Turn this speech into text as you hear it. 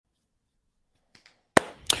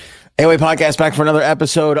AOA podcast back for another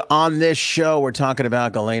episode. On this show, we're talking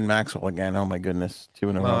about Ghislaine Maxwell again. Oh my goodness, two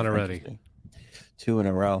in a row already. 2 in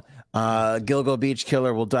a row. Gilgo Beach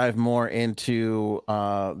Killer. We'll dive more into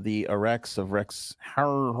the Erex of Rex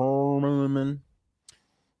Harman.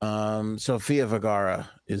 Sofia Vergara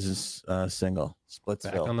is single.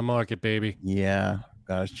 Splitsville. Back on the market, baby. Yeah,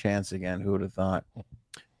 got his chance again. Who would have thought?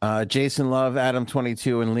 Jason Love, Adam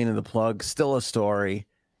 22, and Lena the Plug. Still a story.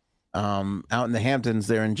 Out in the Hamptons,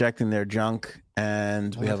 they're injecting their junk,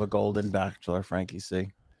 and we have a golden bachelor, Frankie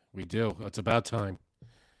C. We do. It's about time.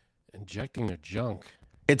 Injecting their junk.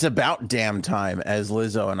 It's about damn time, as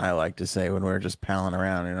Lizzo and I like to say when we're just palling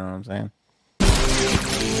around. You know what I'm saying?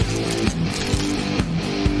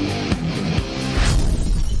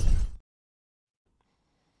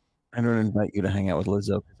 I don't invite you to hang out with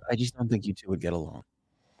Lizzo because I just don't think you two would get along.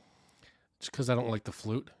 Just because I don't like the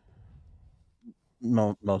flute?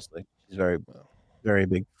 Mostly. She's very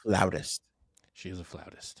big flautist. She is a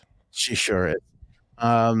flautist. She sure is.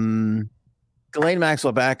 Ghislaine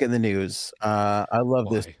Maxwell back in the news. I love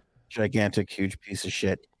this gigantic, huge piece of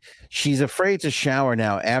shit. She's afraid to shower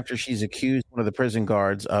now after she's accused one of the prison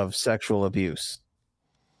guards of sexual abuse.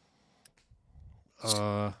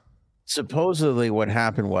 Supposedly what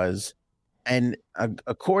happened was, and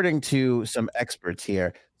according to some experts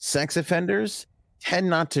here, sex offenders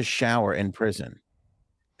tend not to shower in prison.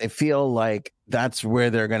 They feel like that's where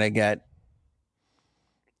they're going to get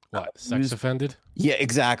sex offended? Yeah,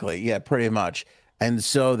 exactly. Yeah, pretty much. And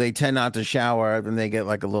so they tend not to shower and they get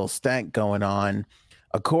like a little stank going on.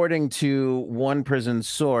 According to one prison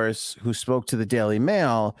source who spoke to the Daily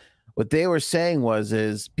Mail, what they were saying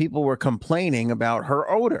is people were complaining about her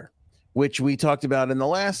odor, which we talked about in the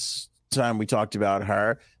last time we talked about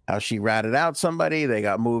her, how she ratted out somebody, they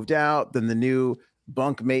got moved out, then the new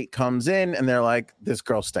bunk mate comes in and they're like, this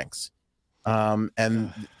girl stinks.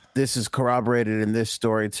 And this is corroborated in this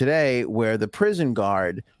story today, where the prison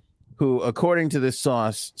guard, who according to this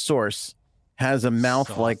source has a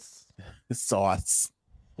mouth like sauce.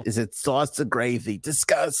 Is it sauce or gravy?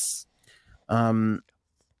 Discuss.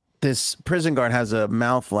 This prison guard has a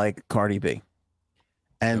mouth like Cardi B.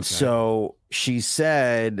 And so she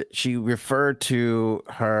said, she referred to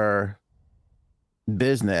her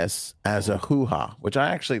business as a hoo-ha, which I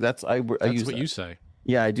actually, that's what you say.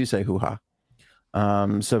 Yeah, I do say hoo-ha.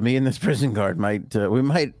 So me and this prison guard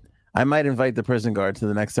I might invite the prison guard to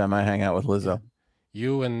the next time I hang out with Lizzo.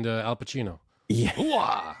 You and Al Pacino. Yeah.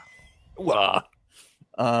 Hoo-ha. Hoo-ha.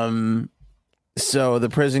 So the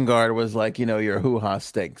prison guard was like, your hoo-ha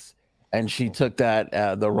stinks. And she took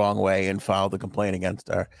that the wrong way and filed a complaint against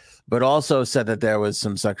her, but also said that there was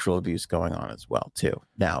some sexual abuse going on as well, too.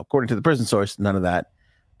 Now, according to the prison source, none of that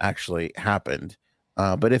actually happened.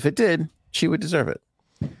 But if it did, she would deserve it.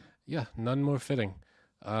 Yeah, none more fitting.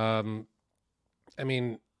 I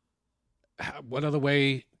mean, what other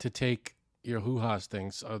way to take your hoo-ha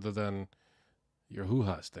stinks other than your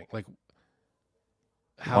hoo-ha stink? Like,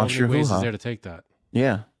 how many ways is there to take that?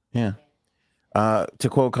 Yeah. To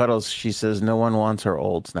quote Cuddles, she says, no one wants her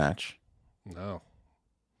old snatch. No.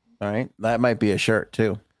 All right. That might be a shirt,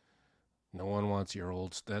 too. No one wants your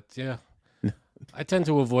old... Yeah. I tend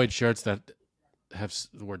to avoid shirts that have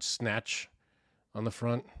the word snatch on the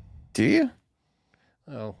front. Do you?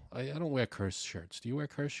 Oh, I don't wear curse shirts. Do you wear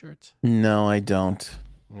curse shirts? No, I don't.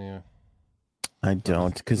 Yeah. I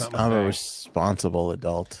don't, because I'm a responsible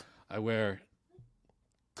adult. I wear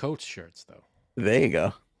coat shirts, though. There you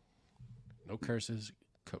go. No curses,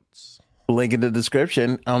 coats. Link in the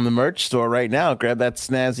description on the merch store right now. Grab that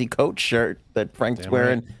snazzy coat shirt that Frank's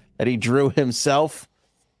wearing, that he drew himself.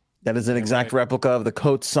 That is an exact replica of the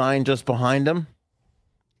coat sign just behind him.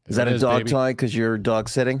 Is that a dog toy because you're dog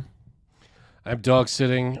sitting? I'm dog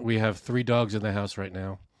sitting. We have 3 dogs in the house right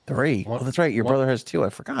now. 3? Oh, that's right. Your brother has 2. I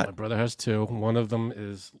forgot. My brother has 2. One of them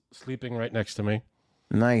is sleeping right next to me.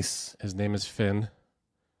 Nice. His name is Finn.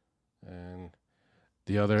 And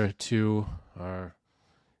the other 2 are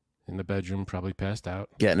in the bedroom, probably passed out.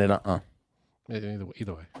 Getting it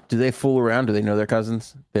Either way. Do they fool around? Do they know their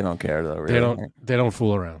cousins? They don't care though. Really. They don't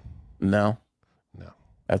fool around. No.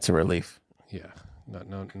 That's a relief. Yeah.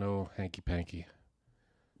 No hanky panky.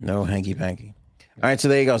 No hanky panky. All right, so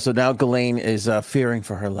there you go. So now Ghislaine is fearing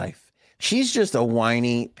for her life. She's just a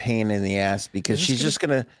whiny pain in the ass because she's just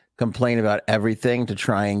gonna complain about everything to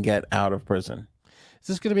try and get out of prison. Is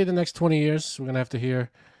this going to be the next 20 years? We're going to have to hear,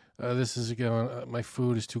 this is going, my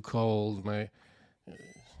food is too cold. My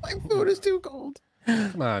food is too cold.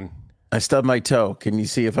 Come on. I stubbed my toe. Can you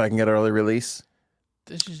see if I can get early release?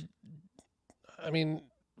 This is, I mean,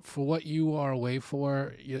 for what you are away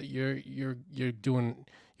for, you're doing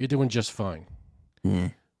just fine.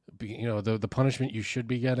 the punishment you should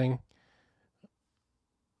be getting,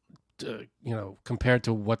 compared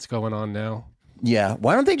to what's going on now. Yeah.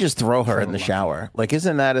 Why don't they just throw her So in the lucky. shower? Like,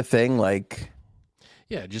 isn't that a thing? Like,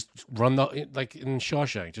 Yeah, just like in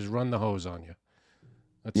Shawshank, just run the hose on you.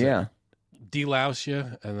 That's yeah. it. Delouse you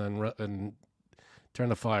and then turn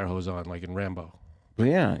the fire hose on like in Rambo.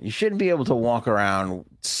 Yeah. You shouldn't be able to walk around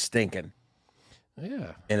stinking.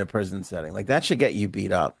 Yeah. In a prison setting. Like, that should get you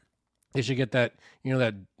beat up. They should get that,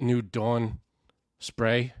 that new Dawn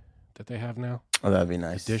spray that they have now. Oh, that'd be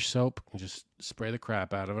nice. Dish soap, and just spray the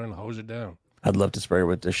crap out of it and hose it down. I'd love to spray her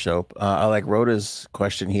with dish soap. I like Rhoda's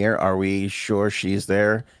question here. Are we sure she's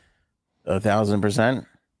there 1,000%?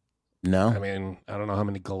 No. I mean, I don't know how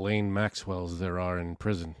many Ghislaine Maxwells there are in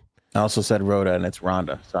prison. I also said Rhoda, and it's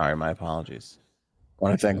Rhonda. Sorry, my apologies. I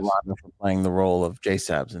want to thank Rhonda for playing the role of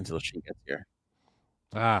J-Sabs until she gets here.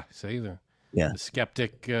 See the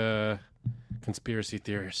skeptic conspiracy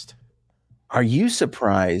theorist. Are you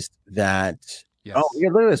surprised that? Yes. Oh, yeah,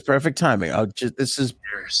 look at this perfect timing. This is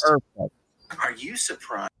perfect. Are you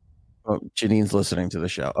surprised? Oh, Janine's listening to the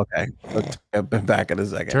show. Okay, let's get back in a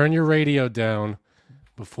second. Turn your radio down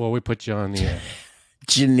before we put you on the air.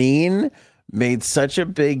 Janine made such a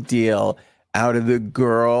big deal out of the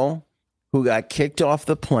girl who got kicked off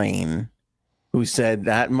the plane, who said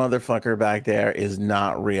that motherfucker back there is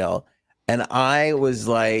not real. And I was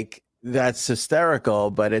like, that's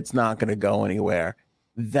hysterical, but it's not going to go anywhere.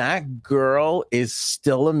 That girl is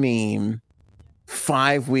still a meme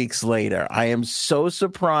 5 weeks later. I am so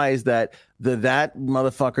surprised that that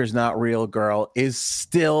motherfucker's not real girl is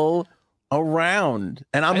still around.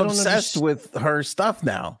 And I'm obsessed with her stuff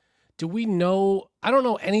now. Do we know? I don't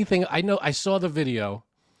know anything. I know I saw the video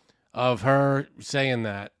of her saying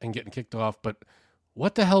that and getting kicked off, but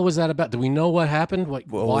what the hell was that about? Do we know what happened? Why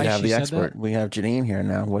we have she the said expert. that? We have Janine here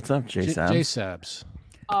now. What's up, J-Sabs? J-Sabs.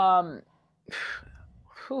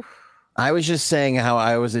 I was just saying how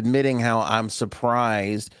I was admitting how I'm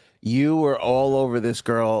surprised you were all over this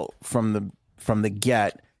girl from the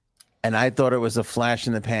get, and I thought it was a flash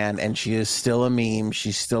in the pan, and she is still a meme.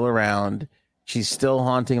 She's still around. She's still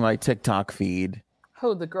haunting my TikTok feed.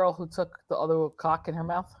 Who, the girl who took the other cock in her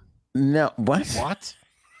mouth? No, what? What?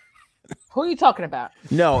 Who are you talking about?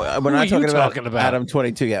 No, we're not talking about Adam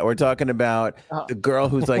 22 yet. We're talking about the girl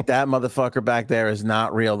who's like, that motherfucker back there is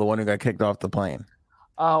not real, the one who got kicked off the plane.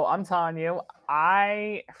 Oh, I'm telling you,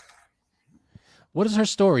 What is her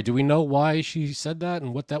story? Do we know why she said that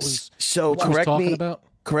and what that was? So correct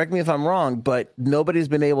me if I'm wrong, but nobody's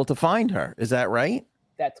been able to find her. Is that right?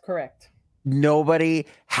 That's correct. Nobody.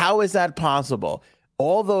 How is that possible?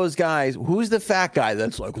 All those guys. Who's the fat guy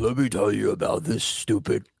that's like, let me tell you about this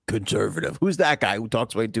stupid conservative? Who's that guy who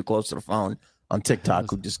talks way too close to the phone on TikTok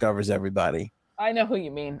who discovers everybody? I know who you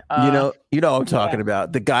mean. You know what I'm talking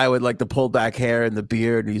about. The guy with like the pulled back hair and the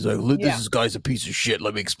beard, and he's like, look, this guy's a piece of shit.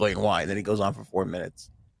 Let me explain why. And then he goes on for 4 minutes.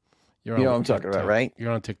 You know what I'm talking about, right?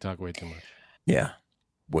 You're on TikTok way too much. Yeah,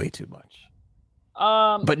 way too much.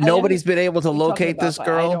 But nobody's been able to locate this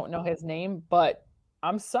girl. I don't know his name, but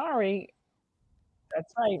I'm sorry.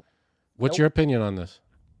 That's right. What's your opinion on this?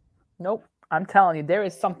 Nope. I'm telling you, there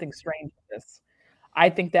is something strange with this. I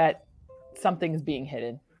think that something's being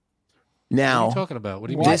hidden. Now, what are you talking about? What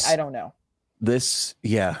do you mean? I don't know. This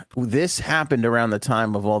happened around the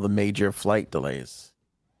time of all the major flight delays.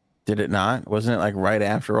 Did it not? Wasn't it like right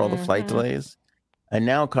after all the flight delays? And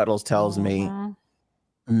now Cuddles tells me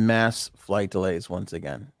mass flight delays once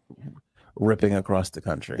again, ripping across the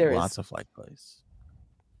country. Lots of flight delays.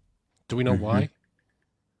 Do we know why?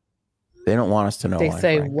 They don't want us to know. They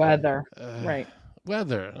say frankly. weather, right?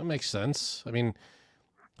 Weather. That makes sense. I mean,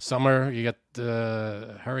 summer, you got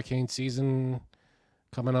the hurricane season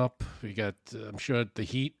coming up. You got, I'm sure the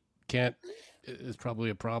heat is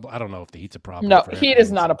probably a problem. I don't know if the heat's a problem. No, heat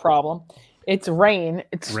is not a problem. It's rain.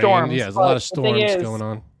 It's storms. Yeah, there's a lot of storms going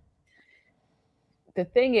on. The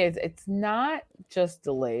thing is, it's not just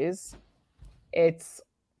delays.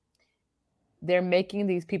 They're making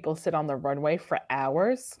these people sit on the runway for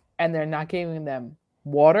hours, and they're not giving them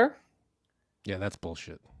water. Yeah, that's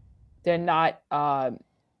bullshit. They're not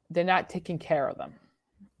taking care of them.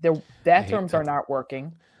 Their bathrooms are not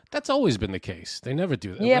working. That's always been the case. They never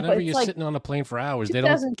do that. Yeah, Whenever but you're like sitting on a plane for hours, they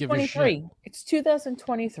don't give a shit. It's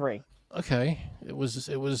 2023. Okay, it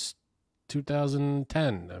was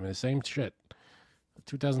 2010. I mean, the same shit.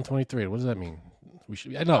 2023. What does that mean? We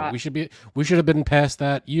should have been past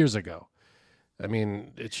that years ago. I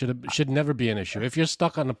mean, it should never be an issue. If you're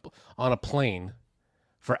stuck on a plane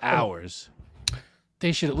for hours,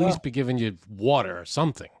 they should at least be giving you water or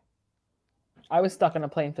something. I was stuck on a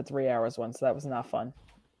plane for 3 hours once, so that was not fun.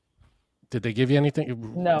 Did they give you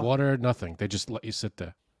anything? No. Water? Nothing. They just let you sit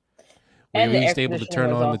there. Were And you the at least air able to conditioning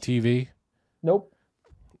turn was on off. the TV? Nope.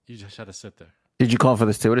 You just had to sit there. Did you call for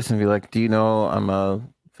the stewardess and be like, "Do you know I'm a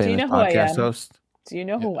famous know who I podcast am? host?" Do you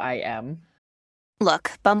know who I am?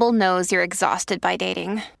 Look, Bumble knows you're exhausted by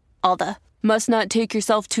dating. All the must not take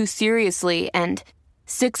yourself too seriously and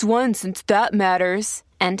 6'1" since that matters.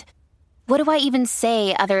 And what do I even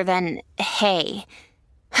say other than hey?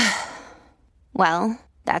 Well,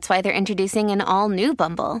 that's why they're introducing an all-new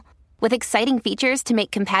Bumble with exciting features to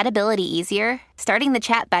make compatibility easier, starting the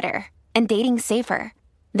chat better, and dating safer.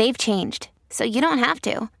 They've changed, so you don't have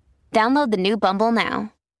to. Download the new Bumble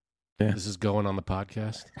now. Yeah. This is going on the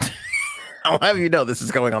podcast. I'll have you know this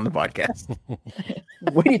is going on the podcast.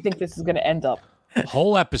 Where do you think this is going to end up? A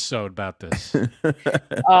whole episode about this.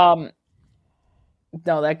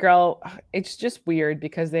 No, that girl, it's just weird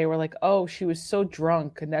because they were like, oh, she was so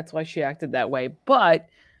drunk and that's why she acted that way. But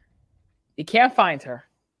you can't find her.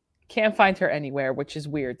 Can't find her anywhere, which is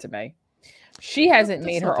weird to me. She hasn't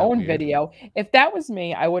made her own video. If that was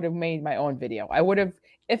me, I would have made my own video. I would have,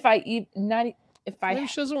 Maybe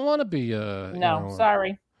she doesn't want to be.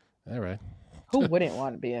 Sorry. All right. Who wouldn't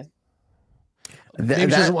want to be a? Maybe she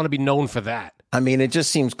doesn't want to be known for that. I mean, it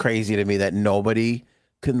just seems crazy to me that nobody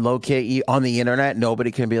can locate you on the internet.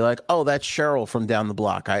 Nobody can be like, "Oh, that's Cheryl from down the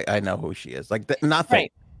block. I know who she is." Like nothing.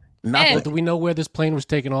 Right. Nothing. Well, do we know where this plane was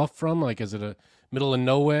taken off from? Like, is it a middle of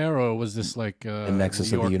nowhere, or was this like the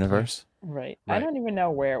nexus of the universe? Right. I don't even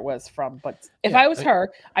know where it was from, but if I was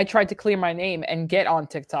her, I tried to clear my name and get on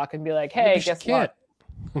TikTok and be like, "Hey, guess what?"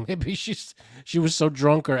 Maybe she was so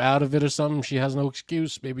drunk or out of it or something. She has no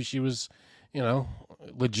excuse. Maybe she was,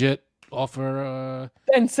 legit off her.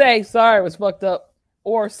 And say sorry, I was fucked up,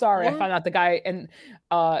 or sorry, I found out the guy in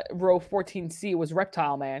row 14C was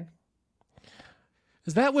Reptile Man.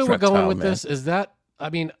 Is that where we're going with this? Is that?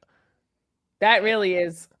 I mean, that really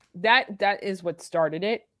is that is what started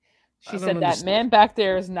it. She said that man back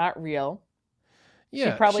there is not real.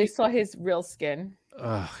 Yeah, she probably saw his real skin.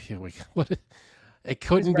 Here we go. What? It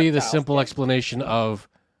couldn't be the simple explanation of.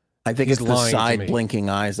 I think it's the side blinking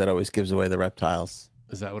eyes that always gives away the reptiles.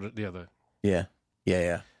 Is that what?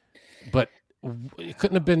 Yeah. But it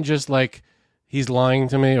couldn't have been just like he's lying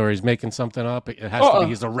to me or he's making something up. It has to be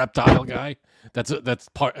he's a reptile guy. That's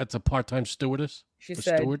a part-time stewardess. She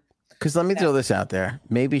said. Because let me throw this out there.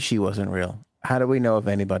 Maybe she wasn't real. How do we know if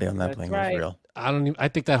anybody on that plane was real? I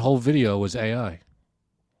think that whole video was AI.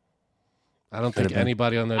 I don't think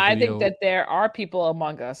anybody on that video. I think that there are people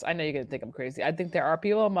among us. I know you're going to think I'm crazy. I think there are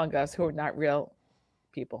people among us who are not real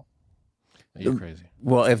people. You're crazy.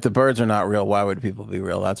 Well, if the birds are not real, why would people be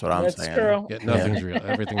real? That's what I'm saying. That's true. Yeah, nothing's real.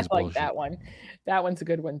 Everything's bullshit. Like that one. That one's a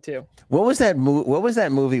good one too. What was that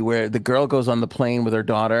movie where the girl goes on the plane with her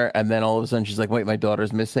daughter and then all of a sudden she's like, "Wait, my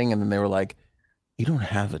daughter's missing," and then they were like, "You don't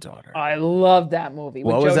have a daughter." I love that movie.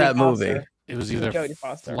 What was that movie? It was either Jodie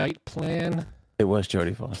Foster. Flight Plan. It was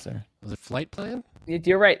Jodie Foster. Was it Flight Plan?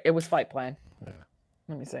 You're right. It was Flight Plan. Yeah.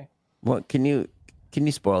 Let me see. What can you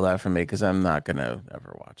spoil that for me? Because I'm not gonna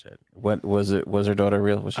ever watch it. What was it? Was her daughter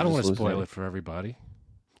real? I don't want to spoil it for everybody.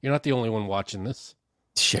 You're not the only one watching this.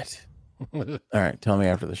 Shit. All right, tell me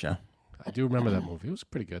after the show. I do remember that movie. It was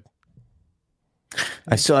pretty good.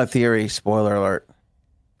 I saw a theory. Spoiler alert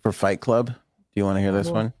for Fight Club. Do you want to hear this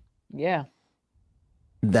one? Yeah.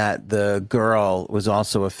 That the girl was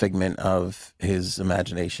also a figment of his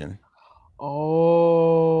imagination.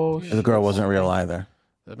 Oh, the girl wasn't real either.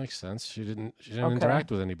 That makes sense. She didn't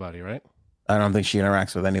interact with anybody, right? I don't think she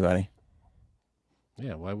interacts with anybody.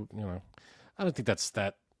 Yeah, why would I don't think that's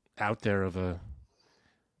that out there of a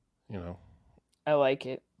I like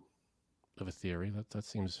it. Of a theory. That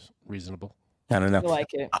seems reasonable. I don't know. I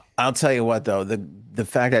like it. I'll tell you what though, the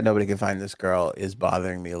fact that nobody can find this girl is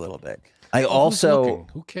bothering me a little bit. I also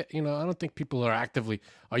who can I don't think people are actively.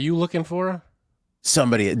 Are you looking for her?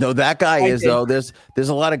 Somebody. No, that guy is though. There's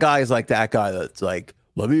a lot of guys like that guy that's like,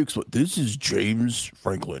 let me explain. This is James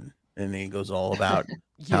Franklin, and he goes all about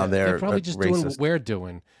how they're probably just racist. doing what we're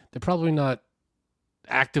doing. They're probably not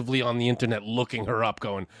actively on the internet looking her up,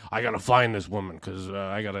 going, "I gotta find this woman because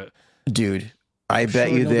I gotta." Dude, I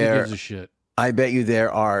bet you there. Gives a shit. I bet you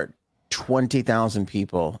there are 20,000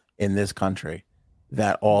 people in this country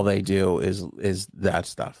that all they do is that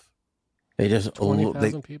stuff. They just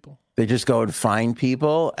 20,000 people. They just go and find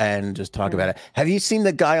people and just talk about it. Have you seen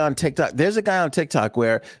the guy on TikTok? There's a guy on TikTok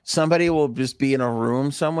where somebody will just be in a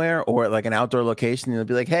room somewhere or like an outdoor location and they'll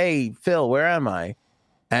be like, "Hey, Phil, where am I?"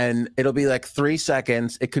 And it'll be like 3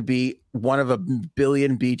 seconds. It could be one of a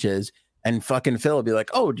billion beaches. And fucking Phil will be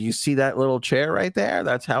like, "Oh, do you see that little chair right there?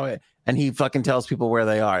 That's how it." And he fucking tells people where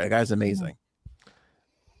they are. The guy's amazing.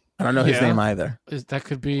 I don't know his Yeah. name either. That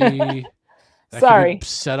could be. That Sorry. could be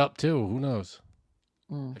set up too. Who knows?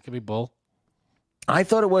 That could be Bull. I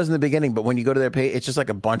thought it was in the beginning, but when you go to their page, it's just like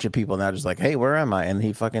a bunch of people now just like, hey, where am I? And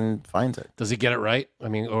he fucking finds it. Does he get it right? I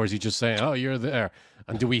mean, or is he just saying, oh, you're there?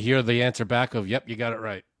 And do we hear the answer back of, yep, you got it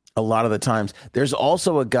right? A lot of the times. There's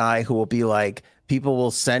also a guy who will be like, people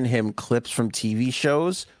will send him clips from TV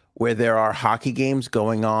shows where there are hockey games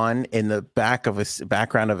going on in the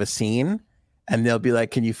background of a scene. And they'll be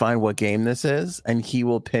like, can you find what game this is? And he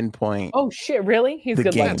will pinpoint. Oh, shit. Really? He's The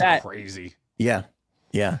good game. like that. Crazy. Yeah.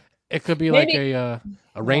 Yeah. It could be Maybe- like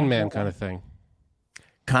a Rain Man kind of thing.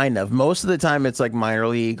 Kind of. Most of the time it's like minor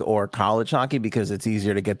league or college hockey because it's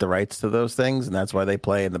easier to get the rights to those things. And that's why they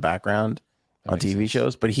play in the background on makes TV sense.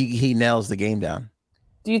 shows. But he nails the game down.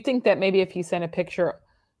 Do you think that maybe if he sent a picture,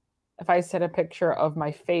 if I sent a picture of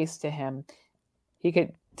my face to him, he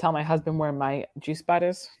could tell my husband where my juice spot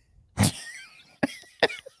is?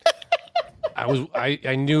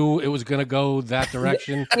 I knew it was gonna go that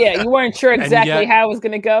direction. Yeah, you weren't sure exactly yet- how it was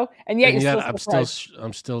going to go, and yet And you're yet still surprised.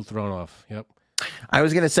 I'm still thrown off. Yep. I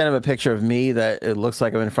was going to send him a picture of me that it looks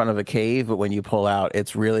like I'm in front of a cave, but when you pull out,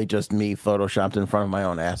 it's really just me photoshopped in front of my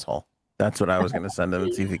own asshole. That's what I was going to send him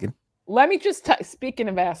and see if he can. Let me just speaking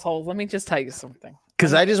of assholes, let me just tell you something.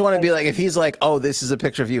 Because I just want to be like, if he's like, oh, this is a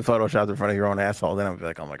picture of you photoshopped in front of your own asshole, then I'll be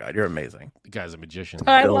like, oh my God, you're amazing. The guy's a magician.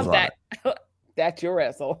 I Bill's love on that. That's your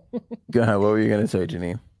asshole. Go ahead. What were you going to say,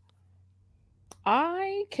 Janine?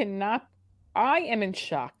 I am in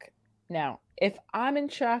shock. Now, if I'm in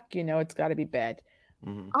shock, it's got to be bad.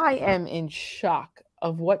 I am in shock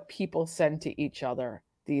of what people send to each other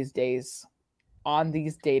these days on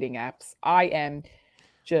these dating apps. I am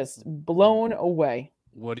just blown away.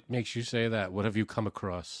 What makes you say that? What have you come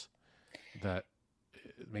across that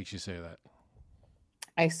makes you say that?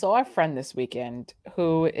 I saw a friend this weekend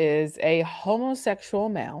who is a homosexual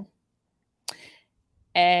male,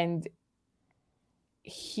 and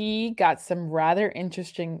he got some rather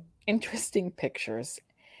interesting pictures.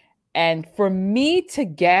 And for me to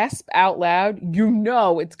gasp out loud,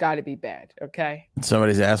 it's got to be bad. Okay.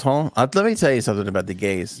 Somebody's asshole? Let me tell you something about the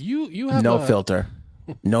gays. You have No filter.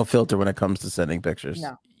 No filter when it comes to sending pictures.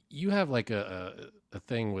 No. You have like a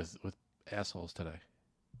thing with assholes today.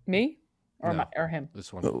 Me or No. or him?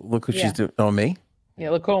 This one. Look what Yeah. she's doing. Oh, me? Yeah,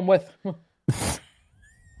 look who I'm with.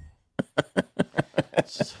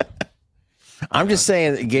 I'm just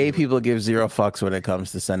saying that gay people give zero fucks when it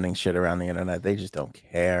comes to sending shit around the internet. They just don't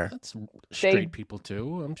care. That's straight people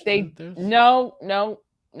too. I'm sure They there's no. no.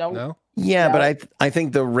 Yeah, No. but I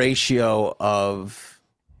think the ratio of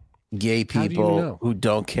gay How do you people know? who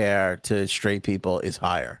don't care to straight people is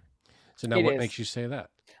higher. So now It what is. makes you say that?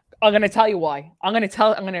 I'm gonna tell you why. I'm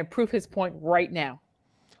gonna prove his point right now.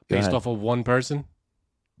 Go Based ahead. off of one person?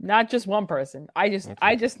 Not just one person. I just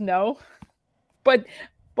Okay. know. But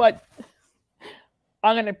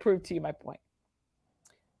I'm gonna prove to you my point.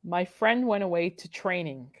 My friend went away to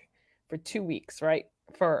training for 2 weeks, right?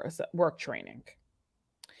 For work training.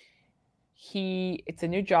 It's a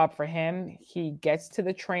new job for him. He gets to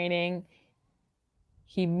the training.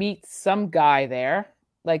 He meets some guy there.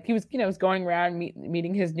 Like he was, was going around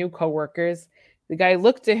meeting his new coworkers. The guy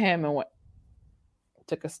looked at him and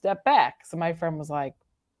took a step back. So my friend was like,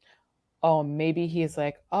 oh, maybe he's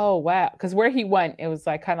like, oh, wow. Because where he went, it was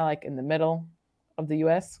like kind of like in the middle of the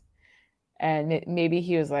US. And maybe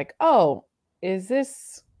he was like, oh, is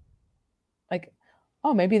this like,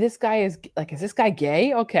 oh, maybe this guy is this guy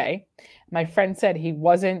gay? Okay. My friend said he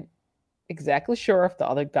wasn't exactly sure if the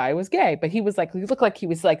other guy was gay, but he looked like he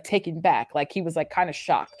was like taken back. Like he was like kind of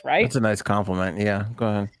shocked, right? That's a nice compliment. Yeah, go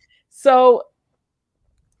ahead. So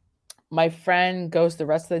my friend goes the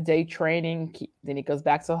rest of the day training. Then he goes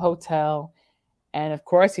back to the hotel. And of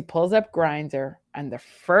course, he pulls up Grindr. And the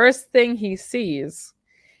first thing he sees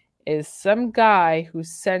is some guy who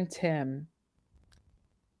sent him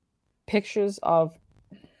pictures of,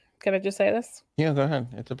 can I just say this? Yeah, go ahead.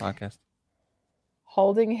 It's a podcast.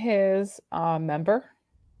 Holding his member,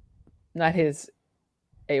 not his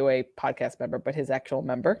AOA podcast member, but his actual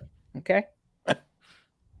member. Okay.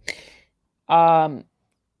 A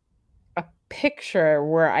picture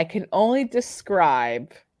where I can only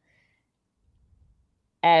describe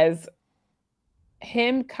as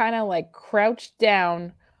him kind of like crouched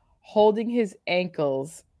down, holding his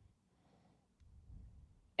ankles,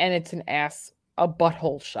 and it's a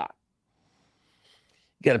butthole shot.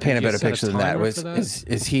 You got to paint a You better set a picture than that. timer for that?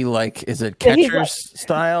 Is he like, is it Yeah, he's catcher like-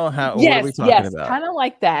 style? How, what are Yes, we talking yes, about? kind of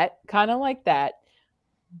like that,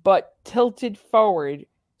 but tilted forward,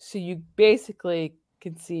 so you basically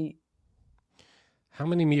can see. How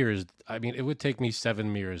many mirrors? I mean, it would take me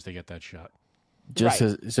 7 mirrors to get that shot. Just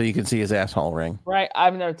Right. so you can see his asshole ring. Right.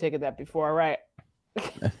 I've never taken that before. Right.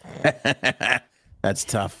 That's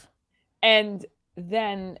tough. And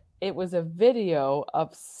then it was a video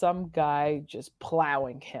of some guy just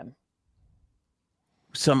plowing him.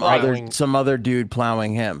 Some Plowing. other dude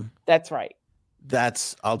plowing him. That's right.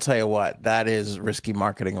 I'll tell you what, that is risky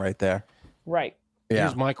marketing right there. Right. Yeah.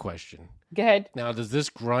 Here's my question. Go ahead. Now, does this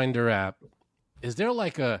Grinder app, is there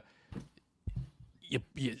like a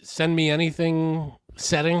you send me anything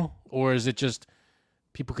setting, or is it just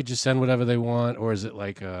people could just send whatever they want, or is it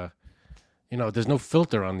like there's no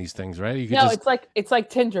filter on these things, right? You could it's like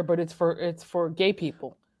Tinder, but it's for gay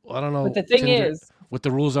people. Well, I don't know. But the thing Tinder, is, what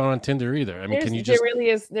the rules are on Tinder either. I mean, can you just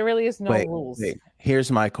there really is no rules. Wait.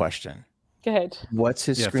 Here's my question. Go ahead. What's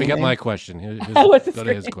his screen forget name? my question. What's his Go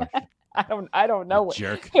to his screen question. I don't know You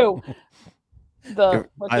jerk. Who?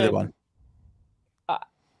 Either one.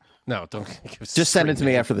 No, don't. Just send it to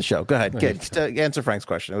me after the show. Go ahead. Answer Frank's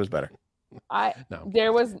question. It was better.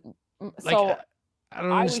 There was so I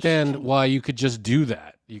don't understand why you could just do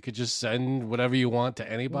that. You could just send whatever you want to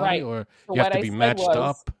anybody, Right. or So you have what to I be said matched was-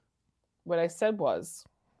 up. what I said was,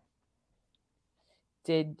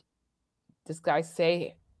 did this guy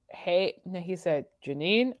say, hey, no, he said,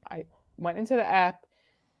 Janine, I went into the app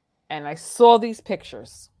and I saw these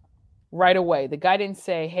pictures right away. The guy didn't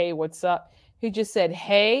say, hey, what's up? He just said,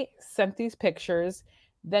 hey, sent these pictures.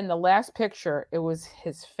 Then the last picture, it was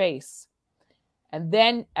his face. And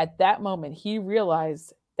then at that moment, he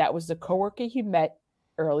realized that was the coworker he met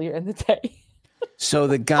earlier in the day. So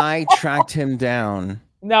the guy tracked him down.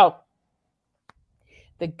 No.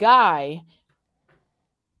 The guy,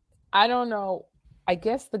 I don't know. I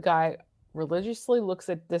guess the guy religiously looks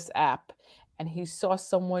at this app and he saw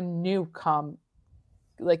someone new come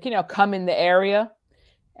in the area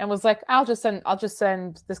and was like, I'll just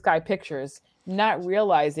send this guy pictures, not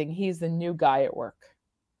realizing he's the new guy at work.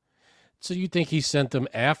 So you think he sent them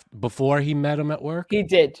before he met him at work? He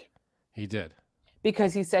did. He did.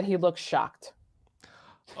 Because he said he looked shocked.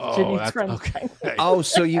 Oh, that's okay. Oh,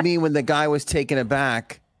 so you mean when the guy was taken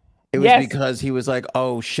aback, it was because he was like,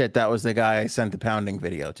 oh shit, that was the guy I sent the pounding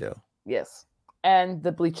video to. Yes. And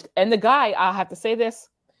the guy, I'll have to say this,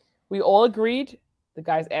 we all agreed the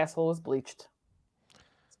guy's asshole was bleached.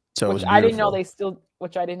 So which I didn't know they still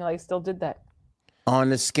did that.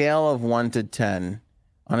 On a scale of 1 to 10,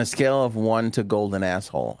 on a scale of 1 to golden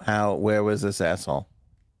asshole, where was this asshole?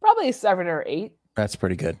 Probably a 7 or 8. That's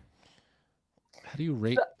pretty good. How do you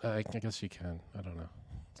rate? I guess you can. I don't know.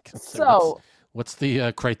 So what's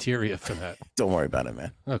the criteria for that? Don't worry about it,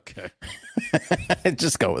 man. Okay.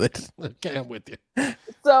 Just go with it. Okay, I'm with you.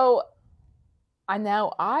 So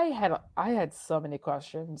I had so many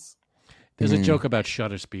questions. There's a joke about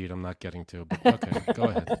shutter speed I'm not getting to, but okay, go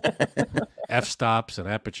ahead. F-stops and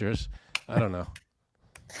apertures. I don't know.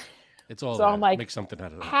 It's all so I'm like, make something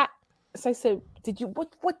out of that. So I said,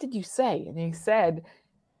 what did you say? And he said,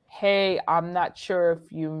 hey, I'm not sure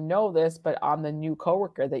if you know this, but I'm the new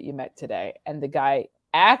coworker that you met today. And the guy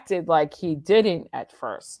acted like he didn't at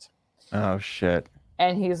first. Oh, shit.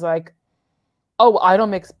 And he's like, oh, I don't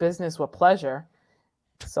mix business with pleasure.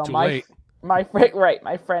 So my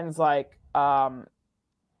friend's like, oh,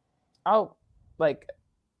 like,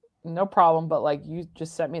 no problem, but like you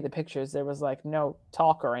just sent me the pictures. There was like no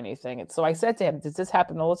talk or anything. And so I said to him, does this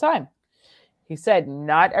happen all the time? He said,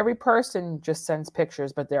 not every person just sends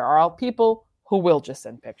pictures, but there are people who will just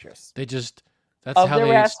send pictures. That's how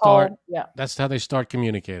they start. Yeah. That's how they start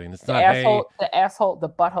communicating. It's the not asshole, the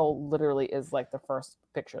butthole literally is like the first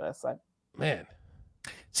picture that's sent. Man.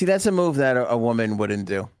 See, that's a move that a woman wouldn't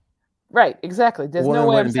do. Right, exactly. There's no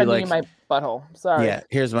way I'm sending you my butthole. Sorry. Yeah,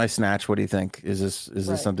 here's my snatch. What do you think? Is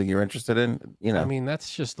this something you're interested in? You know, I mean,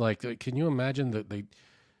 that's just like, can you imagine the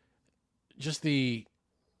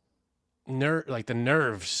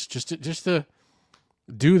nerves just to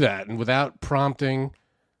do that and without prompting,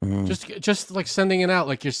 just like sending it out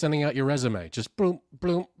like you're sending out your resume, just boom,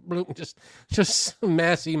 boom, boom, just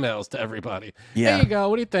mass emails to everybody. Yeah. There you go.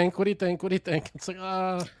 What do you think? What do you think? What do you think? It's like,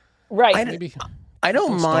 right. Maybe. I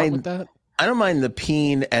don't mind that. I don't mind the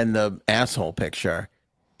peen and the asshole picture.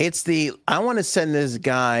 It's I want to send this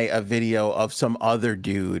guy a video of some other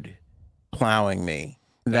dude plowing me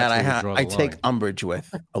that I take umbrage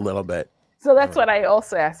with a little bit. So that's what I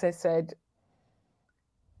also asked. I said,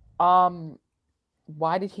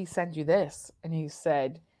 why did he send you this? And he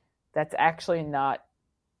said, that's actually not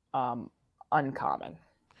uncommon.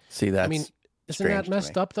 See, that's, I mean, isn't that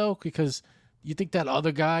messed up though? Because you think that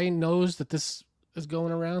other guy knows that this is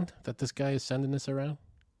going around, that this guy is sending this around?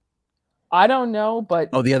 I don't know,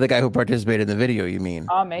 but the other guy who participated in the video, you mean?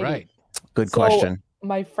 Maybe. Right. Good question.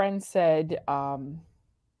 my friend said, all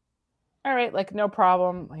right, like, no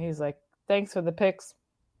problem. He's like, thanks for the pics.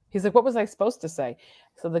 He's like, what was I supposed to say?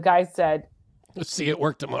 So the guy said, Let's see it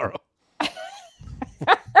work tomorrow.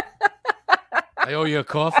 I owe you a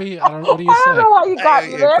coffee? I don't know. What do you I don't know say? why you got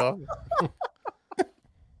me there. Coffee.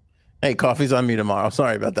 Hey, coffee's on me tomorrow.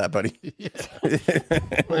 Sorry about that, buddy. Yeah.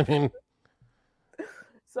 I mean,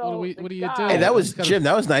 So what do you do? Hey, that was Just gotta- Jim.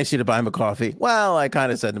 That was nice of you to buy him a coffee. Well, I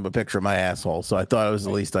kind of sent him a picture of my asshole, so I thought it was the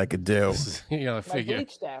least I could do. You know, My figure.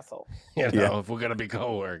 bleached asshole. You know, Yeah. if we're gonna be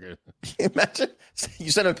coworkers. Imagine you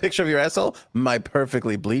sent him a picture of your asshole. My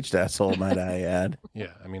perfectly bleached asshole, might I add.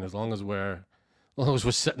 Yeah, I mean, as long as we're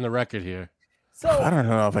setting the record here. So I don't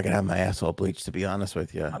know if I could have my asshole bleached, to be honest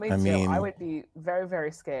with you. I mean, I would be very,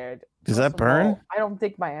 very scared. Does that First of all, burn? I don't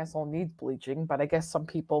think my asshole needs bleaching, but I guess some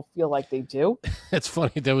people feel like they do. It's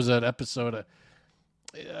funny. There was an episode of,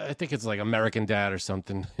 I think it's like American Dad or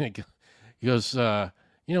something. He goes,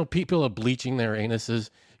 you know, people are bleaching their anuses.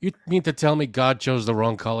 You mean to tell me God chose the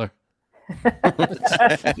wrong color?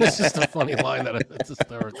 It's just a funny line that it's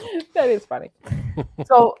hysterical. That is funny.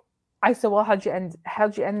 So I said, well, how'd you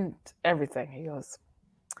end everything? He goes,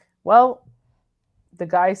 well, the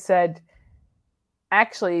guy said,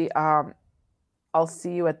 actually, I'll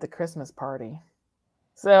see you at the Christmas party.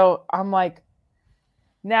 So I'm like,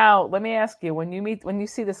 now let me ask you, when you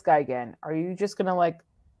see this guy again, are you just gonna like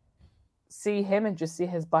see him and just see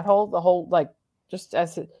his butthole, the whole, like, his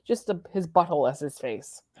butthole as his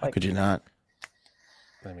face? How Like, could you not?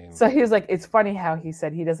 I mean, so he was like, it's funny how he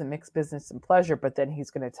said he doesn't mix business and pleasure, but then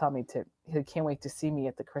he's going to tell me he can't wait to see me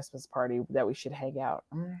at the Christmas party, that we should hang out.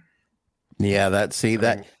 Yeah, that's a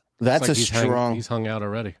like strong. He's hung out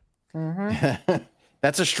already. Mm-hmm.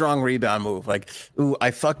 That's a strong rebound move. Like, ooh, I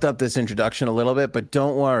fucked up this introduction a little bit, but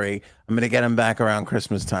don't worry, I'm gonna get him back around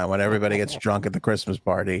Christmas time when everybody gets drunk at the Christmas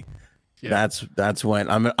party. Yeah. That's when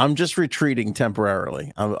I'm just retreating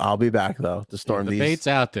temporarily. I'll be back though to storm The these. bait's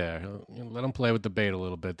out there. You know, let him play with the bait a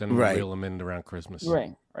little bit, then we'll Right. reel him in around Christmas.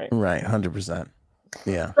 Right. Right, 100%.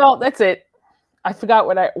 Yeah. So that's it. I forgot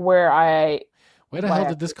Where the why hell I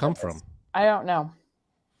did this come from? I don't know.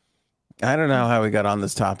 I don't know how we got on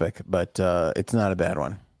this topic, but it's not a bad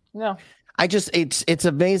one. No. It's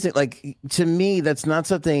amazing. Like, to me, that's not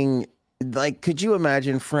something like, could you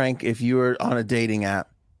imagine, Frank, if you were on a dating app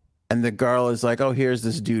and the girl is like, oh, here's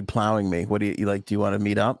this dude plowing me. What do you like? Do you want to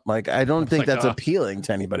meet up? Like, I don't think like, that's appealing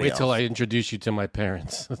to anybody Wait else. till I introduce you to my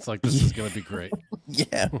parents. It's like, this is going to be great.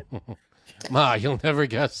 Yeah. Ma, you'll never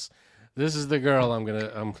guess. This is the girl I'm Look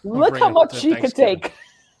how bringing much to she could Thanksgiving. take.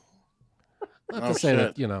 Not Oh, to say shit.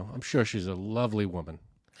 that, you know, I'm sure she's a lovely woman.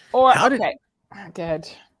 Or, How did- okay. Go ahead.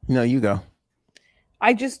 No, you go.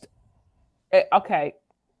 Okay,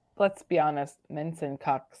 let's be honest. Men send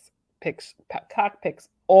cock pics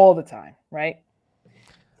all the time, right?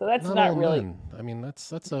 So that's not all really. men. I mean,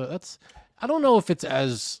 that's. I don't know if it's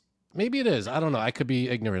as. Maybe it is. I don't know. I could be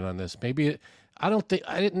ignorant on this. Maybe I don't think.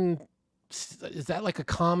 I didn't. Is that like a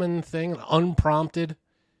common thing? Unprompted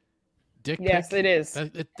dick pic? Yes, it is.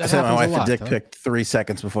 That I sent my happens a wife a lot, dick huh? pic 3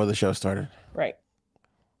 seconds before the show started. Right.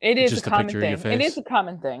 It is Just a a common picture of your thing. It face? is a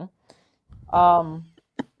common thing.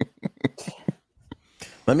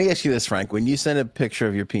 Let me ask you this, Frank. When you send a picture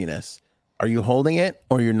of your penis, are you holding it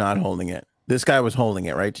or you're not holding it? This guy was holding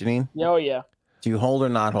it, right, Janine? Oh yeah. Do you hold or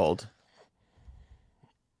not hold?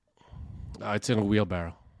 It's in a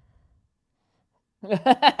wheelbarrow.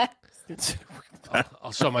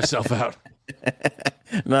 I'll show myself out.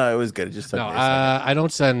 No, it was good. It just took No, me a second. I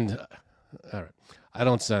don't send. All right, I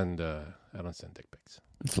don't send dick pics.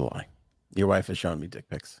 It's a lie. Your wife has shown me dick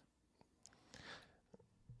pics.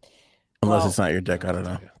 Unless Well- it's not your dick, I don't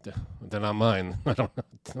know. They're not mine. I don't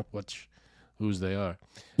know whose they are.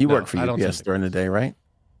 You No, work for I don't UPS send during the day, right?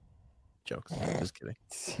 Jokes. Just kidding.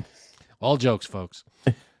 All jokes, folks.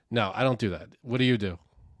 No, I don't do that. What do you do?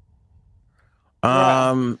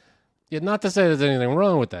 Um, Yeah, not to say there's anything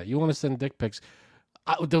wrong with that. You want to send dick pics.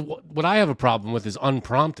 What I have a problem with is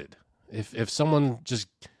unprompted. If someone just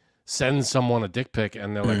sends someone a dick pic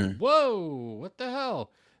and they're like, "Whoa, what the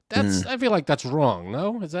hell?" I feel like that's wrong.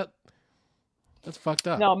 No, that's fucked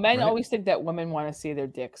up. No, men right? always think that women want to see their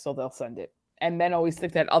dick, so they'll send it. And men always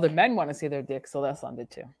think that other men want to see their dick, so they'll send it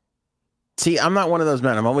too. see, I'm not one of those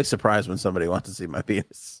men. I'm always surprised when somebody wants to see my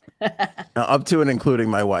penis. Up to and including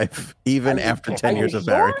my wife, even Are you- after are 10 you years of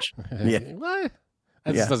sure? marriage. Yeah. What?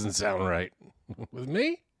 That Yeah. just doesn't sound right. With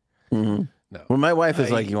me? Mhm. No. When my wife is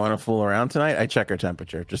I- like, "You want to fool around tonight?" I check her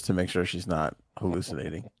temperature just to make sure she's not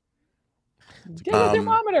hallucinating. Get a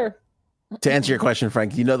thermometer. To answer your question,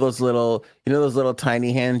 Frank, you know those little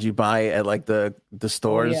tiny hands you buy at like the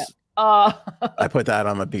stores? yeah. I put that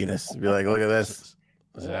on my penis. Be like, look at this.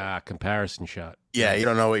 Comparison shot. Yeah, you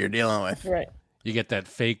don't know what you're dealing with. Right. You get that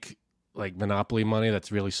fake like Monopoly money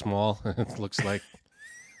that's really small. It looks like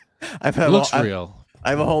looks real. I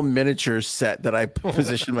have a whole miniature set that I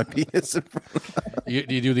position my penis in front of. You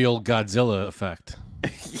do the old Godzilla effect.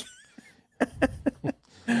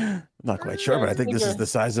 I'm not quite sure, but I think this is the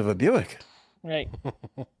size of a Buick. Right.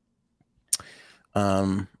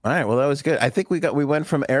 All right. Well, that was good. I think we went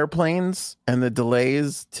from airplanes and the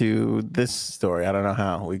delays to this story. I don't know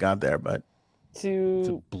how we got there, but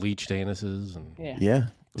to bleached anuses and yeah,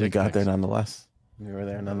 we got there nonetheless. We were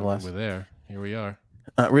there nonetheless. We're there. Here we are.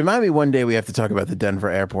 Remind me one day we have to talk about the Denver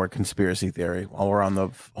airport conspiracy theory while we're on the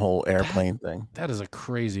whole airplane thing. That is a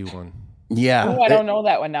crazy one. Yeah. Oh, I don't know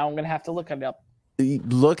that one now. I'm gonna have to look it up.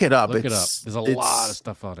 Look it up. There's a lot of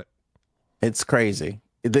stuff on it. It's crazy.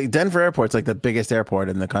 The Denver airport's like the biggest airport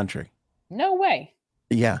in the country. No way.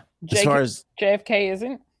 Yeah. As far as JFK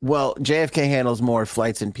isn't? Well, JFK handles more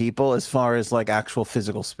flights and people as far as like actual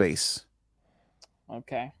physical space.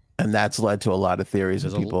 Okay. And that's led to a lot of theories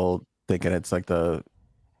of people thinking it's like the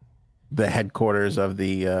headquarters of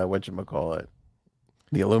the whatchamacallit,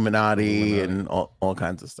 the Illuminati and all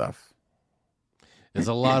kinds of stuff. There's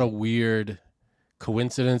a lot of weird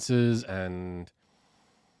coincidences and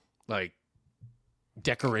like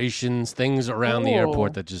decorations, things around the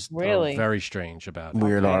airport that just are very strange about it.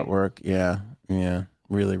 Weird artwork. Yeah.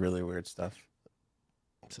 Really, really weird stuff.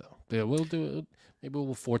 So yeah, we'll do it. Maybe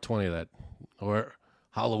we'll 420 that or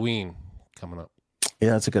Halloween coming up. Yeah,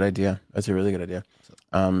 that's a good idea. That's a really good idea.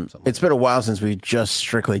 It's been a while since we just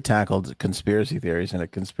strictly tackled conspiracy theories in a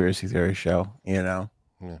conspiracy theory show. Yeah.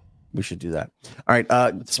 We should do that. All right.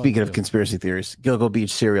 Speaking of conspiracy theories, Gilgo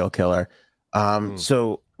Beach serial killer.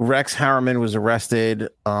 So Rex Harriman was arrested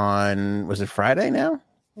on, was it Friday now?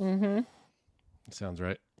 Mm-hmm. Sounds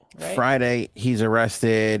right. Friday, he's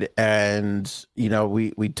arrested, and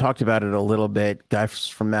we talked about it a little bit. Guy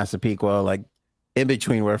from Massapequa, like in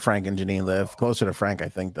between where Frank and Janine live, closer to Frank, I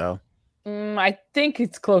think, though. I think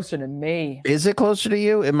it's closer to me. Is it closer to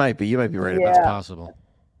you? It might be. You might be right about that. That's possible.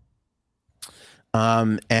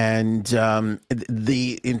 The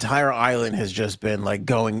entire island has just been like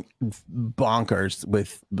going bonkers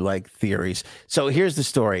with like theories. So here's the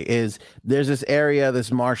story: is there's this area,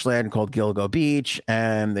 this marshland called Gilgo Beach,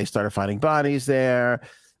 and they started finding bodies there,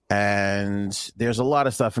 and there's a lot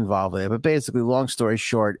of stuff involved with it. But basically, long story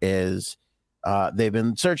short is they've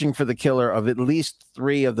been searching for the killer of at least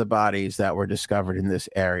 3 of the bodies that were discovered in this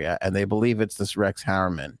area, and they believe it's this Rex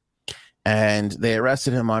Harriman. And they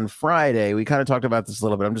arrested him on Friday. We kind of talked about this a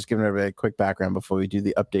little bit. I'm just giving everybody a quick background before we do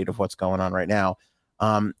the update of what's going on right now.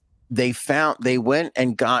 They went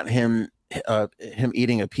and got him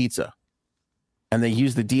eating a pizza, and they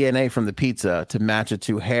used the DNA from the pizza to match it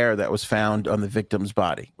to hair that was found on the victim's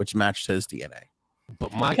body, which matched his DNA.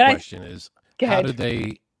 But my question is, how did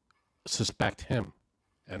they suspect him?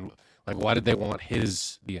 And like, why did they want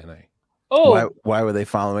his DNA? Oh, why were they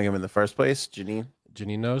following him in the first place? Janine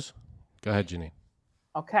knows. Go ahead, Janine.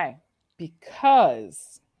 Okay.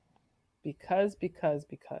 Because there's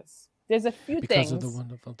a few things. Because of the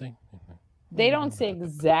wonderful thing. They don't say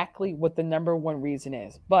exactly what the number one reason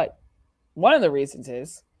is, but one of the reasons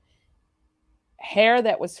is hair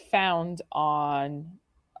that was found on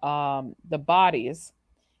the bodies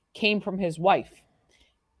came from his wife.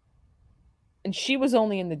 And she was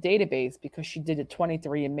only in the database because she did a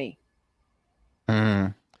 23andMe.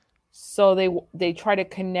 Mm. So they try to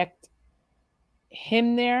connect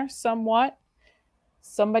him there somewhat.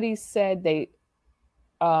 Somebody said the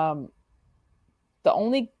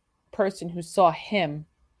only person who saw him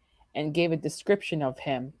and gave a description of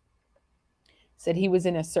him said he was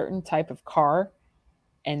in a certain type of car,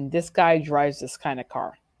 and this guy drives this kind of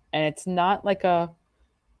car, and it's not like a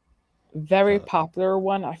very popular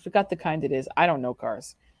one. I forgot the kind it is. I don't know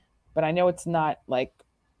cars, but I know it's not like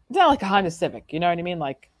a Honda Civic. You know what I mean?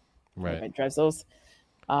 Like, right, it drives those.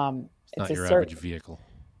 It's not your average vehicle.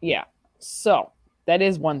 Yeah. So that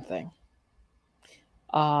is one thing.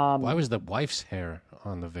 Why was the wife's hair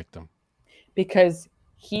on the victim? Because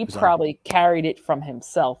he probably carried it from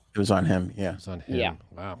himself. It was on him. Yeah. It was on him. Yeah.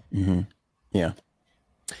 Wow. Mm-hmm. Yeah.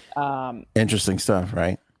 Interesting stuff,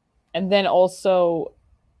 right? And then also,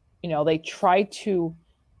 they try to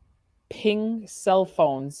ping cell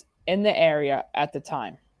phones in the area at the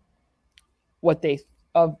time. What they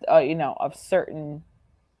of certain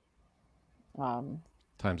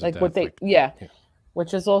times like of what death, they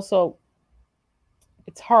which is also,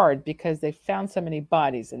 it's hard because they found so many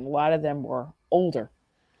bodies and a lot of them were older.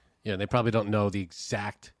 Yeah, they probably don't know the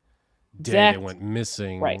exact day they went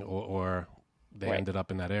missing, right, or they ended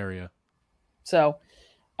up in that area. So,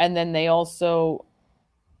 and then they also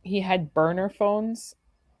he had burner phones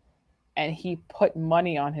and he put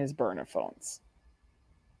money on his burner phones.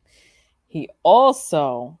 He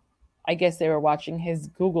also, I guess they were watching his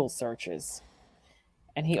Google searches.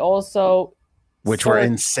 And he also which were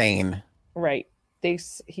insane. Right.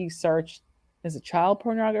 He searched, is it child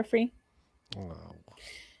pornography?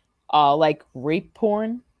 Like rape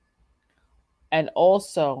porn. And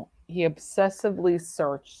also he obsessively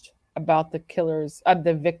searched about the killers,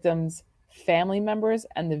 the victims' family members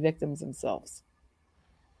and the victims themselves.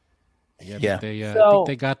 Yeah. I think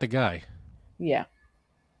they got the guy. Yeah.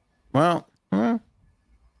 Well,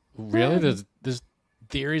 really? There's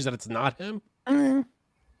theories that it's not him?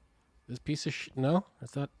 This piece of shit? No,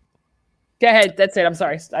 that's not. Go ahead. That's it. I'm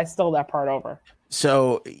sorry. I stole that part over.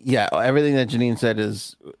 So yeah, everything that Janine said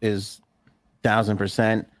is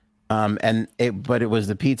 1,000%. But it was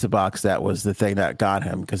the pizza box that was the thing that got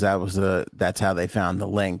him, because that's how they found the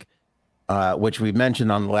link, which we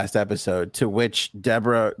mentioned on the last episode, to which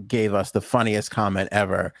Deborah gave us the funniest comment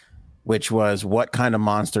ever, which was, what kind of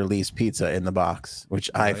monster leaves pizza in the box? Which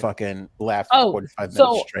I fucking laughed for 45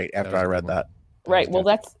 minutes straight after I read that. Right.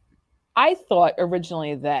 Well, I thought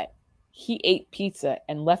originally that he ate pizza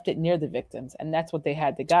and left it near the victims, and that's what they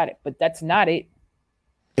had to got it. But that's not it.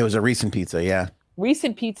 It was a recent pizza, yeah.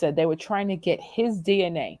 Recent pizza. They were trying to get his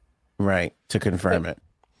DNA. Right, to confirm it.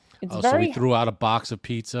 So he threw out a box of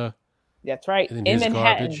pizza. That's right. In Manhattan.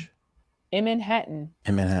 Garbage. In Manhattan.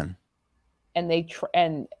 And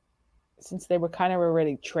and since they were kind of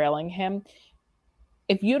already trailing him,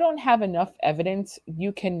 if you don't have enough evidence,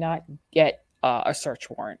 you cannot get a search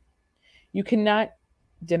warrant. You cannot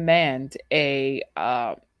demand DNA.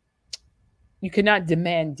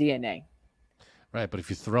 Right, but if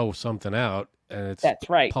you throw something out and it's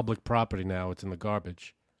public property now, it's in the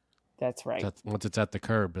garbage. That's right. Once it's at the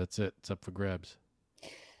curb, that's it. It's up for grabs.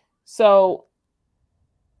 So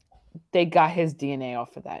they got his DNA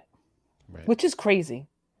off of that, which is crazy.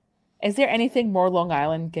 Is there anything more Long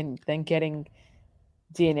Island than getting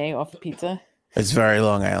DNA off of pizza? It's very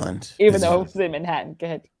Long Island. Even though it's in Manhattan. Go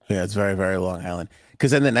ahead. Yeah, it's very, very Long Island.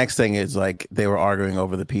 Because then the next thing is, like, they were arguing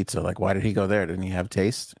over the pizza. Like, why did he go there? Didn't he have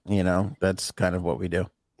taste? You know, that's kind of what we do.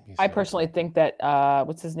 I personally think that,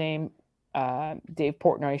 what's his name? Dave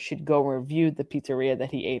Portnoy should go review the pizzeria that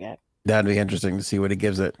he ate at. That'd be interesting to see what he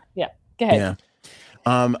gives it. Yeah. Go ahead.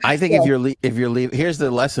 Yeah. I think if you're leave, here's the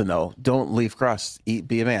lesson though. Don't leave crust.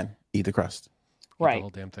 Be a man. Eat the crust. Right. The whole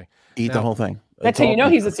damn thing. Eat the whole thing. That's how you know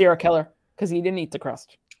he's a serial killer, because he didn't eat the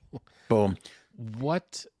crust. Boom.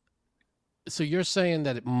 What? So you're saying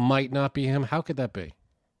that it might not be him? How could that be?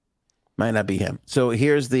 Might not be him. So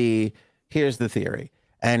here's the theory.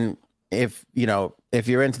 And if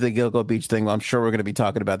you're into the Gilgo Beach thing, well, I'm sure we're going to be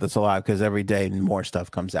talking about this a lot, because every day more stuff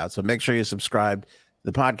comes out. So make sure you subscribe to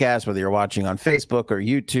the podcast, whether you're watching on Facebook or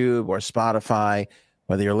YouTube or Spotify,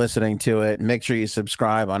 whether you're listening to it. Make sure you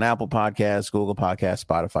subscribe on Apple Podcasts, Google Podcasts,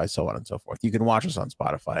 Spotify, so on and so forth. You can watch us on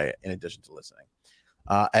Spotify in addition to listening.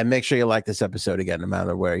 And make sure you like this episode again, no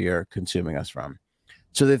matter where you're consuming us from.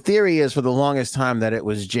 So the theory is, for the longest time, that it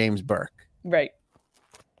was James Burke. Right.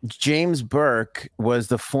 James Burke was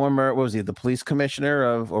the former, what was he, the police commissioner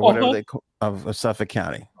of Suffolk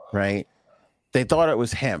County, right? They thought it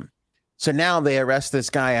was him. So now they arrest this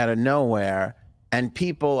guy out of nowhere, and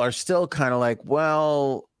people are still kind of like,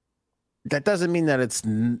 well, that doesn't mean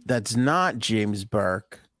that that's not James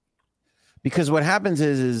Burke. Because what happens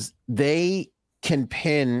is they can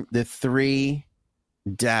pin the 3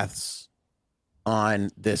 deaths on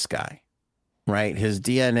this guy, right? His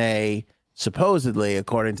DNA, supposedly,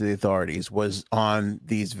 according to the authorities, was on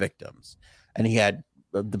these victims. And he had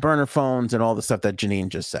the burner phones and all the stuff that Janine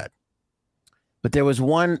just said. But there was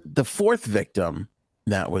the 4th victim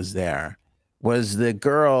that was there was the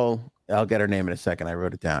girl. I'll get her name in a second. I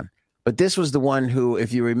wrote it down. But this was the one who,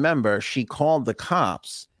 if you remember, she called the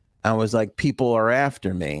cops and was like, people are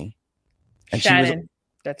after me. And Shannon,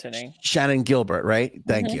 that's her name. Shannon Gilbert, right?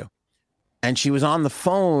 Thank you. And she was on the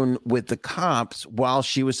phone with the cops while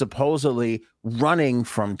she was supposedly running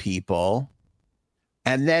from people.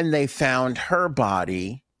 And then they found her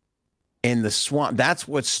body in the swamp. That's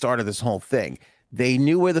what started this whole thing. They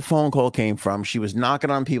knew where the phone call came from. She was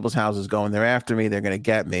knocking on people's houses going, they're after me. They're going to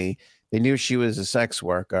get me. They knew she was a sex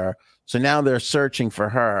worker. So now they're searching for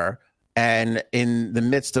her. And in the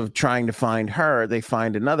midst of trying to find her, they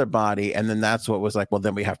find another body. And then that's what was like, well,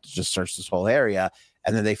 then we have to just search this whole area.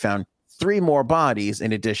 And then they found 3 more bodies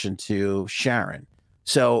in addition to Sharon.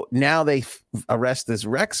 So now they arrest this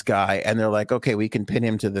Rex guy, and they're like, okay, we can pin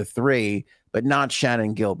him to the 3, but not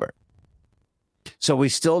Shannon Gilbert. So we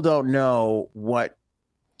still don't know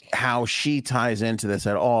how she ties into this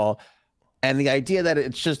at all. And the idea that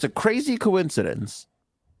it's just a crazy coincidence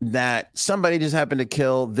that somebody just happened to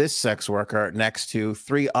kill this sex worker next to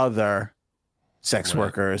 3 other sex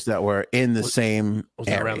workers that were in the same was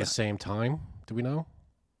area. That around the same time? Do we know?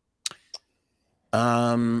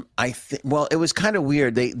 I think. Well, it was kind of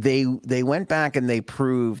weird. They went back and they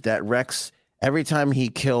proved that Rex, every time he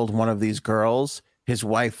killed one of these girls, his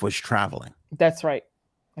wife was traveling. That's right.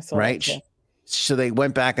 I saw right. That, yeah. So they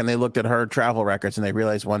went back and they looked at her travel records and they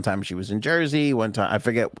realized one time she was in Jersey, one time I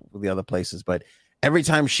forget the other places, but every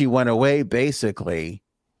time she went away, basically,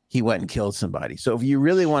 he went and killed somebody. So if you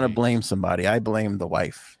really want to blame somebody, I blame the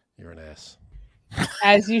wife. You're an ass.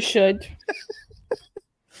 As you should.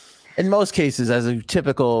 In most cases, as a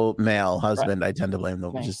typical male husband, I tend to blame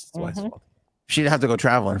them. Just wife's fault. She'd have to go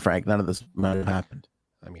traveling, Frank. None of this might have happened.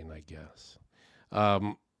 I mean, I guess.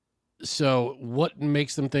 So what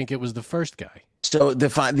makes them think it was the first guy? So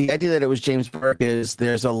the idea that it was James Burke is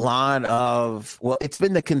there's a lot of, well, it's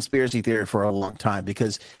been the conspiracy theory for a long time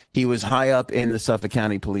because he was high up in the Suffolk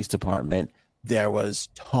County Police Department. There was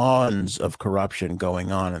tons of corruption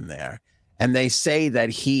going on in there. And they say that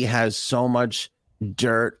he has so much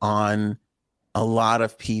dirt on a lot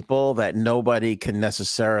of people that nobody can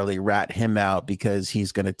necessarily rat him out because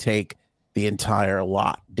he's going to take the entire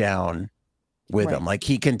lot down with him. Like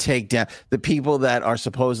he can take down the people that are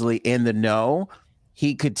supposedly in the know.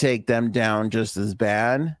 He could take them down just as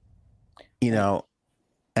bad, you know,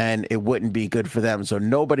 and it wouldn't be good for them. So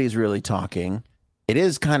nobody's really talking. It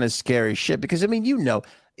is kind of scary shit because, I mean, you know,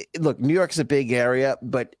 look, New York's a big area,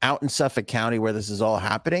 but out in Suffolk County where this is all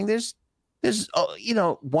happening, there's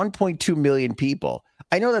 1.2 million people.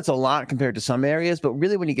 I know that's a lot compared to some areas, but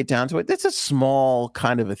really when you get down to it, that's a small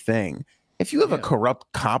kind of a thing. If you have a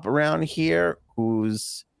corrupt cop around here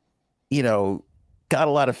who's, you know, got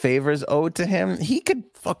a lot of favors owed to him, he could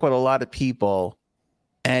fuck with a lot of people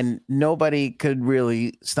and nobody could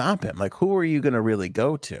really stop him. Like, who are you going to really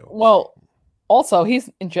go to? Well, also, he's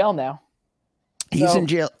in jail now. He's in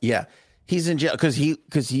jail. Yeah, he's in jail because he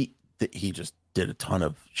just did a ton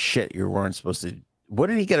of shit you weren't supposed to. What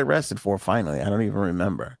did he get arrested for finally? I don't even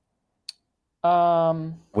remember.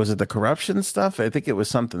 Was it the corruption stuff? I think it was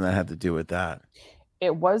something that had to do with that.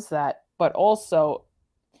 It was that, but also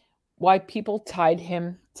why people tied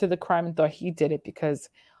him to the crime and thought he did it because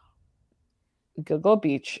Gilgo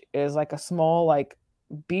Beach is like a small like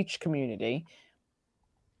beach community.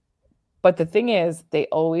 But the thing is, they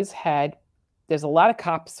always had, there's a lot of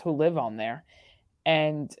cops who live on there,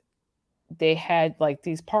 and they had like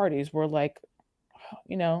these parties where like,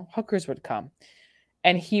 you know, hookers would come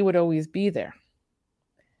and he would always be there.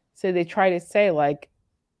 So they try to say like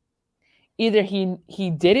either he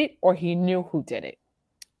did it or he knew who did it.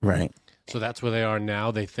 Right. So that's where they are now.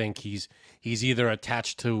 They think he's either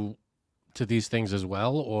attached to these things as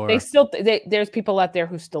well, or they still there's people out there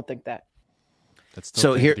who still think that. That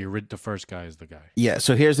still think the first guy is the guy. Yeah.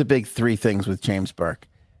 So here's the big 3 things with James Burke.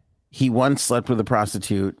 He once slept with a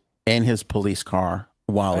prostitute in his police car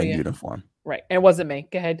while in uniform. Right. And it wasn't me.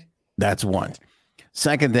 Go ahead. That's one.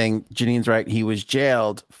 Second thing, Janine's right. He was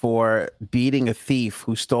jailed for beating a thief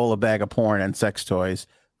who stole a bag of porn and sex toys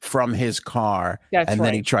from his car.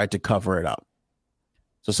 Then he tried to cover it up.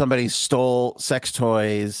 So somebody stole sex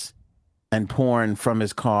toys and porn from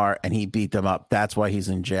his car and he beat them up. That's why he's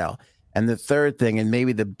in jail. And the third thing, and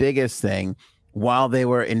maybe the biggest thing, while they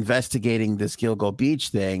were investigating this Gilgo Beach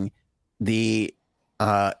thing, the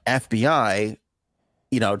FBI,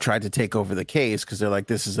 you know, tried to take over the case because they're like,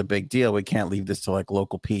 this is a big deal. We can't leave this to like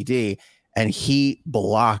local PD. And he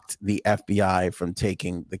blocked the FBI from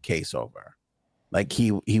taking the case over. Like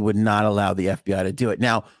he would not allow the FBI to do it.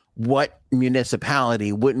 Now, what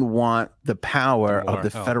municipality wouldn't want the power of the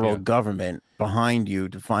federal government behind you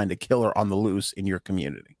to find a killer on the loose in your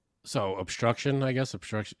community? So obstruction, I guess.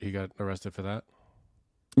 Obstruction. He got arrested for that?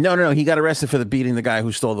 No. He got arrested for beating the guy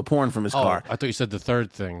who stole the porn from his car. I thought you said the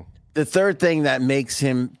third thing. The third thing that makes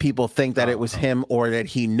people think that it was him or that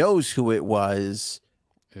he knows who it was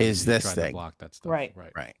is this thing. To block that stuff. Right.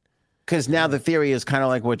 Because now the theory is kind of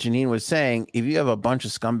like what Janine was saying. If you have a bunch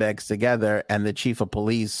of scumbags together and the chief of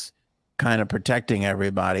police kind of protecting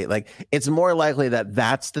everybody, like it's more likely that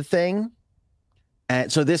that's the thing. And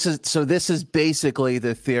so this is basically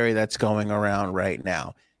the theory that's going around right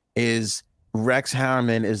now is Rex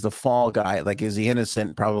Harriman is the fall guy. Like, is he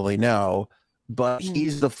innocent? Probably no. But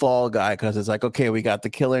he's the fall guy because it's like, okay, we got the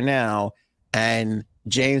killer now. And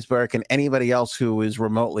James Burke and anybody else who is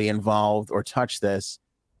remotely involved or touched this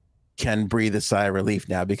can breathe a sigh of relief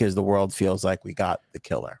now because the world feels like we got the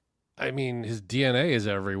killer. I mean, his DNA is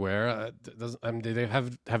everywhere.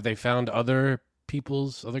 Have they found other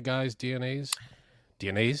guys' DNAs?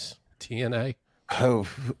 TNA? How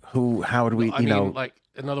would we, I mean, like,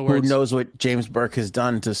 in other words, who knows what James Burke has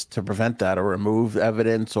done to prevent that or remove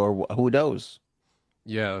evidence, or who knows?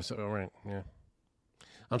 Yeah, so right, yeah.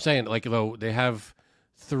 I'm saying, like, though, they have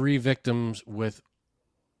 3 victims with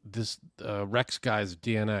this Rex guy's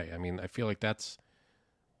DNA. I mean, I feel like that's,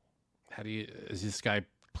 is this guy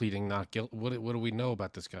pleading not guilty? What do we know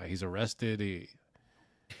about this guy? He's arrested.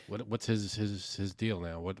 What's his deal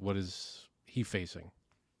now? What is he facing?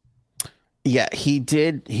 Yeah, he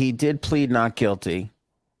did plead not guilty.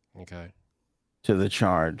 Okay. To the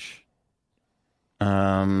charge.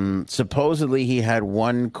 Supposedly he had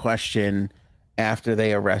one question after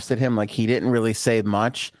they arrested him. Like, he didn't really say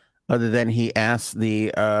much other than he asked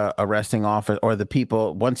the arresting officer or the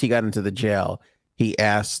people, once he got into the jail, he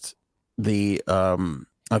asked the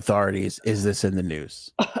authorities, is this in the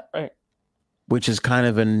news? Right. Which is kind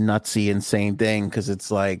of a nutsy, insane thing, because it's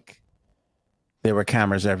like there were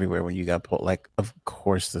cameras everywhere when you got pulled. Like, of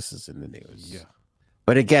course this is in the news. Yeah.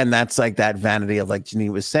 But again, that's like that vanity of, like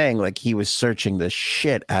Janine was saying, like he was searching the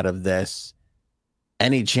shit out of this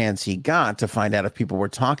any chance he got to find out if people were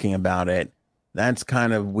talking about it. That's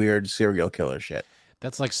kind of weird serial killer shit.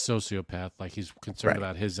 That's like sociopath. Like, he's concerned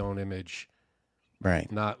about his own image.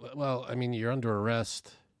 Right. Not, well, I mean, you're under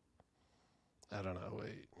arrest. I don't know.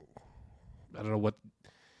 I don't know what,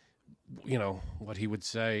 what he would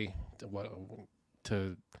say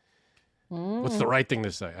what's the right thing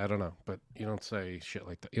to say? I don't know, but you don't say shit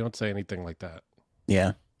like that. You don't say anything like that.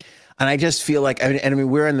 Yeah. And I just feel like, I mean,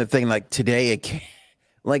 we're in the thing like today,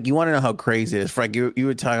 like, you want to know how crazy it is, Frank. You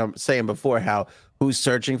were saying before how who's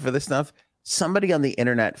searching for this stuff. Somebody on the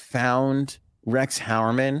internet found Rex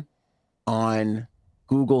Howerman on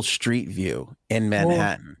Google Street View in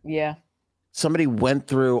Manhattan. Oh, yeah. Somebody went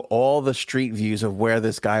through all the street views of where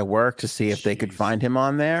this guy worked to see if they could find him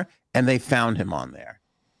on there, and they found him on there.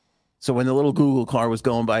 So when the little Google car was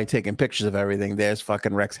going by taking pictures of everything, there's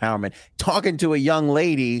fucking Rex Howerman talking to a young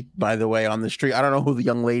lady, by the way, on the street. I don't know who the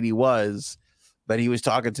young lady was, but he was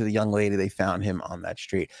talking to the young lady. They found him on that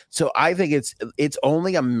street. So I think it's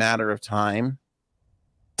only a matter of time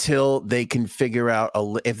till they can figure out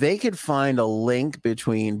if they could find a link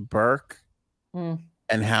between Burke and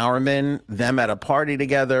Howerman, them at a party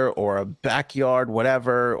together or a backyard,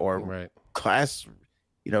 whatever, or class,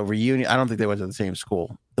 reunion. I don't think they went to the same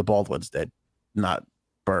school. The Baldwins did, not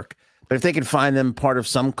Burke. But if they could find them part of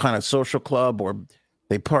some kind of social club, or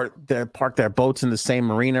they park their boats in the same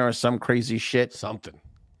marina or some crazy shit. Something.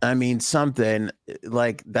 I mean, something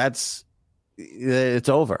like it's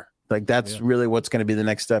over. Like, that's really what's going to be the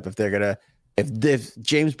next step if they're going to, if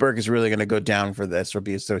James Burke is really going to go down for this or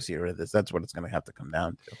be associated with this, that's what it's going to have to come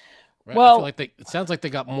down to. Right. Well, I feel like it sounds like they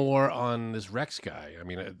got more on this Rex guy. I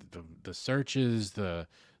mean, the searches, the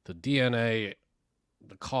DNA,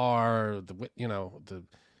 the car, the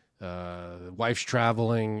wife's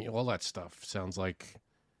traveling, all that stuff. Sounds like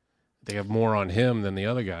they have more on him than the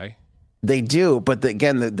other guy. They do, but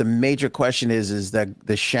the major question is that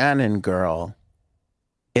the Shannon girl,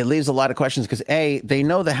 it leaves a lot of questions because they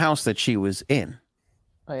know the house that she was in.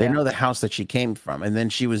 Oh, yeah. They know the house that she came from, and then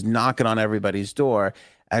she was knocking on everybody's door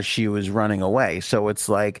as she was running away. So it's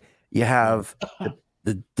like you have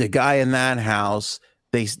the guy in that house.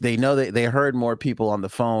 They know that they heard more people on the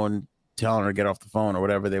phone telling her to get off the phone or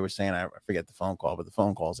whatever they were saying. I forget the phone call, but the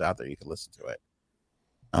phone call's out there. You can listen to it.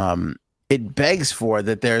 It begs for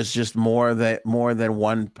that there's just more than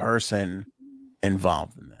one person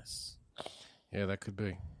involved in this. Yeah, that could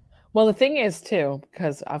be. Well, the thing is, too,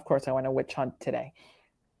 because, of course, I went to witch hunt today.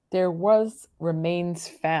 There was remains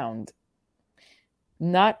found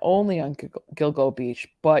not only on Gilgo Beach,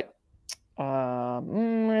 but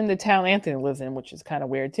in the town Anthony lives in, which is kind of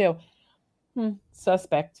weird, too.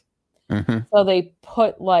 Suspect. Mm-hmm. So they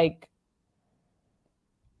put, like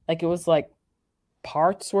it was, like,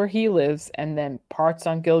 parts where he lives and then parts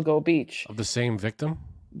on Gilgo Beach. Of the same victim?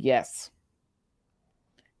 Yes.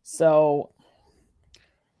 So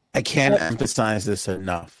I can't emphasize this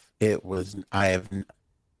enough. You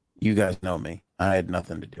guys know me. I had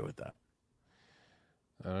nothing to do with that.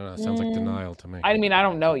 I don't know. It sounds like denial to me. I mean, I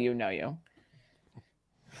don't know you.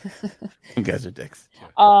 You guys are dicks.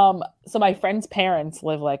 So my friend's parents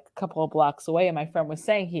live like a couple of blocks away, and my friend was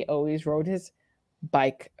saying he always rode his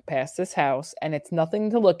bike past this house, and it's nothing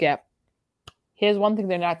to look at. Here's one thing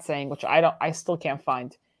they're not saying, which I still can't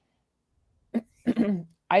find.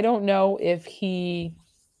 I don't know if he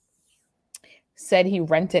said he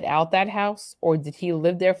rented out that house or did he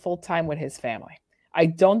live there full time with his family. I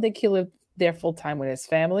don't think he lived there full time with his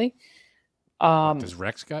family. This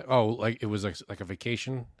Rex guy? Oh, like it was like a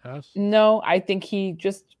vacation house? No, I think he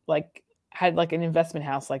just like had like an investment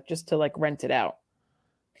house, like just to like rent it out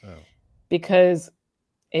Oh. because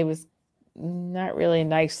it was not really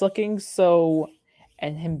nice looking. So,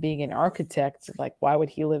 and him being an architect, like, why would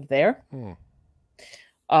he live there?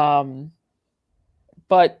 But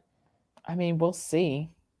I mean, we'll see.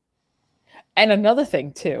 And another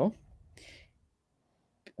thing too,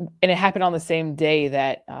 and it happened on the same day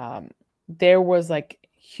that there was like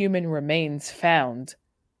human remains found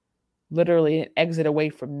literally an exit away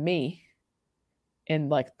from me in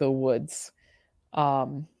like the woods,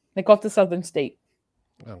 like off the southern state.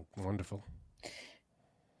 Oh, wonderful.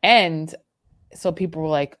 And so people were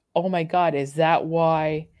like, oh my God, is that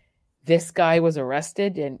why this guy was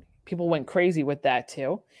arrested? And people went crazy with that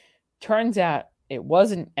too. Turns out it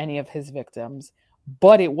wasn't any of his victims,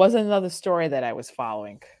 but it was another story that I was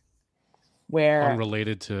following where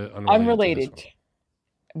Unrelated to unrelated. this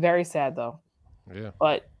Very sad though. one. Yeah.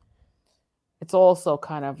 But it's also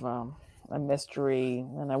kind of a mystery.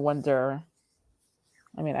 And I wonder,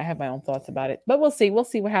 I mean, I have my own thoughts about it, but we'll see. We'll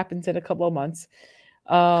see what happens in a couple of months.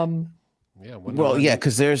 Yeah. Well, yeah,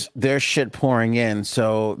 because there's shit pouring in.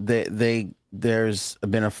 So there's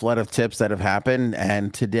been a flood of tips that have happened,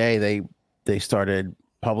 and today they started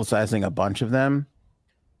publicizing a bunch of them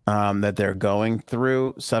that they're going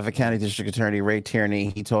through. Suffolk County District Attorney Ray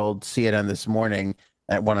Tierney, he told CNN this morning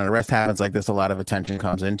that when an arrest happens like this, a lot of attention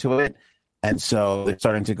comes into it, and so they're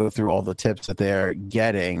starting to go through all the tips that they're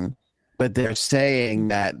getting, but they're saying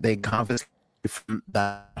that they confiscated from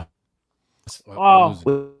that.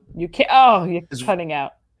 Oh, you can't. Oh, you're cutting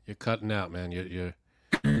out. You're cutting out, man. You're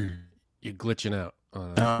glitching out.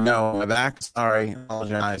 No, my back. Sorry,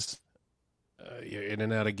 apologize. You're in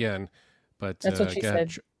and out again, but That's what she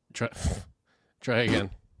said. Try again.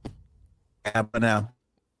 Yeah, but now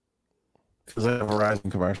because I have a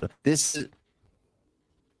Verizon commercial. This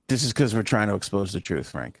is because we're trying to expose the truth,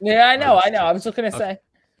 Frank. Yeah, I know. I was just gonna say.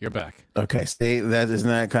 You're back. Okay, see, isn't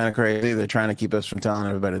that kind of crazy? They're trying to keep us from telling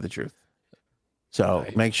everybody the truth. So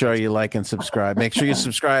make sure you like and subscribe. Make sure you're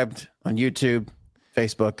subscribed on YouTube,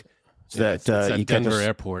 Facebook. So that you Denver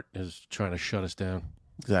Airport is trying to shut us down.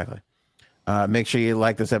 Exactly. Make sure you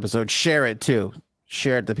like this episode. Share it too.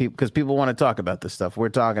 Share it to people because people want to talk about this stuff. We're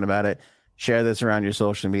talking about it. Share this around your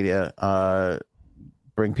social media.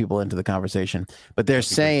 Bring people into the conversation. But they're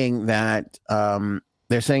saying that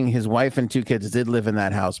they're saying his wife and 2 kids did live in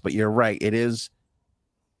that house. But you're right. It is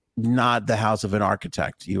not the house of an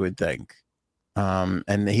architect, you would think.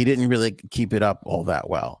 And he didn't really keep it up all that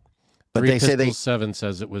well. But they say 7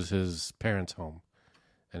 says it was his parents' home,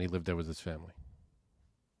 and he lived there with his family.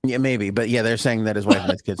 Yeah, maybe, but yeah, they're saying that his wife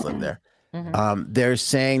and his kids live there. Mm-hmm. They're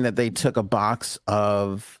saying that they took a box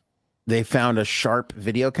they found a Sharp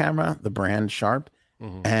video camera, the brand Sharp,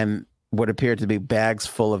 and what appeared to be bags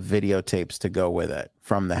full of videotapes to go with it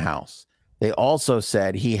from the house. They also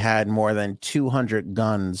said he had more than 200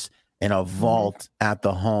 guns in a vault at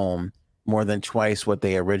the home, more than twice what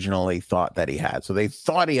they originally thought that he had. So they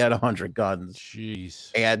thought he had 100 guns.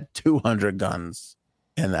 Jeez. He had 200 guns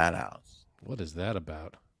in that house. What is that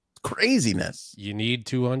about? Craziness. You need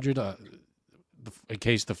 200 in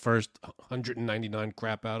case the first 199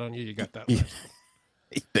 crap out on you. You got that.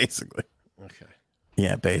 Basically. Okay.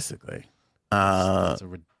 Yeah, basically. That's a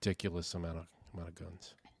ridiculous amount of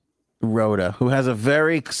guns. Rhoda, who has a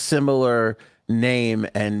very similar name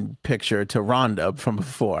and picture to Rhonda from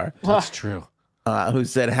before. That's true. Who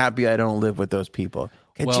said, "Happy I don't live with those people."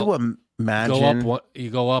 Could you imagine? You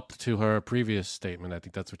go up to her previous statement. I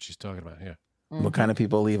think that's what she's talking about here. What kind of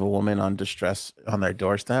people leave a woman on distress on their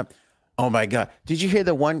doorstep? Oh my God. Did you hear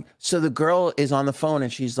the one? So the girl is on the phone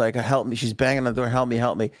and she's like, help me. She's banging on the door. Help me,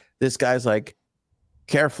 help me. This guy's like,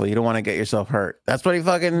 careful. You don't want to get yourself hurt. That's what he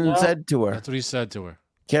fucking said to her. That's what he said to her.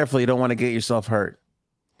 Careful. You don't want to get yourself hurt.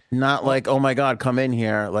 Not like, oh my God, come in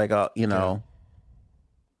here. Like, you know.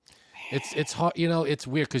 It's hard. You know, it's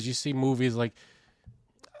weird because you see movies like,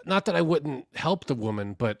 not that I wouldn't help the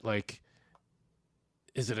woman, but like,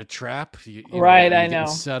 is it a trap? Right, I know.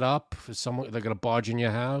 Set up for someone. They're gonna barge in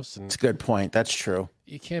your house, and it's a good point. That's true.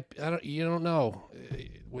 You can't. You don't know.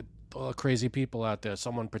 With all the crazy people out there,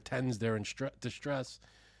 someone pretends they're in distress,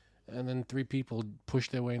 and then 3 people push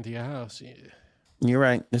their way into your house. You're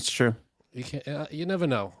right. It's true. You can't. You never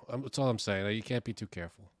know. That's all I'm saying. You can't be too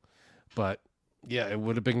careful. But yeah, it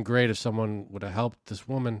would have been great if someone would have helped this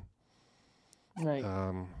woman. Right.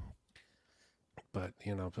 But,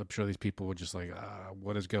 you know, I'm sure these people were just like,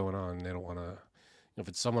 what is going on? They don't want to, if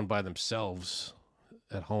it's someone by themselves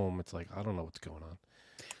at home, it's like, I don't know what's going on.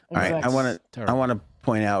 All right. I want to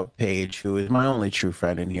point out Paige, who is my only true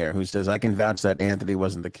friend in here, who says, I can vouch that Anthony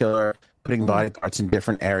wasn't the killer. Putting body parts in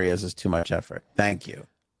different areas is too much effort. Thank you.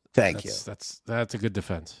 Thank you. That's a good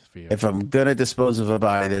defense for you. If I'm gonna dispose of a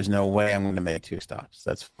body, there's no way I'm gonna make 2 stops.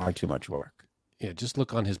 That's far too much work. Yeah, just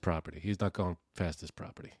look on his property. He's not going past his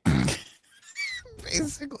property.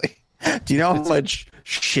 Basically. Do you know how much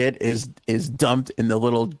shit is dumped in the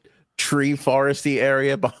little tree foresty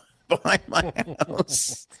area behind my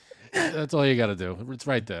house? That's all you got to do. It's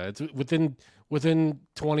right there. It's within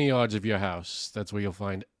 20 yards of your house. That's where you'll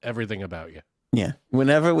find everything about you. Yeah.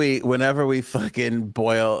 Whenever we fucking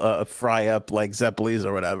fry up like Zeppelis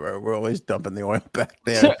or whatever, we're always dumping the oil back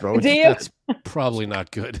there. That's probably not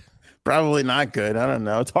good. Probably not good. I don't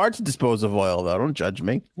know. It's hard to dispose of oil, though. Don't judge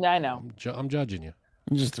me. Yeah, I know. I'm judging you.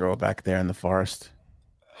 You just throw it back there in the forest.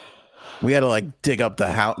 We had to like dig up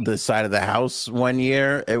the side of the house one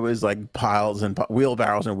year. It was like piles and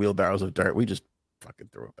wheelbarrows and wheelbarrows of dirt. We just fucking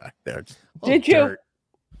threw it back there. Did you? Dirt.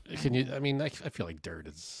 Can you? I mean, I feel like dirt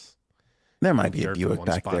is. There might be a Buick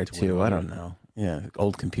back there too. I don't know. Yeah,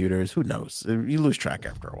 old computers. Who knows? You lose track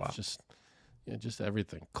after a while. Just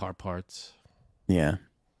everything. Car parts. Yeah.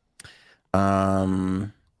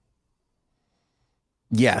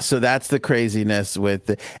 Yeah, so that's the craziness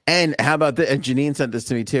and how about and Janine sent this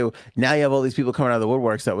to me too. Now you have all these people coming out of the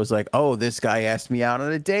woodworks that was like, oh, this guy asked me out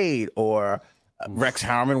on a date, or Rex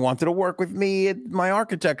Howard wanted to work with me at my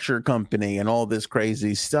architecture company, and all this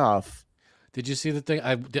crazy stuff. Did you see the thing?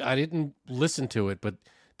 I didn't listen to it, but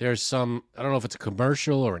there's some, I don't know if it's a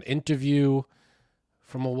commercial or an interview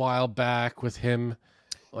from a while back with him.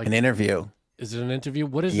 Like an interview. Is it an interview?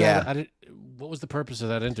 What is that? What was the purpose of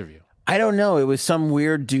that interview? I don't know. It was some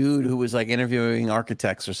weird dude who was like interviewing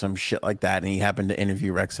architects or some shit like that, and he happened to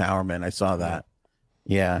interview Rex Hourman. I saw that.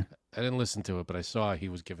 Yeah. I didn't listen to it, but I saw he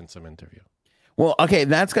was giving some interview. Well, okay,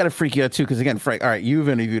 that's got to freak you out too, because again, Frank, all right, you've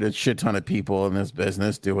interviewed a shit ton of people in this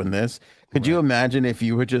business doing this. Could you imagine if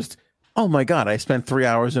you were just, oh my God, I spent 3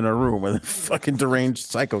 hours in a room with a fucking deranged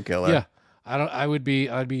psycho killer? Yeah. I'd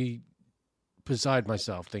be beside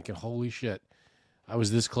myself thinking, holy shit, I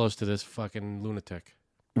was this close to this fucking lunatic.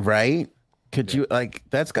 Right? Could you, like,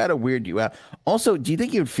 that's got to weird you out. Also, do you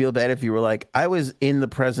think you'd feel bad if you were like, I was in the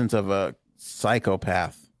presence of a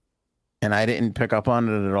psychopath and I didn't pick up on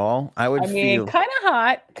it at all? I mean, kind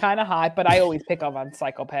of hot, but I always pick up on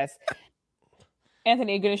psychopaths.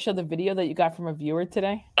 Anthony, are you going to show the video that you got from a viewer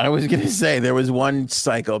today? I was going to say, there was one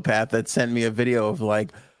psychopath that sent me a video of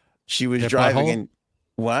like, she was driving in,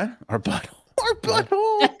 what? Our butthole. Our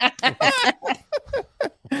butthole.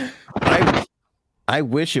 I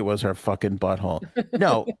wish it was her fucking butthole.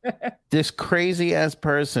 No, this crazy ass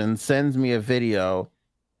person sends me a video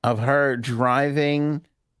of her driving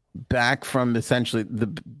back from essentially the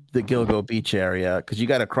Gilgo beach area, because you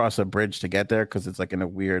got to cross a bridge to get there because it's like in a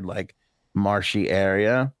weird like marshy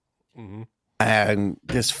area. Mm-hmm. And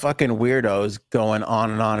this fucking weirdo is going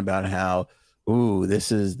on and on about how, ooh,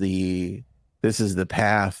 this is the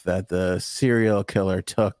path that the serial killer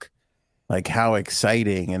took. Like how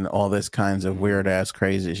exciting and all this kinds of weird ass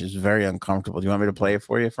crazy. She's very uncomfortable. Do you want me to play it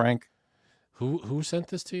for you, Frank? Who sent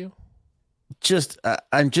this to you?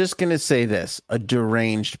 I'm just gonna say this: a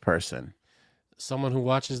deranged person, someone who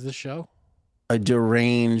watches this show, a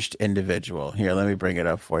deranged individual. Here, let me bring it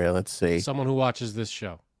up for you. Let's see. Someone who watches this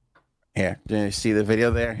show. Here, do you see the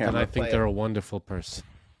video there? Here, and I think they're a wonderful person.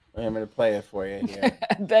 I'm gonna play it for you here.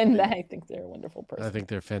 Then I think they're a wonderful person. I think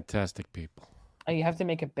they're fantastic people. Oh, you have to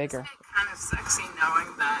make it bigger. Isn't it kind of sexy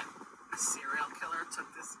knowing that a serial killer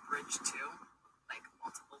took this bridge too, like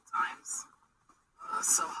multiple times? Oh,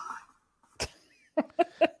 so hot.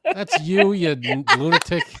 That's you, you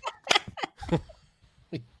lunatic.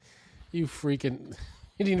 You freaking...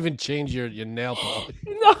 You didn't even change your nail polish.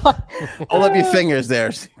 No. Hold up your fingers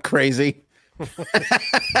there, crazy. What's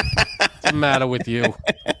the matter with you?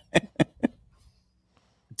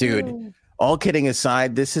 Dude, all kidding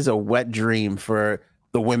aside, this is a wet dream for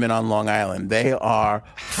the women on Long Island. They are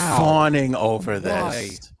fawning over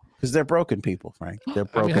this. Because they're broken people, Frank. They're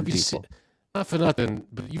broken people. Not for nothing,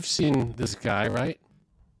 but you've seen this guy, right?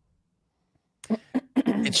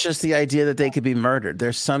 It's just the idea that they could be murdered.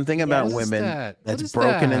 There's something about women that's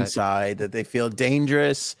broken inside, that they feel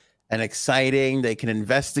dangerous and exciting. They can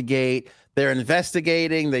investigate. They're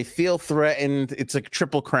investigating. They feel threatened. It's a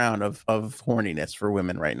triple crown of horniness for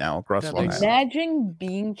women right now across Long Island. Imagine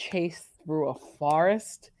being chased through a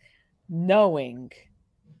forest knowing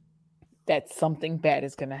that something bad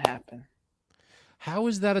is going to happen. How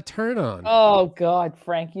is that a turn on? Oh, God,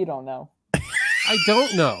 Frank, you don't know. I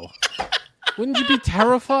don't know. Wouldn't you be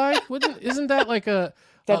terrified? Isn't that like a...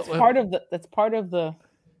 That's part of the...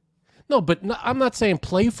 No, but I'm not saying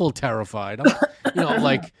playful terrified.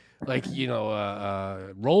 Like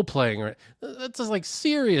role playing, or that's just like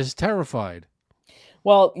serious terrified.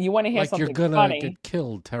 Well, you want to hear Like you're something gonna funny? get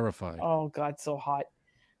killed, terrified. Oh God, so hot.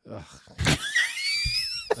 Ugh.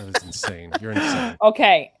 That is insane. You're insane.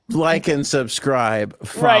 Okay. Like and subscribe. Right.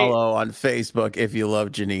 Follow on Facebook if you love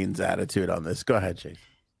Janine's attitude on this. Go ahead, Chase.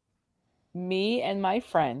 Me and my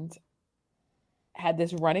friend had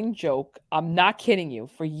this running joke. I'm not kidding you,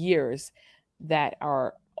 for years, that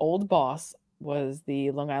our old boss was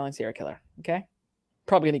the Long Island serial killer. Okay.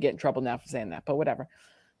 Probably gonna get in trouble now for saying that, but whatever.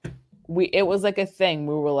 It was like a thing.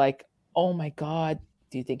 We were like, oh my God,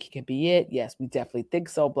 do you think he could be it? Yes, we definitely think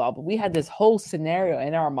so, blah. But we had this whole scenario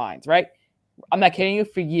in our minds, right? I'm not kidding you,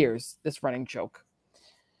 for years, this running joke.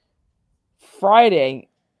 Friday,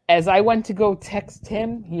 as I went to go text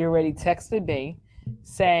him, he already texted me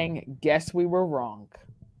saying, guess we were wrong.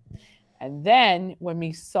 And then when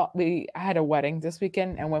I had a wedding this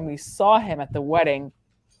weekend, and when we saw him at the wedding,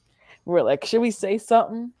 we were like, should we say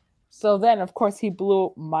something? So then, of course, he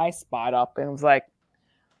blew my spot up and was like,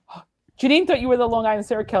 Janine thought you were the Long Island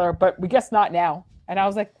serial killer, but we guess not now. And I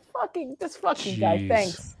was like, this fucking guy,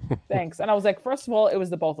 thanks. Thanks. And I was like, first of all, it was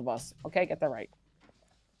the both of us. Okay, get that right.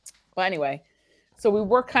 But anyway, so we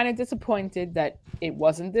were kind of disappointed that it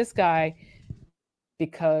wasn't this guy,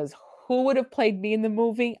 because who would have played me in the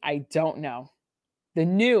movie? I don't know.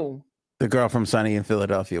 The girl from Sunny in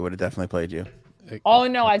Philadelphia would have definitely played you. Oh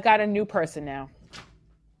no, I got a new person now.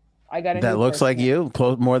 That looks like you,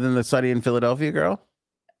 more than the Sunny in Philadelphia girl.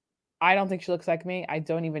 I don't think she looks like me. I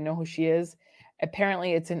don't even know who she is.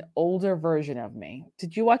 Apparently, it's an older version of me.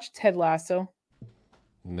 Did you watch Ted Lasso?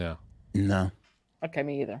 No. Okay,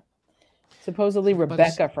 me either. Supposedly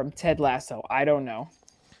Rebecca from Ted Lasso. I don't know.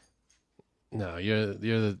 No, you're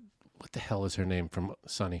the, what the hell is her name from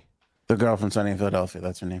Sunny? The girl from Sunny in Philadelphia.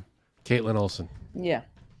 That's her name. Caitlin Olsen. Yeah.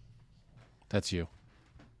 That's you.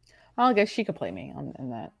 I guess she could play me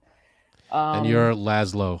in that. And you're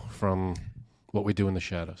Laszlo from What We Do in the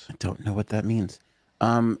Shadows. I don't know what that means.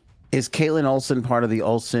 Is Caitlin Olsen part of the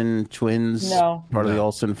Olsen twins? No. Part of the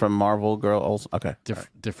Olsen from Marvel Girl Olsen? Okay.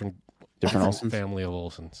 Different Olsens? Family of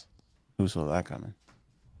Olsens. Who saw that coming?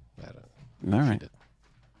 I don't know. All right.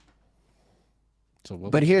 So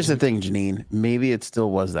but here's the thing, Janine. Maybe it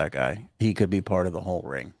still was that guy. He could be part of the whole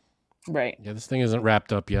ring. Right. Yeah, this thing isn't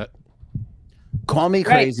wrapped up yet. Call me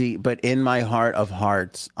crazy, but in my heart of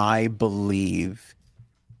hearts, I believe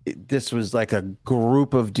this was like a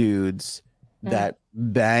group of dudes that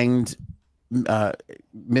banged what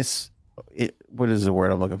is the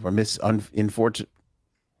word I'm looking for? Unfortunate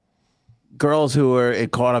girls who were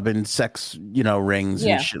caught up in sex, rings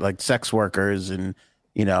and shit, like sex workers, and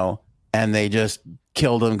and they just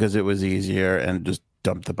killed them because it was easier, and just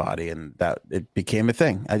dumped the body, and that it became a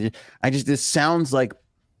thing. I just this sounds like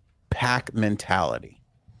pack mentality,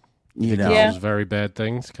 Those very bad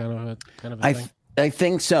things, kind of a thing. I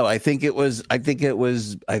think so. I think it was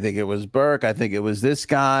Burke. I think it was this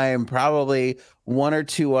guy, and probably one or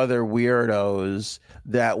two other weirdos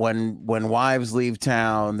that when wives leave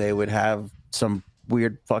town, they would have some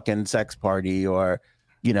weird fucking sex party, or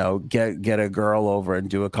get a girl over and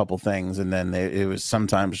do a couple things, and then it was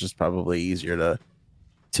sometimes just probably easier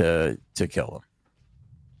to kill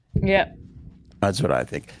them. Yeah, that's what I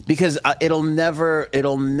think, because it'll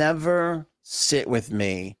never sit with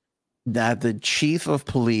me that the chief of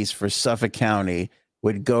police for Suffolk County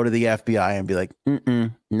would go to the FBI and be like,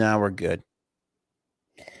 now we're good.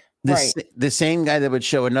 The same guy that would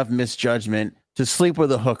show enough misjudgment to sleep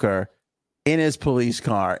with a hooker in his police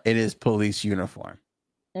car, in his police uniform,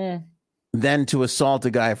 then to assault a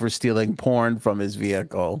guy for stealing porn from his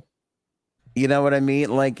vehicle. You know what I mean?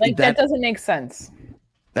 Like that doesn't make sense.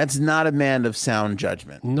 That's not a man of sound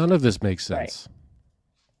judgment. None of this makes sense.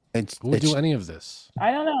 Who would do any of this?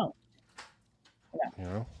 I don't know.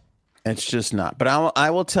 It's just not. But I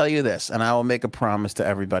will tell you this, and I will make a promise to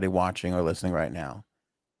everybody watching or listening right now.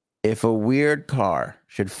 If a weird car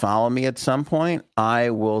should follow me at some point, I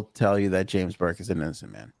will tell you that James Burke is an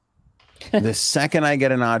innocent man. The second I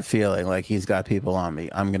get an odd feeling like he's got people on me,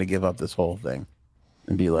 I'm going to give up this whole thing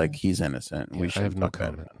and be like, he's innocent. Yeah, I have no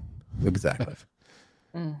comment. Exactly.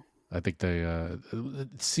 I think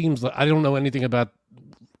it seems like I don't know anything about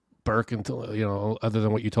Burke until, other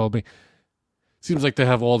than what you told me. Seems like they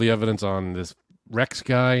have all the evidence on this Rex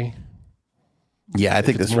guy. Yeah, I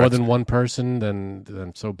think it's more than one person,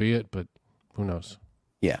 then so be it. But who knows?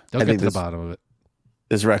 Yeah, they'll get to the bottom of it.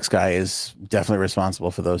 This Rex guy is definitely responsible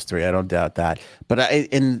for those three. I don't doubt that. But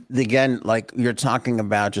again, like you're talking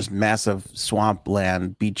about just massive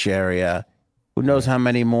swampland, beach area. Who knows how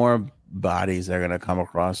many more bodies they're going to come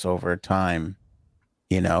across over time?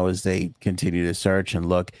 As they continue to search and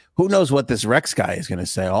look. Who knows what this Rex guy is going to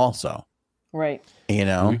say? Also, Right. You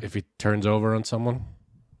know? If he turns over on someone.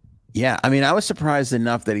 Yeah. I mean, I was surprised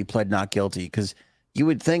enough that he pled not guilty because you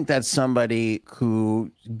would think that somebody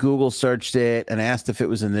who Google searched it and asked if it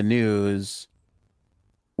was in the news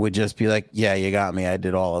would just be like, yeah, you got me. I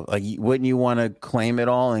did all of it. Like, wouldn't you want to claim it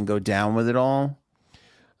all and go down with it all?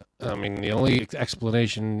 I mean, the only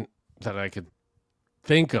explanation that I could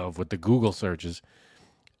think of with the Google searches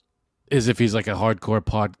is if he's like a hardcore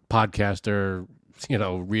podcaster,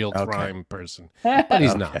 real crime person. But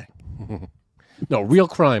he's not. No, real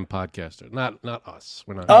crime podcaster, not us.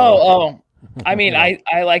 We're not. Oh. I mean, I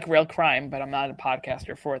like real crime, but I'm not a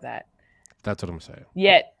podcaster for that. That's what I'm saying.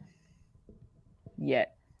 Yet. Yeah.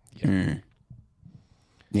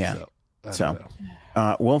 So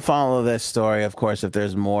we'll follow this story. Of course, if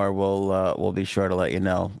there's more, we'll be sure to let you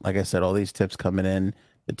know. Like I said, all these tips coming in,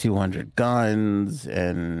 the 200 guns,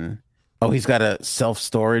 and he's got a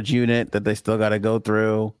self-storage unit that they still got to go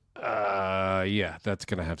through. Yeah, that's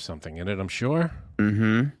gonna have something in it, I'm sure.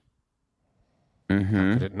 Mm-hmm.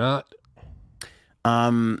 How could it not?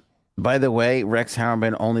 By the way, Rex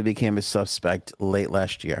Harriman only became a suspect late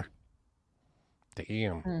last year.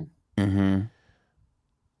 Damn. Mm-hmm.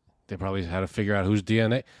 They probably had to figure out whose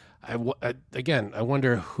DNA. I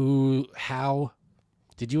wonder how.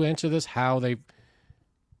 Did you answer this? How they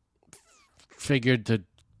figured to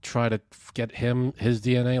try to get his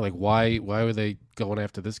DNA? Like, why were they going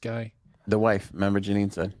after this guy? The wife. Remember,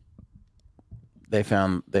 Janine said they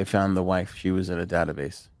found the wife. She was in a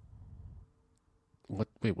database. What?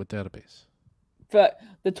 Wait, what database? But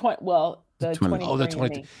the 20. Well, the 20. Oh, the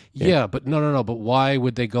 20. Yeah, but no. But why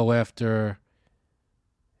would they go after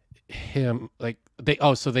him? Like they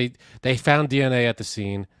found DNA at the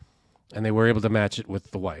scene, and they were able to match it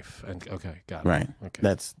with the wife. And okay, got it. Right. Okay.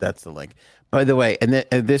 That's the link. By the way, and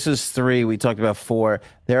this is 3. We talked about 4.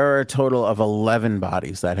 There are a total of 11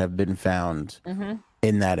 bodies that have been found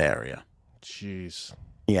in that area. Jeez.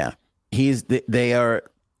 Yeah, he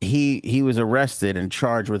was arrested and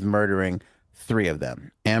charged with murdering 3 of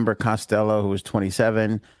them: Amber Costello, who was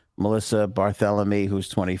 27, Melissa Bartholomew, who's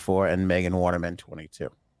 24, and Megan Waterman, 22.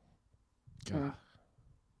 God.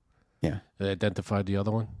 Yeah. They identified the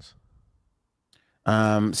other ones?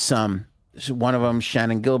 Some. One of them,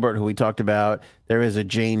 Shannon Gilbert, who we talked about. There is a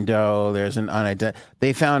Jane Doe. There's an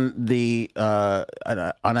They found the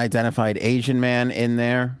an unidentified Asian man in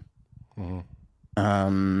there.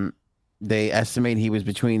 Mm-hmm. They estimate he was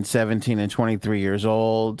between 17 and 23 years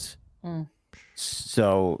old.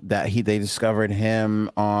 So that they discovered him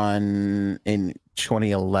in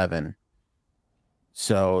 2011.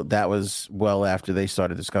 So that was well after they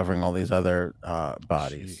started discovering all these other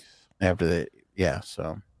bodies. Jeez. After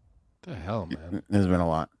so What the hell, man? there's been a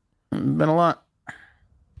lot.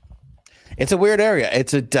 It's a weird area.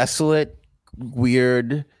 It's a desolate,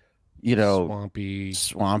 weird,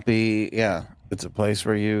 swampy. Yeah, it's a place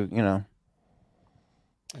where you.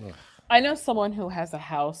 I know someone who has a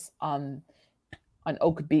house on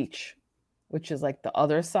Oak Beach, which is like the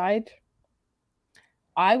other side.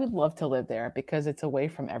 I would love to live there because it's away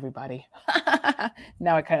from everybody.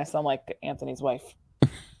 Now I kind of sound like Anthony's wife.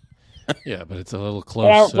 Yeah, but it's a little close.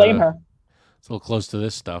 But I don't blame her. It's a little close to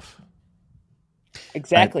this stuff.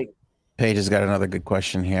 Exactly. Paige has got another good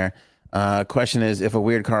question here. Question is, if a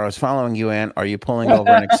weird car is following you, Ann, are you pulling over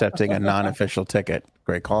and accepting a non-official ticket?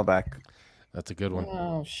 Great callback. That's a good one.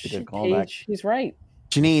 Oh, shit, callback. Paige. He's right.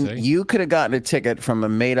 Janine, See? you could have gotten a ticket from a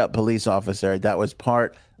made-up police officer that was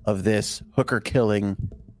part of this hooker killing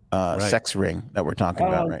sex ring that we're talking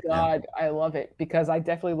about right now. Oh, God. I love it because I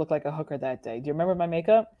definitely look like a hooker that day. Do you remember my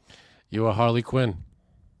makeup? You were Harley Quinn.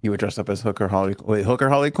 You were dressed up as Hooker Harley Quinn or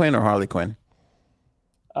Harley Quinn?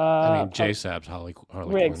 I mean, J-Sab's Harley Right,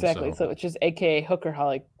 Quinn. exactly. So it's just AKA Hooker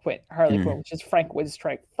Harley Quinn, which is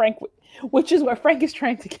which is what Frank is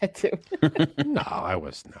trying to get to. No, I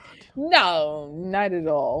was not. No, not at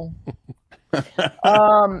all.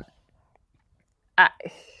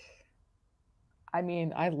 I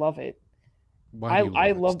mean, I love it. Why do you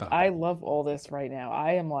love it? Stop I it. love all this right now.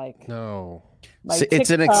 I am like, No.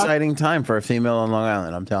 It's an exciting time for a female on Long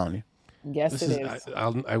Island, I'm telling you. Yes, it is.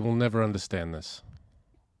 I will never understand this.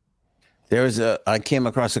 I came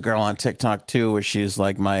across a girl on TikTok too, where she's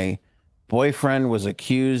like, my boyfriend was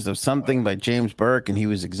accused of something by James Burke and he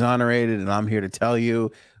was exonerated. And I'm here to tell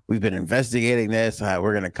you, we've been investigating this.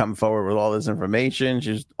 We're going to come forward with all this information.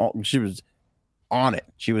 She was on it.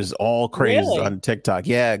 She was all crazy on TikTok.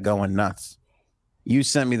 Yeah. Going nuts. You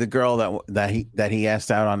sent me the girl that he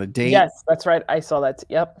asked out on a date. Yes, that's right. I saw that.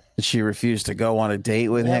 Yep. She refused to go on a date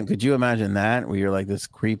with him. Could you imagine that? Where you're like this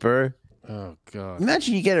creeper. Oh God!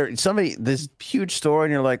 Imagine you get this huge story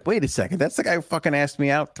and you're like, wait a second, that's the guy who fucking asked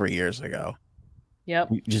me out 3 years ago.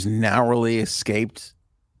 Yep. You just narrowly escaped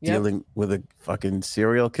Yep. dealing with a fucking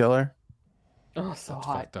serial killer. Oh, so That's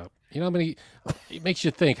hot. fucked up. You know how many? It makes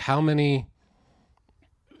you think how many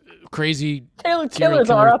crazy serial Killers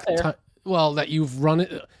are out there. that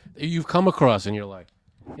you've come across in your life.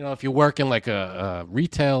 You know, if you work in like a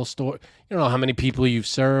retail store, you know how many people you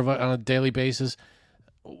serve on a daily basis.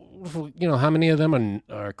 You know how many of them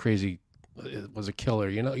are crazy. Was a killer.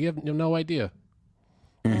 You know, you have no idea.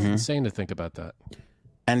 It's insane to think about that.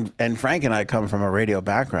 And Frank and I come from a radio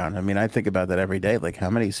background. I mean, I think about that every day. Like, how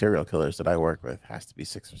many serial killers did I work with? Has to be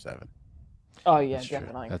 6 or 7. Oh yeah, That's true.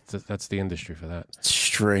 definitely. That's the industry for that.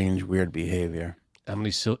 Strange, weird behavior. How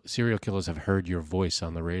many serial killers have heard your voice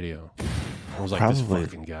on the radio? I was like, this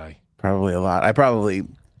fucking guy. Probably a lot. I probably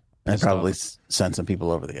sent some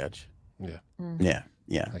people over the edge. Yeah.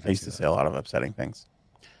 Yeah. I used to say a lot of upsetting things.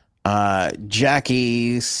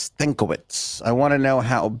 Jackie Stinkowitz. I want to know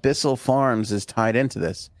how Bissell Farms is tied into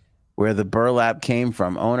this, where the burlap came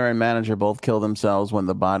from. Owner and manager both killed themselves when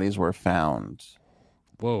the bodies were found.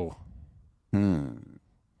 Whoa. Didn't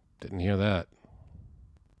hear that.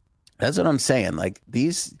 That's what I'm saying. Like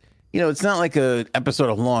these, it's not like a episode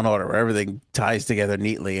of Law and Order where everything ties together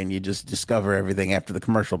neatly and you just discover everything after the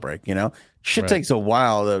commercial break. Shit takes a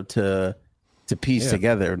while to piece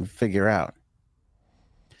together and figure out.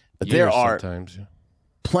 But Years there are sometimes,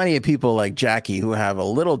 plenty of people like Jackie who have a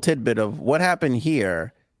little tidbit of what happened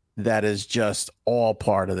here that is just all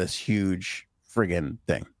part of this huge friggin'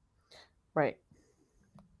 thing.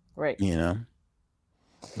 Right. No,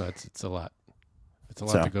 it's a lot. It's a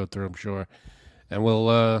lot to go through, I'm sure. And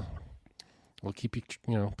we'll keep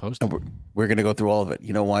you posted. We're gonna go through all of it.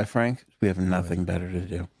 You know why, Frank? We have nothing better to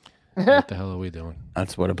do. What the hell are we doing?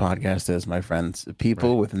 That's what a podcast is, my friends.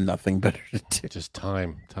 People with nothing better to do. Just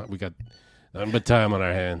time. We got nothing but time on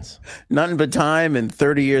our hands. Nothing but time and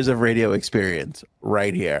 30 years of radio experience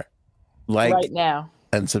right here. Like right now.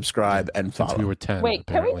 And subscribe and follow. Since we were 10. Wait,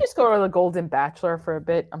 apparently. can we just go to the Golden Bachelor for a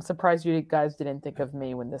bit? I'm surprised you guys didn't think of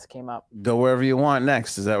me when this came up. Go wherever you want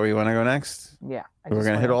next. Is that where you want to go next? Yeah. We're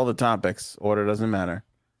going to hit all the topics. Order doesn't matter.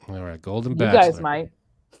 All right, Golden You Bachelor. guys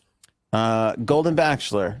might. Golden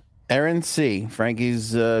Bachelor. Erin C.,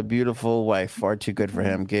 Frankie's beautiful wife, far too good for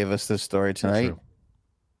him, gave us this story tonight. True.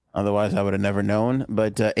 Otherwise, I would have never known.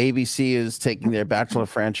 But ABC is taking their Bachelor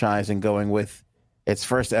franchise and going with its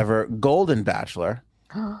first ever Golden Bachelor.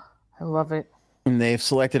 I love it. And they've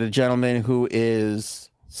selected a gentleman who is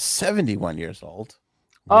 71 years old.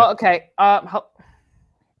 Oh, okay.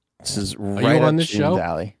 This is Are right you on up this June's show?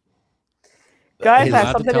 alley. Guys, I have allowed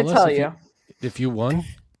to something to tell us tell you. If you won?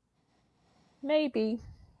 Maybe.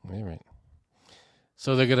 All right.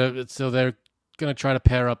 So they're gonna try to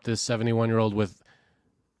pair up this 71-year-old with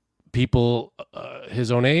people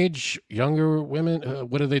his own age, younger women.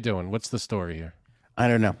 What are they doing? What's the story here? I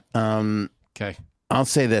don't know. Okay. I'll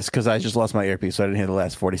say this because I just lost my earpiece, so I didn't hear the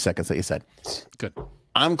last 40 seconds that you said. Good.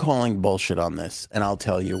 I'm calling bullshit on this, and I'll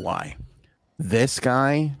tell you why. This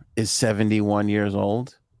guy is 71 years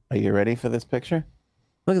old. Are you ready for this picture?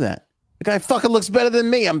 Look at that. The guy fucking looks better than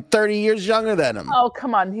me. I'm 30 years younger than him. Oh,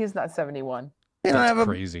 come on. He's not 71. He That's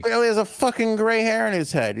crazy. Barely has a fucking gray hair in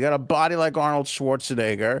his head. You got a body like Arnold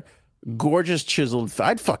Schwarzenegger. Gorgeous chiseled.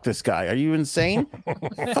 I'd fuck this guy. Are you insane?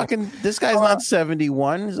 Fucking, this guy's not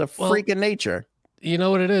 71. He's a freak of nature. You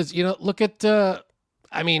know what it is? Look at,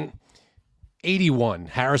 81,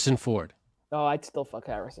 Harrison Ford. Oh, I'd still fuck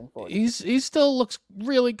Harrison Ford. He still looks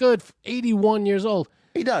really good. 81 years old.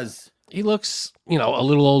 He does. He looks, a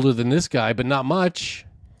little older than this guy, but not much.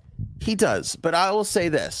 He does. But I will say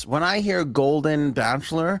this. When I hear Golden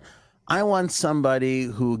Bachelor, I want somebody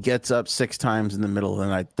who gets up 6 times in the middle of the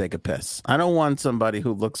night to take a piss. I don't want somebody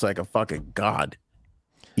who looks like a fucking god.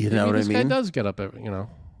 You know what I mean? This guy does get up, you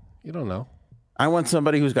don't know. I want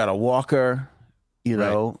somebody who's got a walker,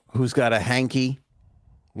 who's got a hanky.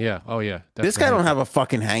 Yeah. Oh, yeah. This guy don't have a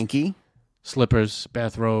fucking hanky. Slippers,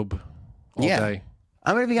 bathrobe, all day.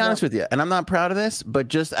 I'm going to be honest with you, and I'm not proud of this, but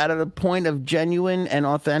just out of the point of genuine and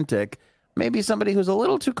authentic, maybe somebody who's a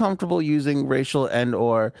little too comfortable using racial and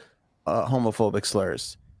or homophobic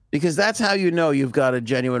slurs, because that's how you know you've got a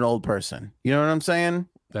genuine old person. You know what I'm saying?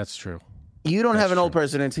 That's true. You don't have an old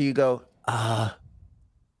person until you go,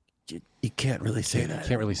 you can't really say that. You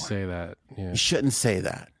can't really say that. Yeah. You shouldn't say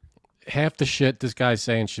that. Half the shit this guy's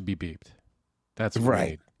saying should be beeped. That's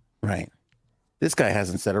right. Right. This guy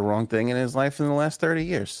hasn't said a wrong thing in his life in the last 30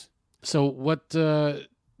 years. So what do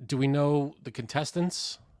we know the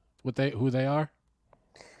contestants? Who they are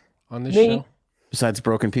on this show? Besides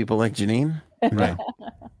broken people like Janine? Right.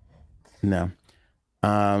 No.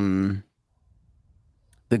 The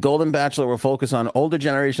Golden Bachelor will focus on older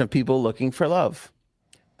generation of people looking for love.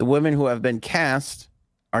 The women who have been cast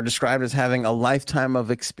are described as having a lifetime of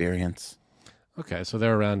experience. Okay, so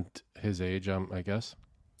they're around his age, I guess.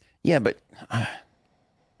 Yeah, but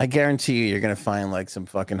I guarantee you're going to find like some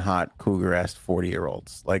fucking hot cougar-ass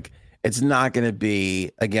 40-year-olds. Like, it's not going to be,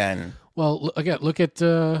 again. Well, again, look at,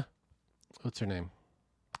 what's her name?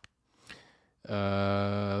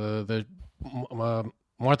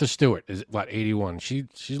 Martha Stewart is what, 81. She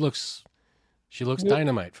looks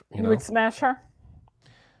dynamite. You would smash her?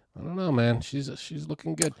 I don't know, man. She's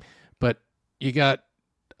looking good, but you got.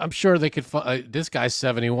 I'm sure they could find. This guy's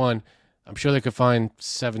 71. I'm sure they could find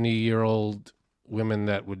 70-year-old women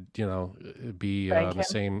that would, be on the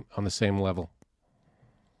same level.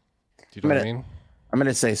 Do you know what I mean? I'm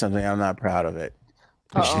gonna say something. I'm not proud of it.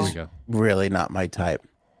 She's really not my type.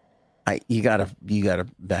 You gotta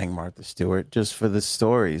bang Martha Stewart just for the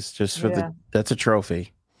stories, just for that's a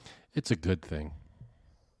trophy. It's a good thing.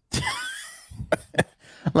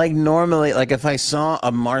 Like normally, like if I saw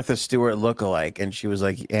a Martha Stewart lookalike and she was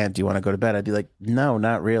like, "Aunt, do you want to go to bed?" I'd be like, "No,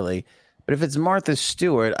 not really." But if it's Martha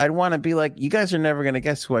Stewart, I'd want to be like, "You guys are never gonna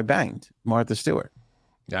guess who I banged, Martha Stewart."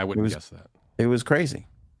 Yeah, I wouldn't guess that. It was crazy.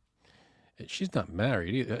 She's not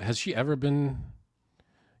married either. Has she ever been?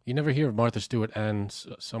 You never hear of Martha Stewart and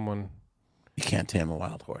someone. You can't tame a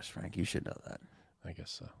wild horse, Frank. You should know that. I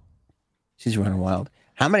guess so. She's running wild.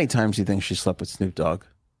 How many times do you think she slept with Snoop Dogg?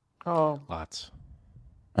 Oh, lots.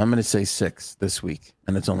 I'm going to say 6 this week,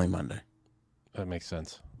 and it's only Monday. That makes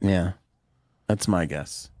sense. Yeah, that's my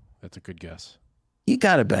guess. That's a good guess. You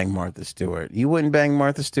got to bang Martha Stewart. You wouldn't bang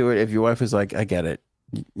Martha Stewart if your wife was like, "I get it."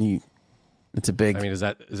 It's a big. I mean, is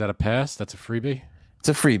that a pass? That's a freebie. It's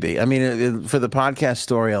a freebie. I mean, for the podcast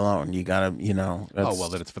story alone, you got to, Oh well,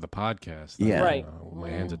 that it's for the podcast. Yeah, right. My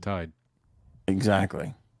hands are tied.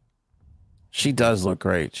 Exactly. She does look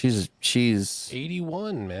great. She's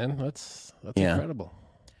 81, man. That's incredible.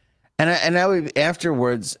 And I would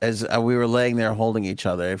afterwards, as we were laying there holding each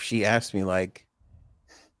other, if she asked me like,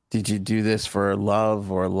 "Did you do this for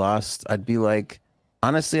love or lust?" I'd be like,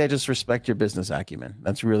 "Honestly, I just respect your business acumen."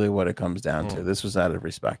 That's really what it comes down to. This was out of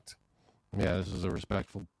respect. Yeah, this is a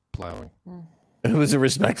respectful plowing. It was a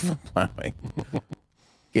respectful plowing.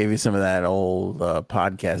 Gave you some of that old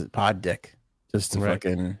pod dick, just to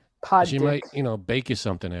fucking. She might, bake you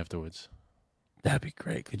something afterwards. That'd be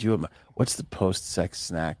great. Could you? What's the post-sex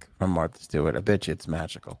snack from Martha Stewart? I bet you it's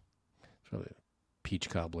magical. It's probably a peach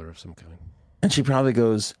cobbler of some kind. And she probably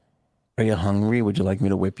goes, "Are you hungry? Would you like me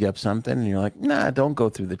to whip you up something?" And you're like, "Nah, don't go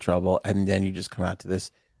through the trouble." And then you just come out to this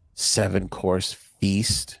 7-course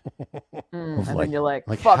feast. And then you're like,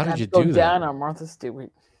 "Fuck, how did you go do down that?" on Martha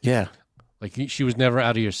Stewart. Yeah. Like she was never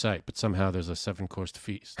out of your sight, but somehow there's a 7-course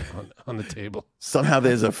feast on the table. Somehow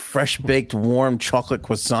there's a fresh baked warm chocolate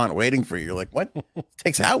croissant waiting for you. You're like, what? It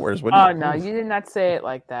takes hours. What No, you did not say it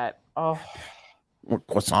like that. Oh,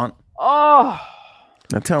 croissant. Oh,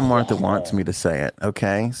 That's how Martha wants me to say it.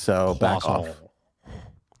 Okay, so back off.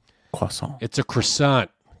 Croissant. It's a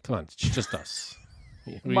croissant. Come on, it's just us.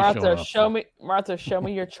 Martha, show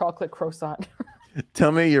me your chocolate croissant.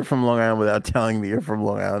 Tell me you're from Long Island without telling me you're from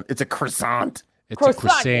Long Island. It's a croissant. It's a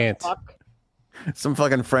croissant. Some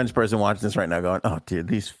fucking French person watching this right now going, "Oh, dude,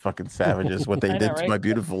 these fucking savages, what they did to my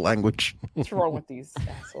beautiful language." What's wrong with these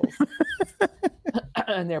assholes?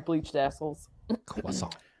 And their bleached assholes.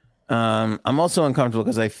 Croissant. I'm also uncomfortable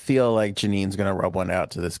because I feel like Janine's going to rub one out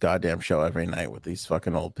to this goddamn show every night with these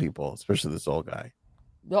fucking old people, especially this old guy.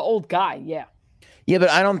 The old guy, yeah. Yeah, but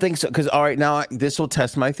I don't think so. Because, all right, now this will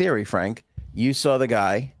test my theory, Frank. You saw the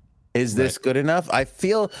guy. Is this good enough? I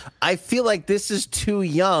feel like this is too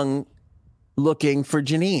young looking for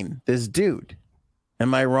Janine, this dude.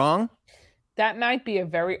 Am I wrong? That might be a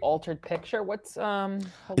very altered picture. It's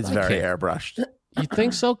very airbrushed. You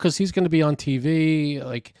think so? Because he's going to be on TV.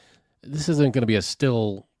 Like, this isn't going to be a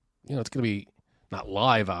still, it's going to be not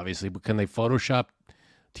live, obviously, but can they Photoshop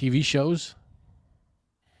TV shows?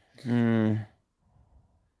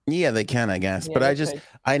 Yeah, they can, I guess. Yeah, but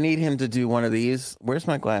I need him to do one of these. Where's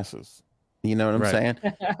my glasses? You know what I'm saying?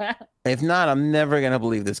 If not, I'm never going to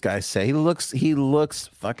believe this guy say he looks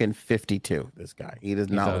fucking 52. This guy. He does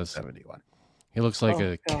not look 71. He looks like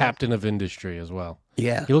a captain of industry as well.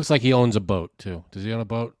 Yeah. He looks like he owns a boat, too. Does he own a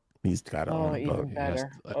boat? He's got to own a boat. Even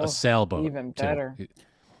better. A sailboat. Even better.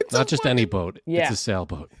 Not just any boat. Yeah. It's a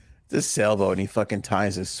sailboat. It's a sailboat, and he fucking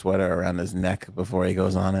ties his sweater around his neck before he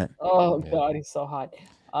goes on it. Oh, God, he's so hot.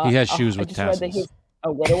 He has shoes with tassels. Read that he's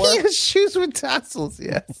a widower. He has shoes with tassels,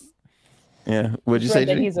 yes. Yeah. What'd you say,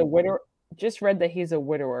 that he's a widower. Just read that he's a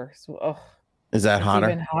widower. So, is that hotter?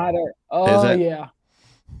 Even hotter. Oh, yeah.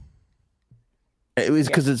 It was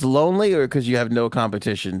because it's lonely or because you have no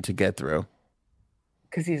competition to get through?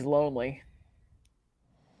 because he's lonely.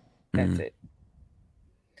 That's it.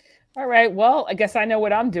 All right. Well, I guess I know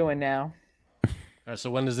what I'm doing now. All right,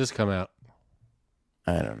 so when does this come out?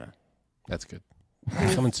 I don't know. That's good.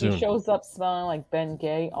 Coming soon. He shows up smelling like Ben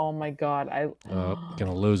Gay. Oh my God.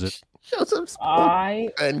 Gonna lose it. Shows up. I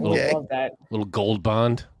Ben will Gay. love that. Little gold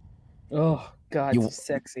bond. Oh God, so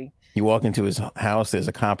sexy. You walk into his house, there's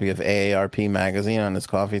a copy of AARP magazine on his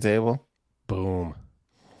coffee table. Boom.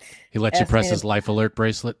 He lets you press his life alert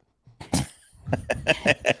bracelet. Go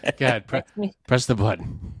ahead, press the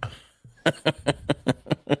button.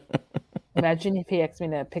 Imagine if he asked me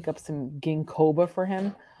to pick up some ginkgo for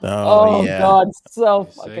him. Oh yeah. God, so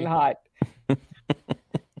fucking hot.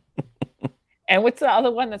 And what's the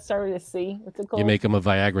other one that started with C? What's it called? You make him a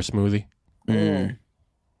Viagra smoothie.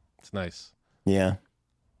 It's nice. Yeah.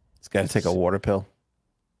 He's got to take a water pill.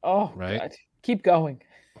 Oh, right. God. Keep going.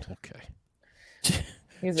 Okay.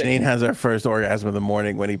 Janine has her first orgasm of the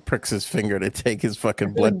morning when he pricks his finger to take his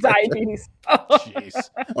fucking blood diabetes. Jeez.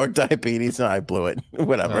 Or diabetes. No, I blew it.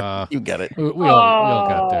 Whatever. You get it. We all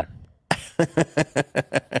got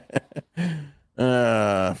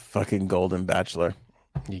there. Fucking golden bachelor.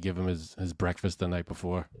 You give him his breakfast the night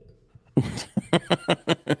before.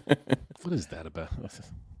 What is that about?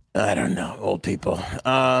 I don't know. Old people.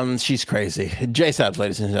 She's crazy. J-Sabs,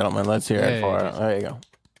 ladies and gentlemen. Let's hear it for her. There you go.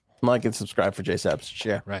 Like and subscribe for J-Sabs.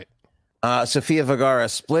 Share. Right. Sofia Vergara,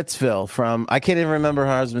 Splitsville from, I can't even remember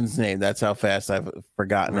her husband's name. That's how fast I've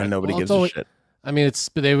forgotten and nobody gives a shit. I mean,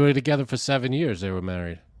 they were together for 7 years. They were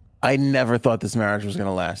married. I never thought this marriage was going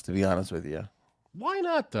to last, to be honest with you. Why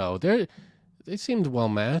not, though? They seemed well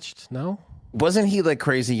matched, no? Wasn't he like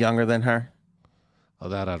crazy younger than her? Oh,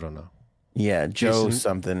 that I don't know. Yeah, Joe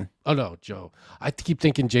something. Oh, no, Joe. I keep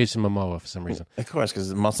thinking Jason Momoa for some reason. Of course,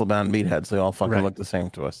 because muscle-bound meatheads, they all fucking look the same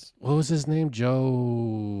to us. What was his name?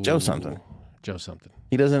 Joe something.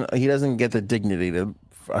 He doesn't get the dignity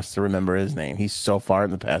for us to remember his name. He's so far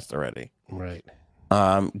in the past already. Right.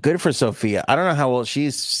 Good for Sophia. I don't know how old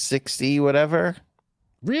she's, 60, whatever.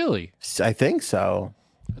 Really? I think so.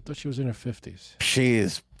 I thought she was in her 50s. She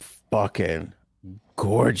is fucking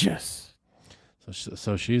gorgeous.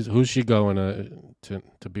 So who's she going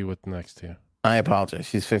to be with next here? I apologize.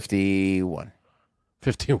 She's 51.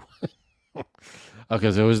 51.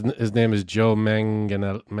 Okay, so his name is Joe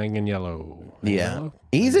Manganiello. Yeah,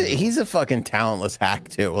 he's a fucking talentless hack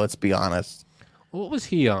too. Let's be honest. What was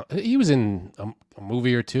he on? He was in a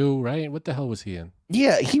movie or two, right? What the hell was he in?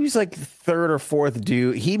 Yeah, he was like the third or fourth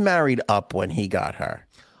dude. He married up when he got her.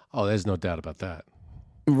 Oh, there's no doubt about that.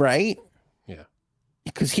 Right? Yeah.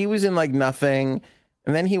 Because he was in like nothing,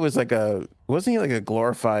 and then he was like wasn't he like a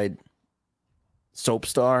glorified soap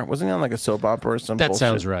star? Wasn't he on like a soap opera or something? That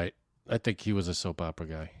sounds right. I think he was a soap opera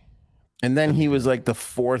guy. And then he was like the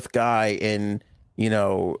fourth guy in,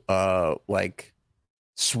 like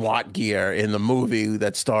SWAT gear in the movie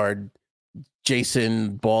that starred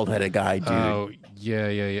Jason bald-headed guy, dude. Oh,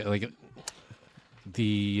 yeah. Like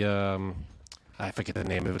the I forget the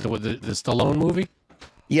name of it. The Stallone movie?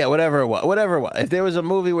 Yeah, whatever it was. If there was a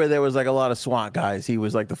movie where there was like a lot of SWAT guys, he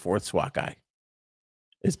was like the fourth SWAT guy.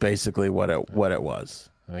 It's basically what it was.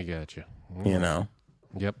 I got you. You know?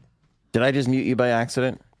 Yep. Did I just mute you by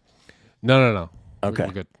accident? No. Okay.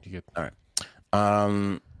 You're good. You're good. All right.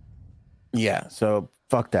 Yeah, so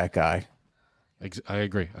fuck that guy. I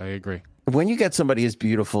agree. When you get somebody as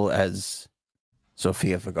beautiful as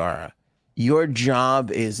Sofia Vergara, your job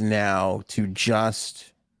is now to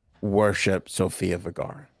just worship Sofia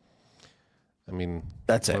Vergara. I mean,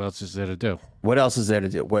 that's it. What else is there to do? What else is there to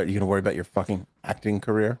do? What, are you gonna worry about your fucking acting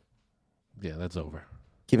career? Yeah, that's over.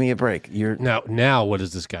 Give me a break. Now what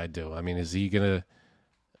does this guy do? I mean, is he gonna?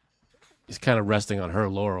 He's kind of resting on her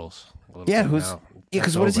laurels. Yeah,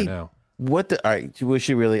 because what is he? Now. All right, we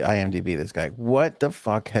should really IMDb this guy. What the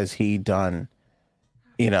fuck has he done?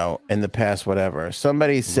 In the past, whatever.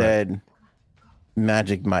 Somebody said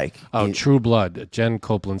Magic Mike. Oh, True Blood. Jen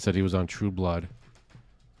Copeland said he was on True Blood.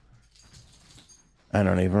 I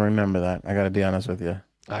don't even remember that. I got to be honest with you.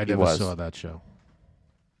 I never saw that show.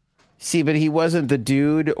 See, but he wasn't the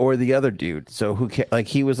dude or the other dude. So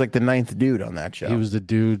he was like the ninth dude on that show. He was the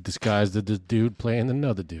dude disguised as the dude playing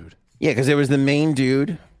another dude. Yeah, because there was the main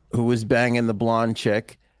dude who was banging the blonde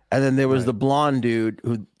chick, and then there was the blonde dude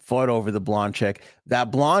who fought over the blonde chick. That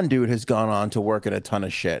blonde dude has gone on to work at a ton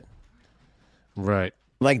of shit. Right.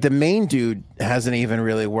 Like the main dude hasn't even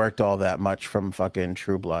really worked all that much from fucking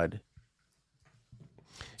True Blood.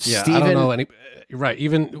 Yeah, I don't know any. Right.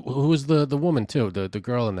 Even who was the woman too? The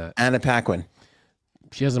girl in that? Anna Paquin.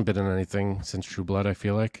 She hasn't been in anything since True Blood, I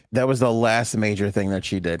feel like. That was the last major thing that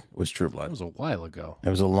she did was True That Blood. was a while ago. It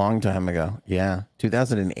was a long time ago. Yeah,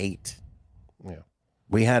 2008. Yeah.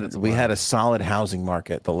 We had a solid housing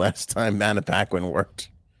market the last time Anna Paquin worked.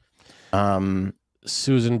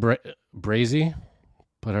 Susan Brazy,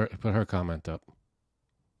 put her comment up.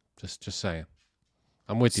 Just saying.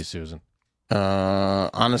 I'm with you, Susan.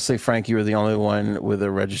 Honestly, Frank, you were the only one with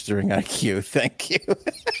a registering IQ. Thank you.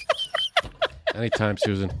 Anytime,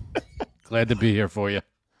 Susan. Glad to be here for you.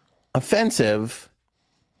 Offensive,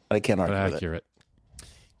 but I can't argue with it. Accurate.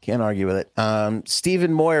 Can't argue with it.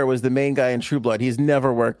 Stephen Moyer was the main guy in True Blood. He's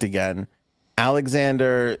never worked again.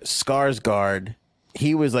 Alexander Skarsgård,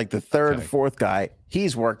 he was like the third, fourth guy.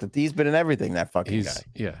 He's worked. He's been in everything. That fucking guy.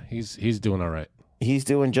 Yeah, he's doing all right. He's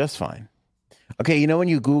doing just fine. Okay, you know when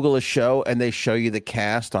you Google a show and they show you the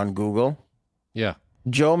cast on Google? Yeah.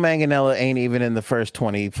 Joe Manganiello ain't even in the first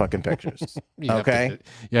 20 fucking pictures. Okay?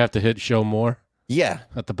 You have to hit show more? Yeah.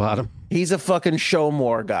 At the bottom? He's a fucking show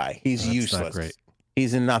more guy. He's useless. Not great.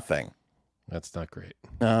 He's in nothing. That's not great.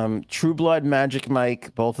 True Blood, Magic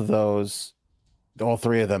Mike, both of those. All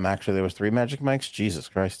three of them, actually. There was 3 Magic Mikes? Jesus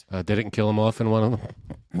Christ. Didn't kill him off in one of them?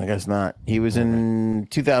 I guess not. He was in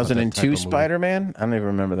 2002 Spider-Man. I don't even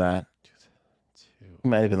remember that. He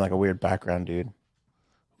might have been like a weird background dude.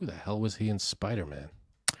 Who the hell was he in Spider-Man?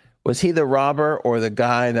 Was he the robber or the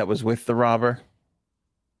guy that was with the robber?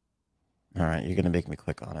 All right, you're gonna make me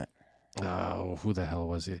click on it. Oh, who the hell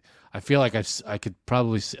was he? I feel like I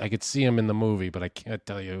could see him in the movie, but I can't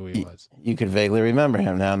tell you who he was. You could vaguely remember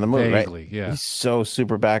him now in the movie, Vaguely, right? yeah. He's so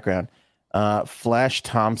super background. Flash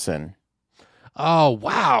Thompson. Oh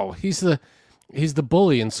wow, he's the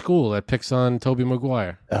bully in school that picks on Tobey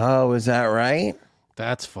Maguire. Oh, is that right?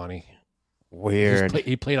 That's funny. Weird.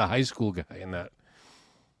 He played a high school guy in that.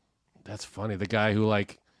 That's funny. The guy who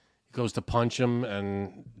like goes to punch him,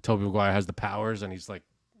 and Tobey Maguire has the powers, and he's like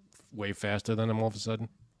way faster than him all of a sudden.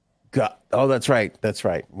 God. Oh, that's right. That's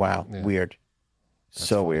right. Wow. Yeah. Weird. That's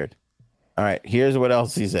so funny. Weird. All right. Here's what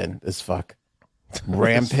else he's in. This fuck.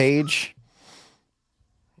 Rampage.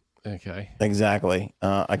 Okay. Exactly.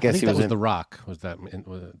 I guess he was in The Rock. He was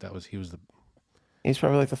the. He's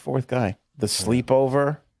probably like the fourth guy. The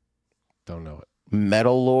Sleepover. Don't know it.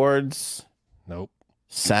 Metal Lords. Nope.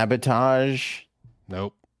 Sabotage.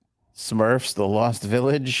 Nope. Smurfs: The Lost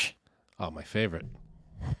Village. Oh, my favorite.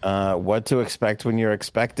 What to Expect When You're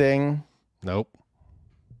Expecting. Nope.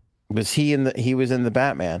 He was in the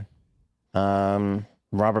Batman.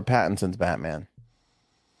 Robert Pattinson's Batman.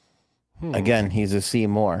 Again, he's a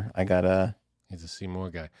Seymour. He's a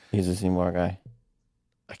Seymour guy. He's a Seymour guy.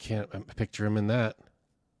 I can't picture him in that.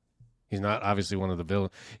 He's not obviously one of the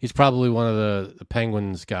villains. He's probably one of the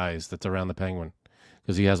Penguins guys that's around the Penguin,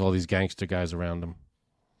 because he has all these gangster guys around him.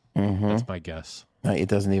 Mm-hmm. That's my guess. It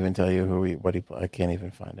doesn't even tell you what he. I can't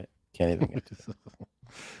even find it. Can't even get to it.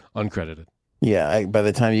 Uncredited. Yeah. By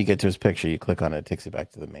the time you get to his picture, you click on it. It takes you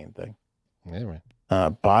back to the main thing. Yeah,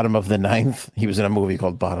 right. Bottom of the Ninth. He was in a movie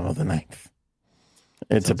called Bottom of the Ninth.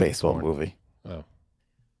 It's a baseball movie. Oh.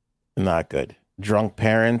 Not good. Drunk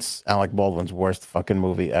Parents. Alec Baldwin's worst fucking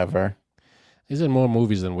movie ever. He's in more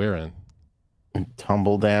movies than we're in.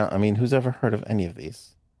 Tumble Down. I mean, who's ever heard of any of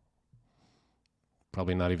these?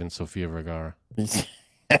 Probably not even Sofia Vergara.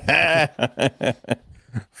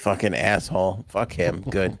 Fucking asshole. Fuck him.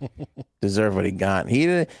 Good. Deserve what he got.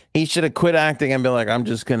 He should have quit acting and be like, I'm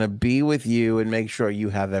just gonna be with you and make sure you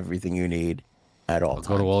have everything you need at all times.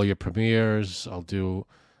 Go to all your premieres. I'll do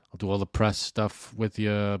all the press stuff with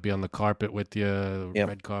you, be on the carpet with you,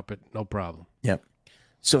 red carpet, no problem. Yep.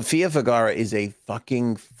 Sofia Vergara is a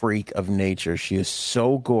fucking freak of nature. She is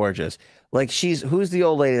so gorgeous. Like who's the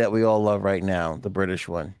old lady that we all love right now? The British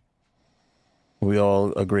one. We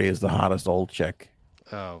all agree is the hottest old chick.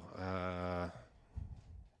 Oh,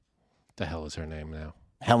 the hell is her name now?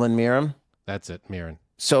 Helen Mirren? That's it, Mirren.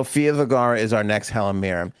 Sofia Vergara is our next Helen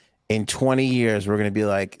Mirren. In 20 years, we're going to be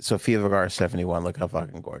like, Sofia Vergara 71. Look how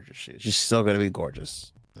fucking gorgeous she is. She's still going to be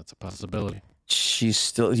gorgeous. That's a possibility.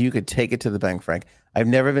 You could take it to the bank, Frank. I've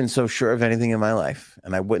never been so sure of anything in my life,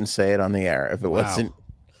 and I wouldn't say it on the air if it wasn't,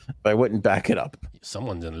 if I wouldn't back it up.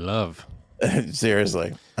 Someone's in love.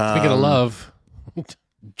 Seriously. Speaking of love.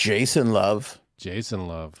 Jason Love. Jason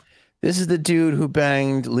Love. This is the dude who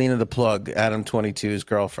banged Lena the Plug, Adam 22's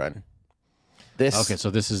girlfriend. Okay, so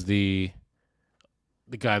this is the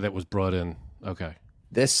guy that was brought in. Okay.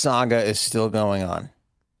 This saga is still going on.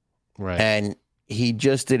 Right. And he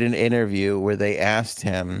just did an interview where they asked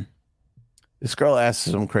him, this girl asked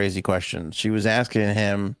some crazy questions. She was asking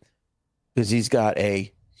him, because he's got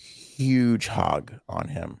a huge hog on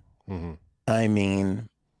him. Mm-hmm. I mean,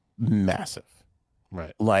 massive.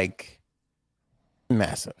 Right. like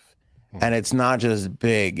massive. Hmm. And it's not just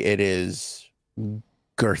big, it is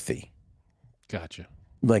girthy. Gotcha.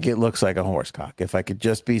 Like it looks like a horse cock. If I could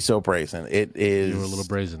just be so brazen, it is. You were a little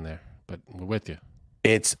brazen there, but we're with you.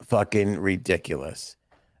 It's fucking ridiculous.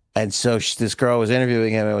 And so this girl was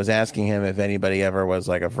interviewing him and was asking him if anybody ever was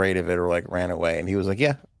like afraid of it or like ran away. And he was like,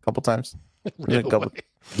 yeah, a couple times. Ran away.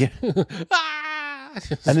 Yeah. Ah!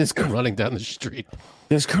 And this girl, running down the street.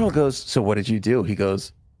 this girl goes, so what did you do? He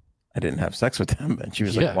goes, I didn't have sex with them. And she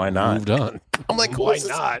was like, why not? Moved on. I'm like, why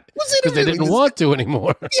not? Because Because they didn't want to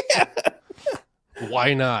anymore. Yeah.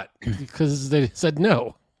 Why not? Because they said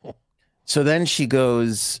no. So then she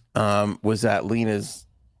goes, was that Lena's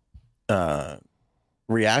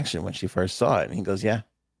reaction when she first saw it? And he goes, yeah.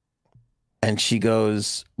 And she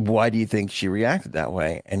goes, why do you think she reacted that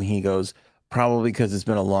way? And he goes, probably because it's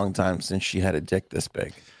been a long time since she had a dick this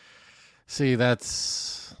big. See,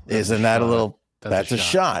 that's Isn't that a little, that's a shot.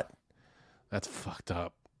 shot. That's fucked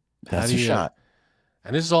up. That's a shot.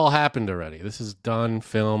 And this has all happened already. This is done,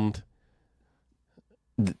 filmed.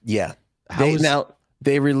 Yeah. How They, is- now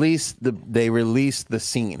they released the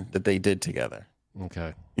scene that they did together.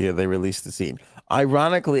 Okay. Yeah, they released the scene.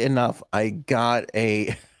 Ironically enough, I got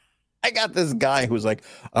this guy who's like,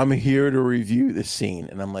 I'm here to review the scene.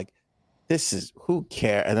 And I'm like, this is, who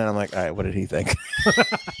cares? And then I'm like, all right, what did he think?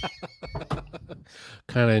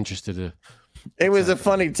 Kind of interested to. It was a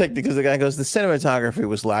funny tick because the guy goes, the cinematography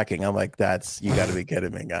was lacking. I'm like, you got to be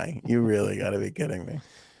kidding me, guy. You really got to be kidding me. I'd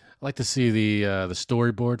like to see the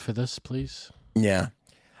storyboard for this, please. Yeah.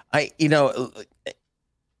 I'd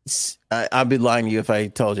be lying to you if I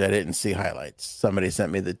told you I didn't see highlights. Somebody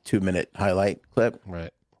sent me the 2-minute highlight clip.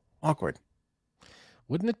 Right. Awkward.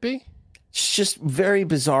 Wouldn't it be? It's just very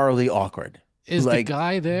bizarrely awkward. Is Like, the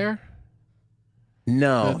guy there?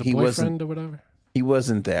 No, The he boyfriend wasn't. or whatever? He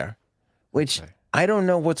wasn't there. Which Okay. I don't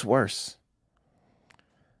know what's worse.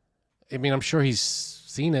 I mean, I'm sure he's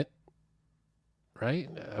seen it, right?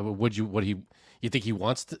 You think he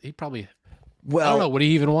wants to? He probably. Well, I don't know. Would he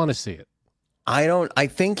even want to see it? I don't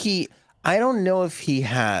know if he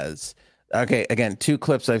has. Okay, again, 2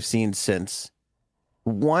 clips I've seen since.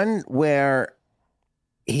 One where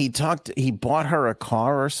he bought her a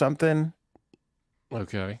car or something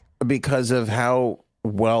Okay. because of how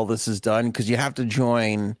well this is done. Because you have to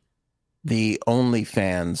join the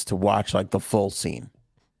OnlyFans to watch like the full scene.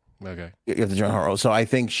 Okay. You have to join her. So I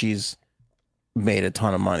think she's made a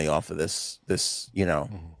ton of money off of this,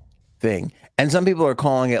 thing. And some people are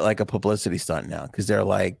calling it like a publicity stunt now because they're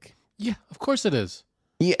like, Yeah, of course it is.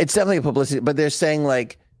 yeah, it's definitely a publicity, but they're saying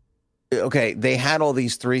like, okay, they had all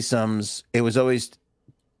these threesomes. It was always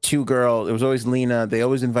 2 girls. It was always Lena. They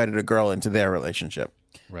always invited a girl into their relationship.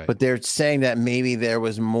 Right. But they're saying that maybe there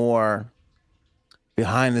was more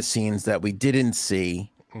behind the scenes that we didn't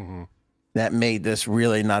see Mhm. that made this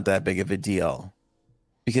really not that big of a deal.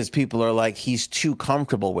 Because people are like, he's too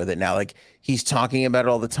comfortable with it now. Like he's talking about it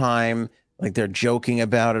all the time. Like they're joking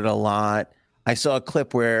about it a lot. I saw a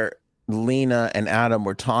clip where Lena and Adam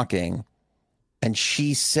were talking and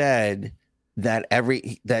she said that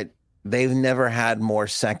they've never had more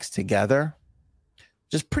sex together.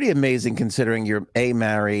 Just pretty amazing considering you're A,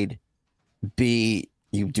 married, B,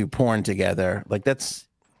 you do porn together. Like that's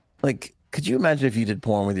like, could you imagine if you did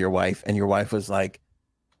porn with your wife and your wife was like,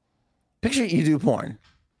 picture you do porn.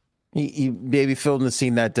 You maybe filmed the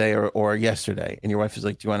scene that day or yesterday, and your wife is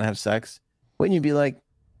like, "Do you want to have sex?" Wouldn't you be like,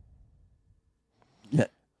 "Yeah,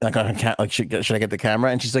 like should I get the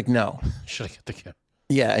camera?" And she's like, "No." Should I get the camera?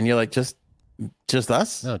 Yeah, and you're like, "Just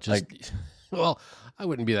us?" No, just. like, Well, I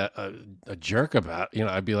wouldn't be that a jerk about.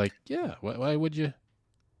 I'd be like, yeah. Why would you?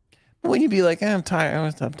 wouldn't you be like, I'm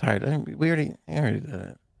tired. I'm tired. We already did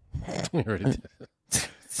it. We already did it.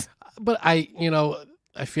 But I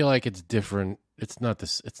feel like it's different. It's not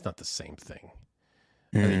this. It's not the same thing.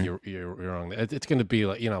 I think you're wrong. It's going to be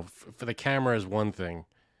like for the camera is one thing,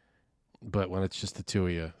 but when it's just the 2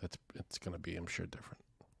 of you, it's going to be, I'm sure, different.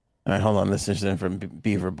 All right, hold on. This is in from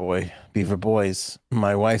Beaver Boys.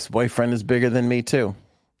 My wife's boyfriend is bigger than me too.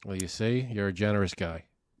 Well, you see, you're a generous guy.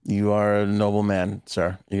 You are a noble man,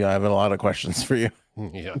 sir. I have a lot of questions for you.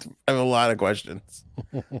 Yeah. I have a lot of questions.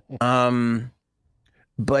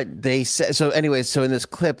 But they said, so anyways, so in this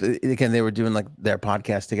clip, again, they were doing like their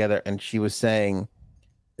podcast together and she was saying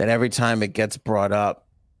that every time it gets brought up,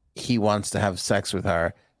 he wants to have sex with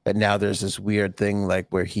her. But now there's this weird thing like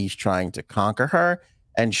where he's trying to conquer her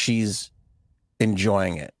and she's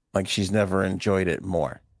enjoying it. Like she's never enjoyed it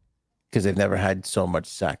more because they've never had so much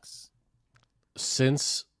sex.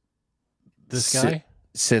 Since this guy?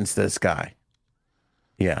 Since this guy.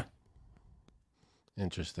 Yeah.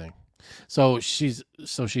 Interesting. So she's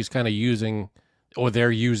kind of using, or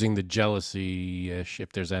they're using the jealousy-ish,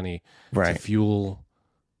 if there's any, to fuel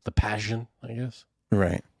the passion, I guess.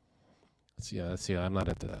 Right. I'm not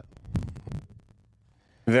into that.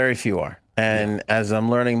 Very few are. And as I'm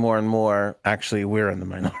learning more and more, actually, we're in the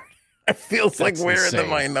minority. It feels like we're in the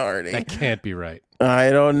minority. That can't be right. I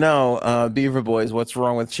don't know. Beaver Boys, what's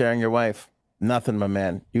wrong with sharing your wife? Nothing, my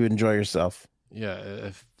man. You enjoy yourself. Yeah,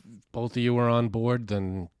 if both of you are on board,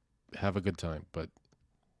 then have a good time.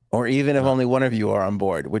 Or even if only one of you are on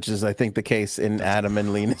board, which is, I think, the case in Adam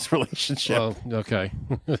and Lena's relationship. Well, okay.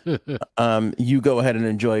 You go ahead and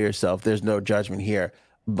enjoy yourself. There's no judgment here.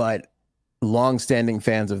 But longstanding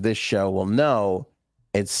fans of this show will know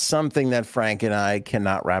it's something that Frank and I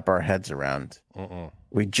cannot wrap our heads around.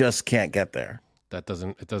 We just can't get there. It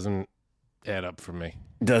doesn't add up for me.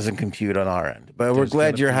 Doesn't compute on our end. But we're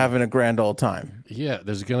glad you're having a grand old time. Yeah,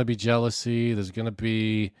 there's going to be jealousy. There's going to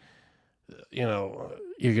be,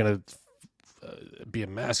 you're going to be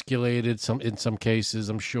emasculated in some cases,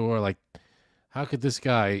 I'm sure. Like, how could this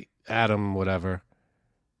guy, Adam, whatever,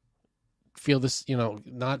 feel this,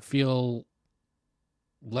 not feel,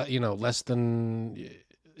 less than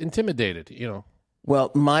intimidated,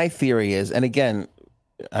 Well, my theory is, and again,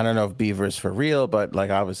 I don't know if Beaver is for real, but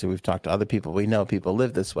like obviously we've talked to other people. We know people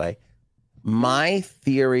live this way. My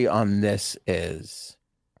theory on this is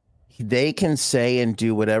they can say and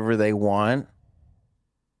do whatever they want.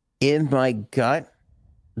 In my gut,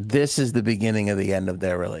 this is the beginning of the end of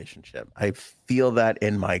their relationship. I feel that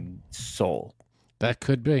in my soul. That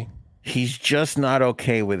could be. He's just not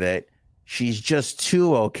okay with it. She's just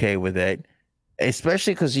too okay with it,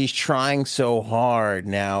 especially because he's trying so hard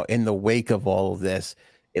now in the wake of all of this.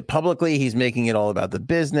 Publicly, he's making it all about the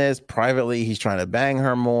business. Privately, he's trying to bang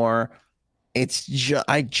her more.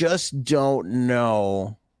 I just don't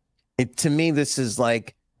know. To me, this is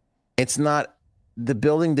like, it's not, the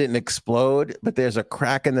building didn't explode, but there's a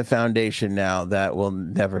crack in the foundation now that will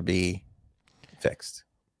never be fixed.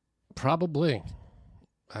 Probably.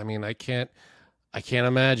 I mean, I can't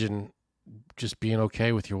imagine just being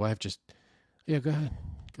okay with your wife. Just, yeah, go ahead.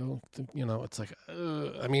 Go, it's like,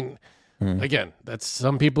 I mean, again, that's,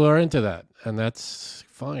 some people are into that, and that's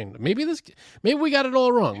fine. Maybe we got it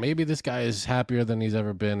all wrong. Maybe this guy is happier than he's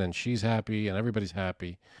ever been, and she's happy, and everybody's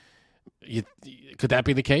happy. Could that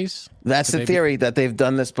be the case? That's the theory, that they've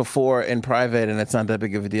done this before in private, and it's not that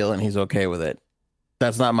big of a deal, and he's okay with it.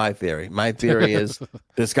 That's not my theory. My theory is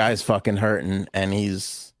this guy's fucking hurting, and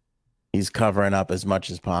he's covering up as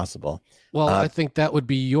much as possible. Well, I think that would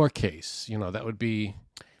be your case. That would be.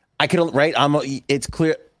 I can, right? It's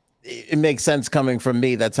clear. It makes sense coming from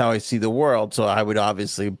me. That's how I see the world. So I would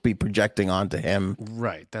obviously be projecting onto him.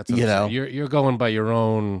 Right. That's what you're going by your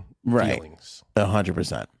own feelings.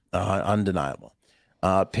 100%. Undeniable.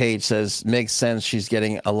 Paige says, makes sense. She's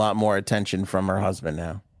getting a lot more attention from her husband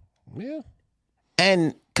now. Yeah.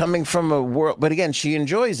 And coming from a world, but again, she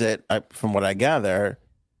enjoys it. From what I gather,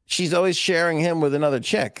 she's always sharing him with another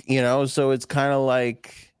chick, so it's kind of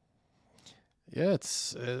like. Yeah,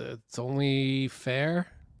 it's only fair.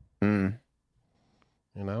 But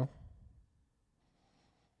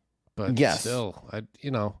yes. Still,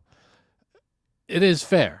 it is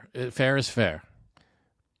fair. Fair is fair.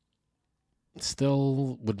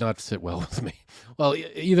 Still would not sit well with me. Well,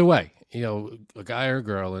 either way, a guy or a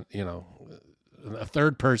girl, and a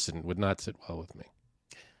third person would not sit well with me.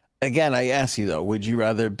 Again, I ask you though, would you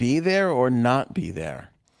rather be there or not be there?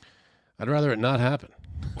 I'd rather it not happen.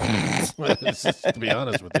 To be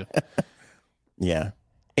honest with you. Yeah.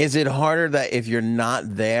 Is it harder that if you're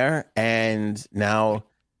not there and now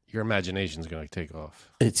your imagination's going to take off?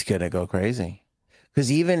 It's going to go crazy.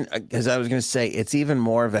 Because I was going to say, it's even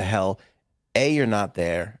more of a hell. A, you're not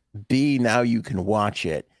there. B, now you can watch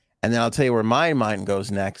it. And then I'll tell you where my mind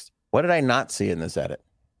goes next. What did I not see in this edit?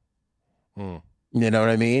 You know what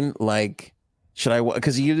I mean? Like, should I?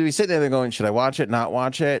 Because you'd be sitting there going, should I watch it, not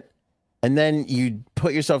watch it? And then you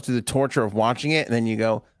put yourself through the torture of watching it. And then you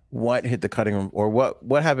go, what hit the cutting room? Or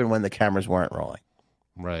what happened when the cameras weren't rolling?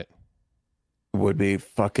 Right. Would be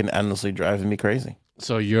fucking endlessly driving me crazy.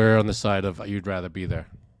 So you're on the side of you'd rather be there.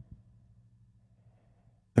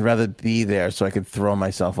 I'd rather be there so I could throw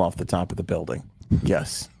myself off the top of the building.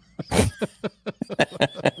 Yes.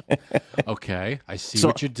 Okay, I see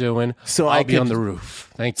what you're doing. So I'll be on the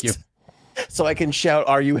roof. Thank you. So I can shout,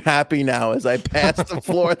 "Are you happy now?" as I pass the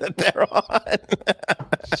floor that they're on.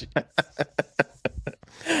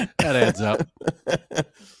 That adds up.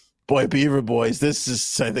 Boy, Beaver Boys, this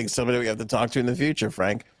is, I think, somebody we have to talk to in the future,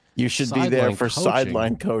 Frank. You should be there for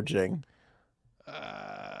sideline coaching.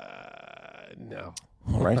 No.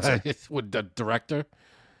 All right. Would the director?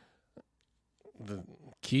 the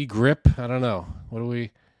key grip. I don't know. What do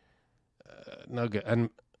we? No good. And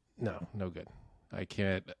no good. I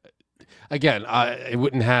can't. Again, it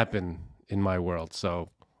wouldn't happen in my world. So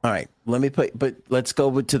all right, but let's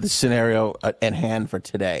go to the scenario at hand for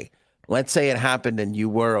today. Let's say it happened and you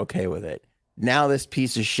were okay with it. Now this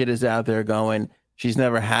piece of shit is out there going, she's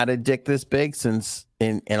never had a dick this big since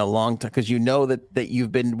in a long time, because you know that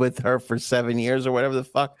you've been with her for 7 years or whatever the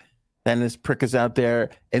fuck. Then this prick is out there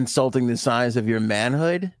insulting the size of your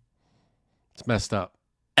manhood. It's messed up.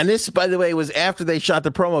 And this, by the way, was after they shot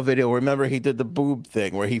the promo video. Remember, he did the boob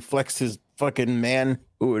thing where he flexed his fucking man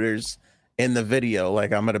hooters in the video,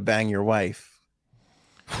 like, I'm gonna bang your wife.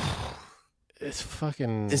 It's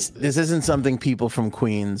fucking. This isn't something people from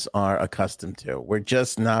Queens are accustomed to. We're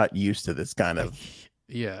just not used to this kind of thing.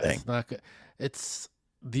 It's not good. It's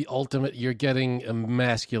the ultimate. You're getting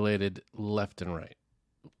emasculated left and right.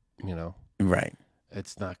 You know, right?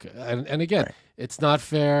 It's not good. And again, right. It's not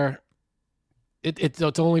fair. It's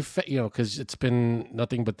only fair, you know, because it's been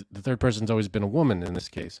nothing but the third person's always been a woman in this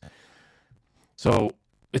case. So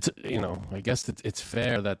it's, you know, I guess it's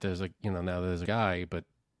fair that there's now there's a guy, but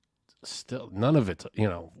still none of it, you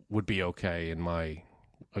know, would be okay in my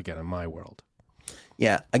world.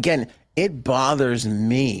 Yeah. Again, it bothers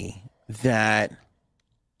me that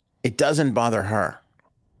it doesn't bother her.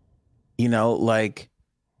 You know, like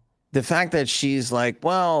the fact that she's like,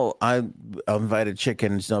 well, I invited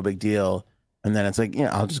chicken, it's no big deal. And then it's like,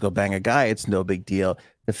 yeah, I'll just go bang a guy. It's no big deal.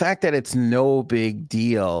 The fact that it's no big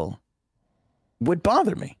deal would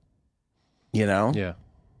bother me. You know? Yeah.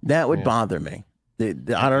 That would bother me.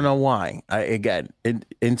 I don't know why.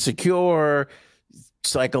 Insecure,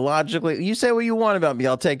 psychologically. You say what you want about me.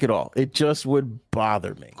 I'll take it all. It just would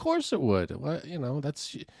bother me. Of course it would. You know,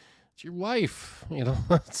 it's your wife. You know,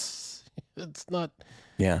 it's not.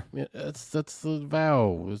 Yeah. That's the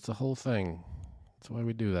vow. It's the whole thing. That's why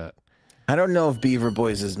we do that. I don't know if Beaver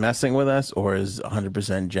Boys is messing with us or is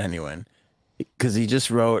 100% genuine, because he just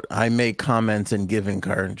wrote, I make comments and give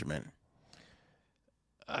encouragement.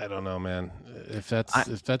 I don't know, man. If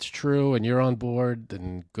that's true and you're on board,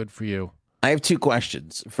 then good for you. I have 2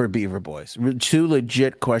 questions for Beaver Boys. 2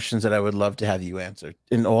 legit questions that I would love to have you answer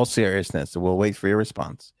in all seriousness. We'll wait for your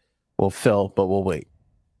response. We'll fill, but we'll wait.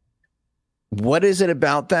 What is it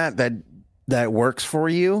about that works for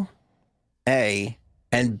you? A,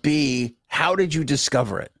 and B, how did you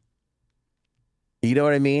discover it? You know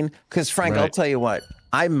what I mean? Because Frank, right. I'll tell you what,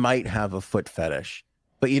 I might have a foot fetish,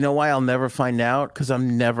 but you know why I'll never find out? Because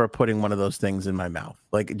I'm never putting one of those things in my mouth.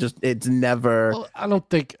 Like, it's never. Well, I don't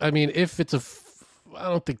think. I mean, if it's I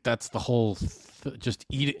don't think that's the whole. Just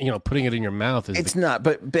eat it. You know, putting it in your mouth is. It's not.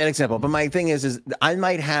 But bad example. But my thing is I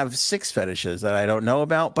might have 6 fetishes that I don't know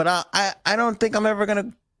about. But I don't think I'm never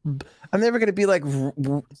gonna be like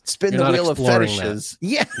spin the wheel of fetishes.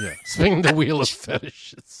 Yeah, spin the wheel of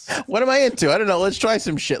fetishes. What am I into? I don't know. Let's try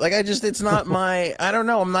some shit. Like it's not my. I don't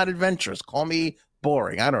know. I'm not adventurous. Call me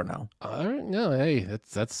boring. I don't know. No, hey,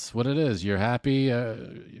 that's what it is. You're happy. Your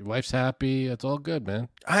wife's happy. It's all good, man.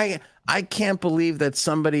 I can't believe that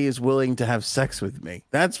somebody is willing to have sex with me.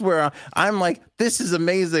 That's where I'm like, this is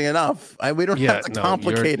amazing enough. We don't have to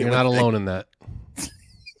complicate it. You're not alone in that.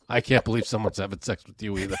 I can't believe someone's having sex with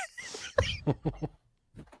you either.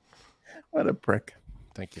 What a prick.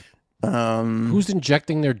 Thank you. Who's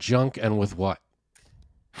injecting their junk and with what?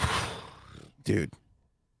 Dude,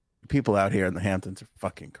 people out here in the Hamptons are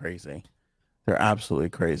fucking crazy. They're absolutely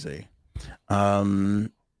crazy.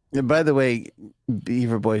 By the way,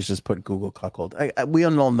 Beaver Boys just put Google cuckold. We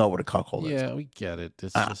all know what a cuckold is. Yeah, we get it.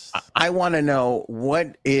 It's just... I want to know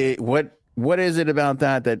what is it about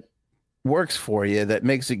that works for you, that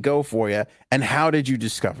makes it go for you, and how did you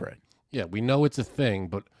discover it? Yeah, we know it's a thing,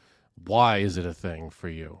 but why is it a thing for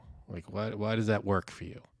you? Like, why does that work for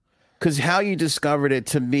you? Because how you discovered it,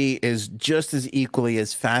 to me, is just as equally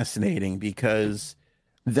as fascinating, because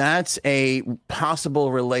that's a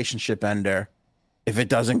possible relationship ender if it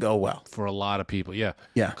doesn't go well. For a lot of people, yeah.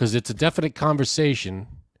 Yeah. Because it's a definite conversation,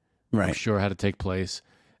 right? I'm sure, how to take place,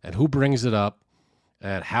 and who brings it up,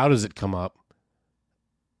 and how does it come up.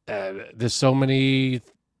 There's so many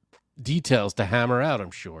details to hammer out,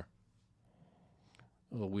 I'm sure.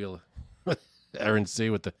 A wheel of Aaron C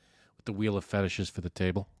with the wheel of fetishes for the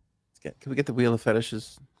table. Can we get the wheel of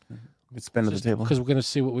fetishes? We spin at the table because we're going to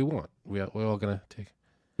see what we want. We're all going to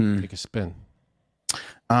take a spin.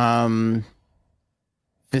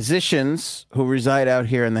 Physicians who reside out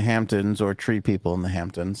here in the Hamptons, or treat people in the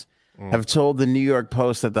Hamptons, have told the New York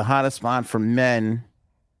Post that the hottest spot for men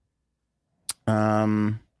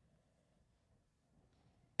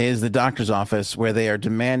is the doctor's office, where they are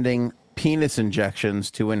demanding penis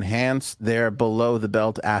injections to enhance their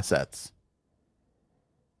below-the-belt assets.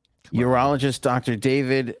 Urologist Dr.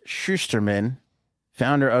 David Schusterman,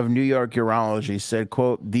 founder of New York Urology, said,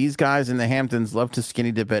 quote, "These guys in the Hamptons love to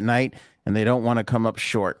skinny dip at night, and they don't want to come up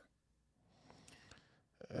short.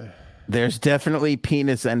 There's definitely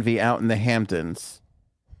penis envy out in the Hamptons,"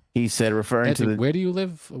 he said, referring to the... Where do you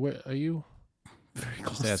live? Where are you? Very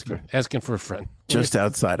close. Just asking for a friend. Just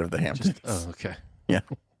outside of the Hamptons. Okay. Yeah.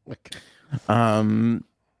 Okay.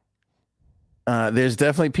 There's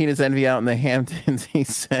definitely penis envy out in the Hamptons, he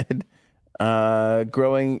said,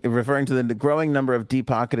 referring to the growing number of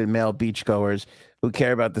deep-pocketed male beachgoers who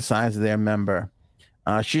care about the size of their member.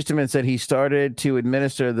 Schusterman said he started to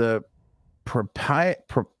administer the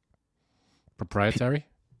Proprietary?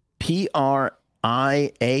 PRIAPUS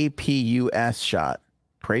shot.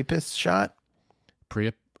 Priapus shot?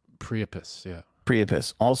 Priapus, yeah.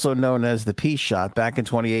 Priapus, also known as the P shot, back in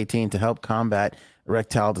 2018 to help combat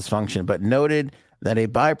erectile dysfunction, but noted that a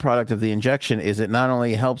byproduct of the injection is it not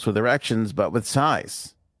only helps with erections, but with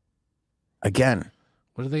size. Again,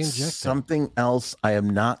 What are they injecting? something else I am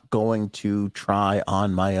not going to try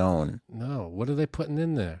on my own. No. What are they putting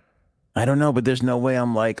in there? I don't know, but there's no way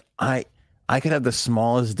I'm like, I could have the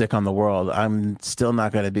smallest dick on the world. I'm still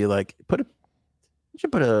not going to be like, put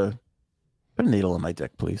a needle in my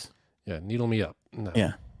dick, please. Yeah, needle me up. No.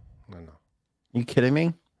 Yeah. No. You kidding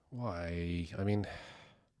me? Why? I mean,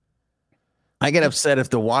 I get upset if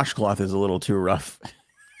the washcloth is a little too rough.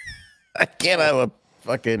 I can't have a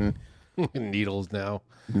fucking needles now.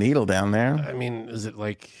 needle down there. I mean, is it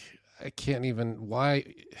like, I can't even, why?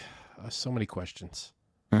 So many questions.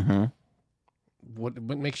 Mm-hmm. What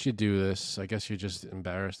makes you do this? I guess you're just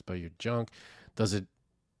embarrassed by your junk. Does it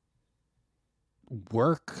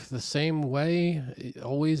work the same way it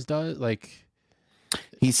always does? Like,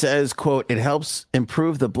 He says, quote, "It helps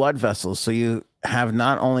improve the blood vessels so you have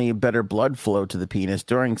not only better blood flow to the penis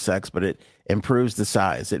during sex, but it improves the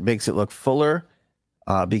size. It makes it look fuller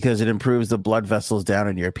because it improves the blood vessels down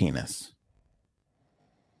in your penis."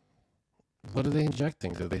 what are they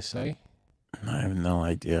injecting? Do they say? I have no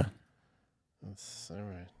idea. That's all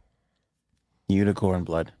right. Unicorn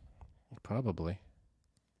blood. Probably.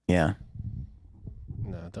 Yeah.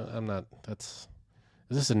 No, I'm not. Is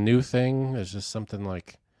this a new thing? Is this something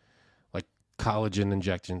like collagen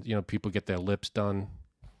injections? You know, people get their lips done.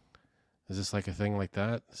 Is this like a thing like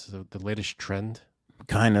that? This is the latest trend?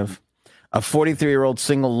 Kind of. A 43-year-old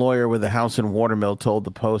single lawyer with a house in Watermill told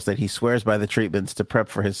the Post that he swears by the treatments to prep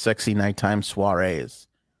for his sexy nighttime soirees.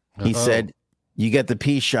 He said, "You get the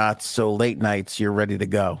pee shots, so late nights you're ready to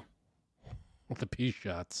go." The pee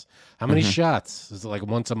shots. How many shots? Is it like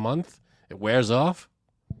once a month? It wears off?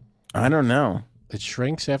 I don't know. It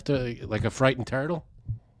shrinks after, like a frightened turtle?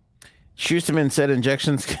 Schusterman said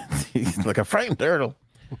injections, like a frightened turtle,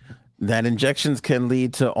 that injections can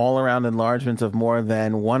lead to all-around enlargements of more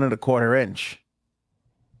than 1 1/4 inch.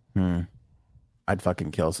 I'd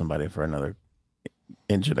fucking kill somebody for another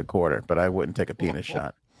 1 1/4 inch, but I wouldn't take a penis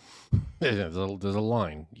shot. There's a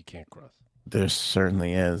line you can't cross. There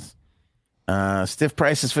certainly is. Stiff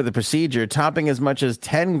prices for the procedure, topping as much as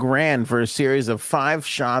 10 grand for a series of 5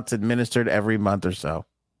 shots administered every month or so.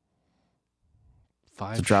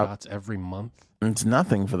 5 shots every month? It's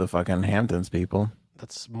nothing for the fucking Hamptons people.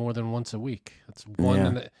 That's more than once a week. That's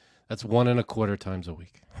 1 1/4 times a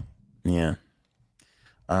week. Yeah.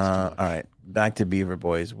 All right. Back to Beaver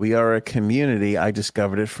Boys. We are a community. I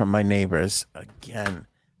discovered it from my neighbors. Again,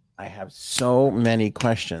 I have so many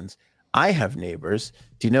questions. I have neighbors.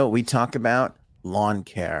 Do you know what we talk about? Lawn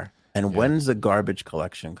care. And when's the garbage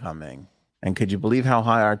collection coming? And could you believe how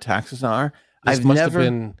high our taxes are? There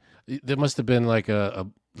must have been like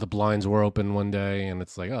the blinds were open one day and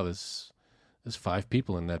it's like, oh, there's 5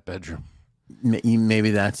 people in that bedroom.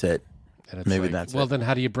 Maybe that's it. And it's that's it. Well, then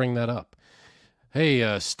how do you bring that up?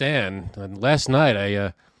 Hey, Stan, last night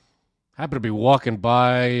I happened to be walking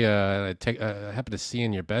by. I happened to see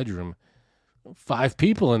in your bedroom 5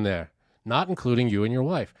 people in there, not including you and your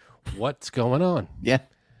wife. What's going on? Yeah.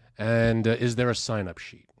 And is there a sign-up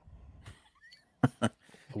sheet?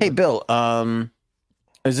 Hey, Bill,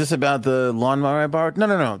 is this about the lawnmower I borrowed?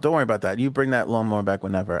 No. Don't worry about that. You bring that lawnmower back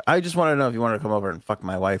whenever. I just want to know if you want to come over and fuck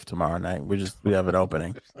my wife tomorrow night. We have an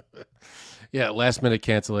opening. Yeah, last-minute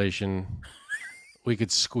cancellation. We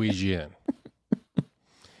could squeeze you in.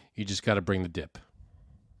 You just got to bring the dip.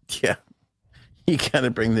 Yeah. You got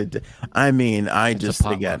to bring the dip. I mean, I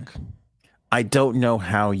don't know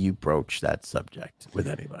how you broach that subject with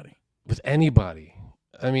anybody. With anybody.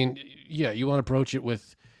 I mean, yeah, you want to broach it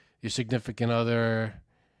with your significant other.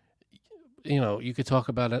 you could talk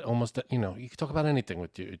about it almost, you could talk about anything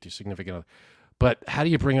with your significant other. But how do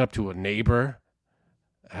you bring it up to a neighbor?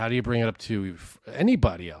 How do you bring it up to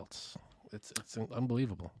anybody else? It's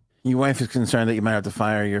unbelievable. Your wife is concerned that you might have to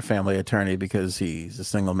fire your family attorney because he's a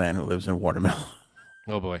single man who lives in Watermill.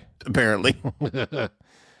 Oh, boy. Apparently.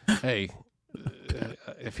 Hey,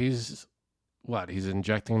 if he's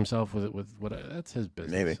injecting himself with what? That's his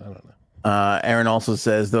business. Maybe. I don't know. Aaron also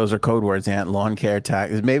says those are code words, Aunt. Lawn care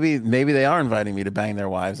tax. Maybe they are inviting me to bang their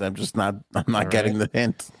wives. I'm not getting the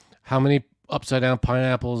hint. How many upside down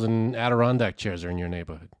pineapples and Adirondack chairs are in your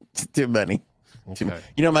neighborhood? Too many.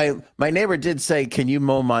 Okay. My neighbor did say, "Can you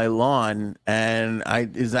mow my lawn?" And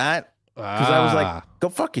because I was like, "Go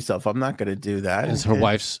fuck yourself. I'm not going to do that." Is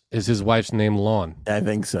his wife's name Lawn? I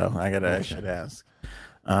think so. I should ask.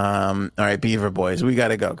 All right, Beaver Boys, we got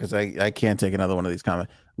to go because I can't take another one of these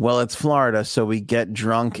comments. Well, it's Florida, so we get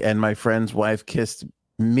drunk, and my friend's wife kissed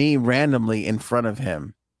me randomly in front of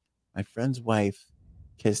him. My friend's wife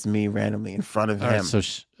kissed me randomly in front of him.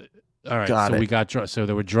 We got drunk. So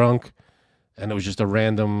they were drunk, and it was just a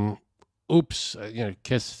random, oops,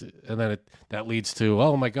 kiss, and then that leads to,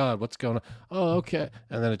 oh my God, what's going on? Oh, okay,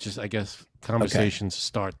 and then it just, I guess, conversations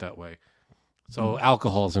start that way. So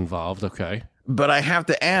alcohol's involved, okay. But I have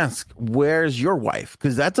to ask, where's your wife?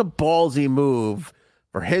 Because that's a ballsy move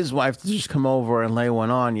for his wife to just come over and lay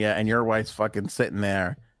one on you, and your wife's fucking sitting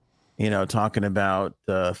there, talking about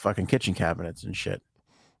the fucking kitchen cabinets and shit.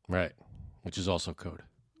 Right, which is also code.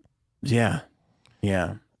 Yeah.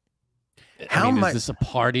 Is this a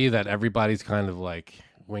party that everybody's kind of like,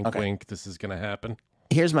 wink, wink, this is going to happen?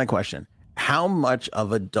 Here's my question. How much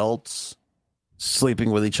of adults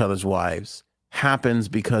sleeping with each other's wives happens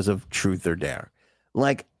because of truth or dare?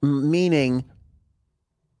 Like, meaning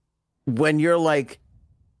when you're like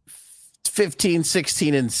 15,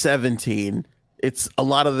 16, and 17, it's a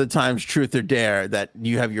lot of the times truth or dare that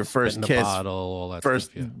you have your first kiss. Bottle, all that first,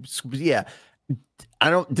 stuff, yeah. I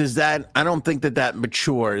don't think that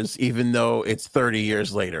matures, even though it's 30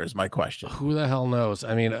 years later, is my question. Who the hell knows?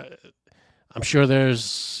 I mean, I'm sure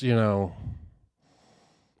there's,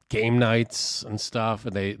 game nights and stuff,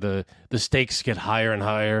 and the stakes get higher and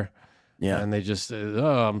higher. Yeah. And they just,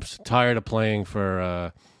 I'm tired of playing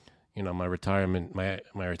for, my retirement, my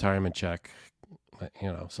retirement check,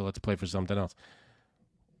 so let's play for something else.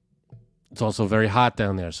 It's also very hot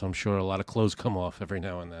down there, so I'm sure a lot of clothes come off every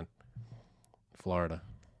now and then. Florida.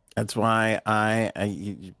 That's why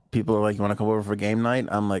people are like, you want to come over for game night?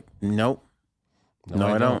 I'm like, nope. No,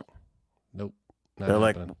 I don't. Nope. They're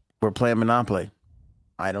like, we're playing Monopoly.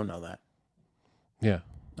 I don't know that. Yeah.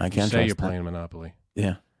 I can't say you're playing Monopoly.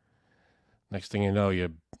 Yeah. Next thing you know, you're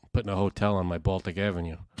putting a hotel on my Baltic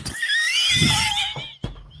Avenue.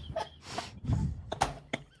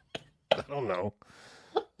 I don't know.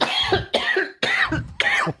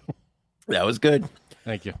 That was good.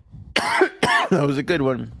 Thank you. That was a good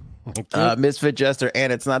one. Misfit Jester,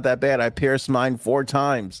 and it's not that bad. I pierced mine 4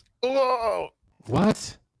 times. Oh,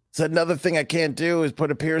 what? It's another thing I can't do is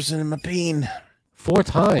put a piercing in my peen. 4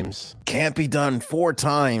 times? Can't be done 4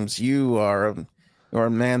 times. You are a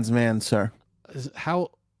man's man, sir.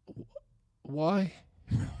 Why?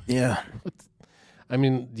 Yeah. I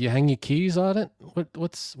mean, do you hang your keys on it? What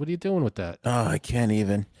are you doing with that? Oh, I can't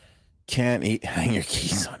hang your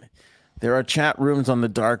keys on it. There are chat rooms on the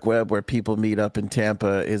dark web where people meet up, and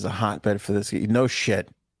Tampa is a hotbed for this. No shit.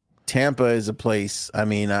 Tampa is a place. I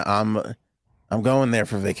mean, I'm going there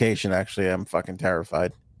for vacation, actually. I'm fucking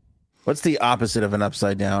terrified. What's the opposite of an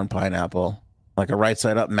upside down pineapple? Like a right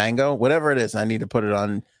side up mango? Whatever it is, I need to put it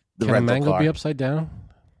on the rental car. Can a mango be upside down?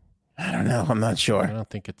 I don't know. I'm not sure. I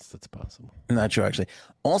don't think that's possible. I'm not sure, actually.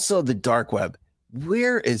 Also, the dark web.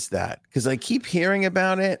 Where is that? Because I keep hearing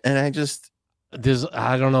about it, and I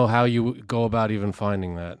don't know how you go about even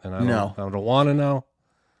finding that, and I don't want to know.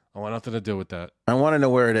 I want nothing to do with that. I want to know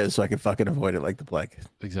where it is so I can fucking avoid it like the plague.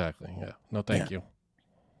 Exactly. Yeah. No, thank you.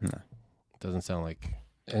 No. It doesn't sound like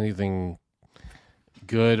anything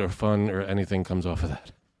good or fun or anything comes off of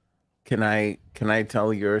that. Can I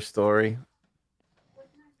tell your story?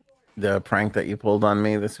 The prank that you pulled on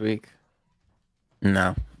me this week?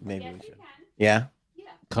 No. Maybe we should. Yeah?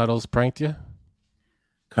 Cuddles pranked you?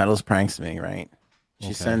 Cuddles pranks me, right?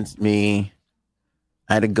 She sends me.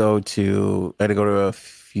 I had to go to a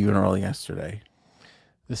funeral yesterday.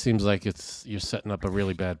 This seems like you're setting up a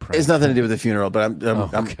really bad prank. It's nothing to do with the funeral, but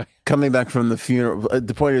I'm coming back from the funeral.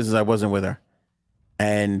 The point is I wasn't with her,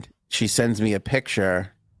 and she sends me a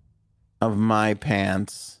picture of my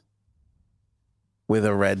pants with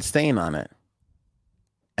a red stain on it,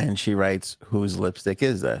 and she writes, "Whose lipstick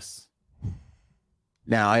is this?"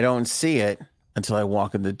 Now I don't see it until I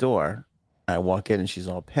walk in the door, I walk in and she's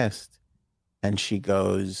all pissed. And she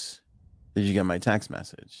goes, "Did you get my text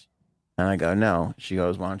message?" And I go, "No." She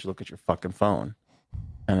goes, "Why don't you look at your fucking phone?"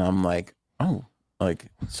 And I'm like, "Oh." Like,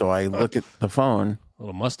 so I look at the phone. A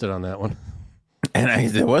little mustard on that one.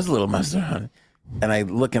 And there was a little mustard on it. And I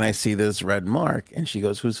look and I see this red mark. And she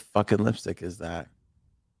goes, "Whose fucking lipstick is that?"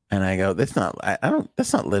 And I go, "That's not,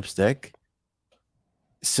 that's not lipstick."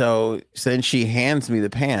 So then she hands me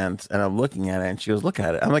the pants and I'm looking at it and she goes, "Look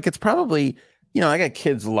at it." I'm like, "It's probably, I got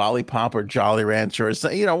kids Lollipop or Jolly Rancher or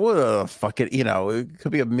something, what the fuck it, it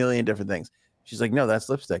could be a million different things." She's like, "No, that's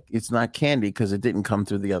lipstick. It's not candy because it didn't come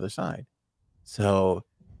through the other side." So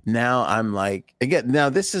now I'm like, again, now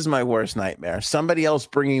this is my worst nightmare. Somebody else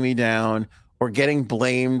bringing me down or getting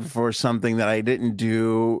blamed for something that I didn't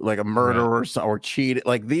do, like a murder or cheat.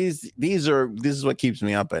 Like this is what keeps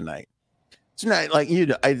me up at night. It's not like,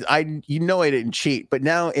 I didn't cheat, but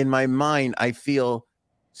now in my mind, I feel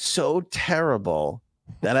so terrible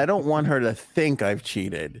that I don't want her to think I've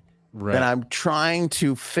cheated. Right. And I'm trying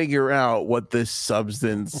to figure out what this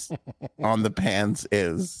substance on the pants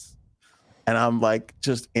is. And I'm like,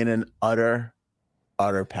 just in an utter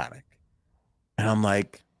panic. And I'm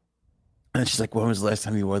like, and she's like, "When was the last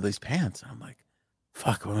time you wore these pants?" And I'm like,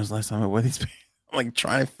 "Fuck, when was the last time I wore these pants?" I'm like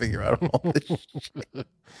trying to figure out all this shit.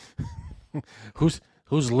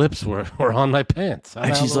 Whose lips were on my pants?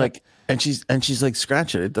 And she's like,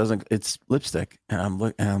 "Scratch it. It's lipstick." And I'm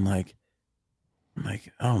like,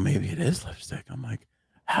 "Oh, maybe it is lipstick." I'm like,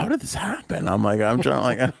 "How did this happen?" I'm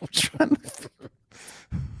trying to.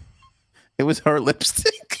 It was her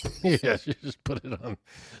lipstick. Yeah, she just put it on.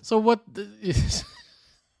 So what?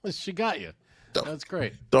 She got you. That's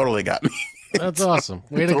great. Totally got me. That's awesome.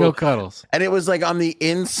 Way to go, Cuddles. And it was like on the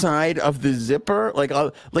inside of the zipper, like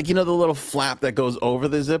the little flap that goes over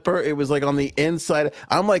the zipper. It was like on the inside.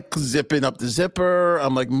 I'm like zipping up the zipper.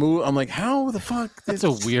 I'm like I'm like, how the fuck? That's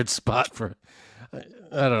a weird spot for. I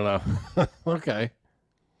don't know. Okay.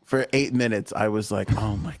 For 8 minutes, I was like,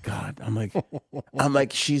 "Oh my God." I'm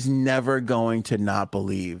like, she's never going to not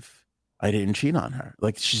believe I didn't cheat on her.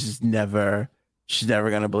 Like she's never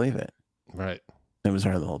going to believe it. Right. It was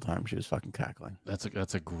her the whole time. She was fucking cackling. That's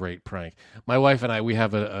a great prank. My wife and I, we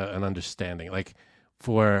have an understanding. Like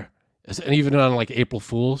and even on like April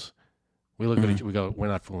Fools, we look at each. We go, we're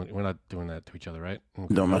not doing that to each other, right?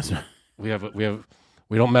 Don't mess. We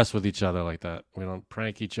don't mess with each other like that. We don't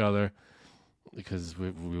prank each other. Because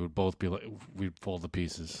we would both be like, we'd fall to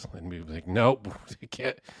pieces, and we'd be like, "Nope, we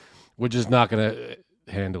can't. We're just not gonna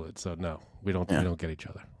handle it." So no, we don't get each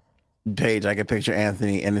other. Paige, I could picture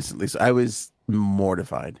Anthony innocently. So I was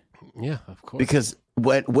mortified. Yeah, of course. Because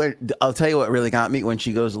when I'll tell you what really got me when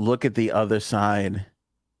she goes, "Look at the other side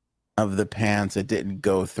of the pants. It didn't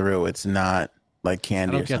go through. It's not like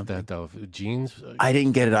candy." I don't or get something. that though. Jeans. I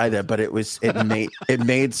didn't get it either, but it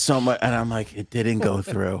made so much, and I'm like, it didn't go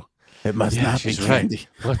through. It must not be candy.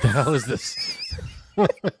 Right. What the hell is this?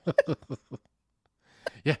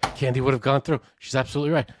 Yeah, candy would have gone through. She's absolutely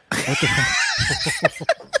right. What the hell?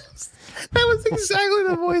 That was exactly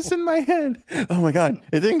the voice in my head. Oh my God,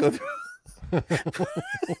 it didn't go through. Oh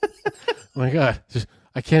my God,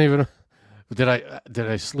 I can't even. Did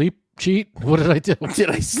I sleep cheat? What did I do? Did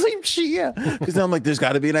I sleep cheat? Yeah, because I'm like, there's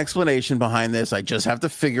got to be an explanation behind this. I just have to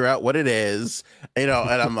figure out what it is, and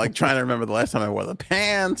I'm like trying to remember the last time I wore the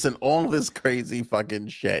pants and all this crazy fucking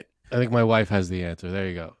shit. I think my wife has the answer. There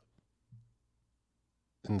you go.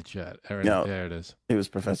 In the chat, Aaron, no, there it is. It was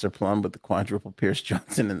Professor Plum with the quadruple Pierce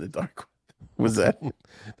Johnson in the dark. Was that?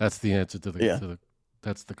 That's the answer to the.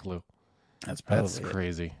 That's the clue. That's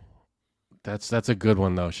crazy. That's a good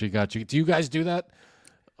one though. She got you. Do you guys do that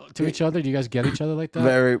to each other? Do you guys get each other like that?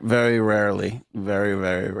 Very, very rarely. Very,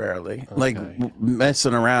 very rarely. Okay. Like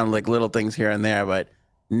messing around, like little things here and there, but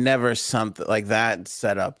never something like that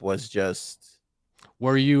setup was just.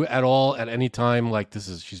 Were you at all at any time like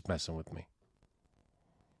she's messing with me?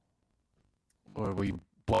 Or were you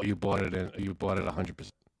bought it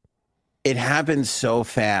 100%? It happened so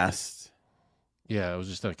fast. Yeah, it was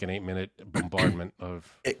just like an 8-minute bombardment of.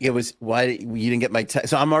 It was why you didn't get my text.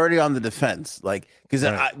 So I'm already on the defense, like because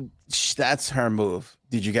that's her move.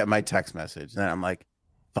 Did you get my text message? And I'm like,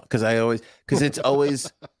 because it's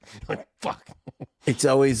always fuck. It's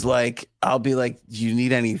always like I'll be like, "Do you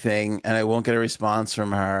need anything?" And I won't get a response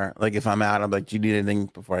from her. Like if I'm out, I'm like, "Do you need anything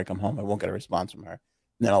before I come home?" I won't get a response from her.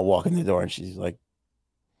 And then I'll walk in the door and she's like,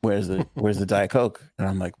 "Where's the Diet Coke?" And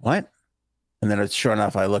I'm like, "What?" And then sure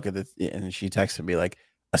enough, I look at it and she texted me like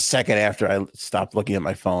a second after I stopped looking at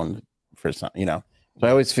my phone for something, So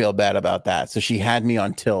I always feel bad about that. So she had me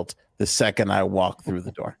on tilt the second I walked through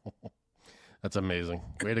the door. That's amazing.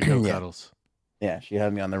 Way to go, Yeah. Cuddles. Yeah, she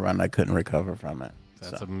had me on the run. I couldn't recover from it.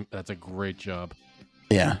 That's a great job.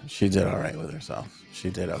 Yeah, she did all right with herself. She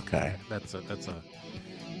did okay.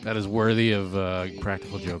 That is worthy of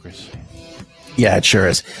Practical Jokers. Yeah, it sure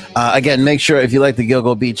is. Again, make sure if you like the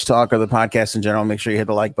Gilgo Beach Talk or the podcast in general, make sure you hit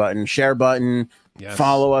the like button, share button,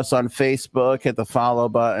 follow us on Facebook, hit the follow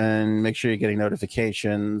button, make sure you're getting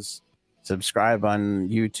notifications, subscribe on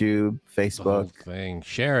YouTube, Facebook. The whole thing.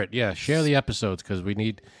 Share it. Yeah, share the episodes because we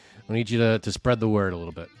need you to spread the word a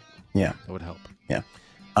little bit. Yeah. That would help. Yeah.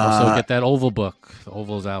 Also, get that Oval book. The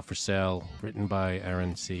Oval's out for sale, written by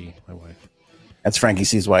Erin C., my wife. That's Frankie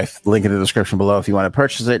C's wife. Link in the description below if you want to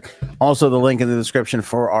purchase it. Also, the link in the description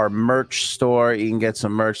for our merch store. You can get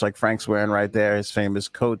some merch like Frank's wearing right there, his famous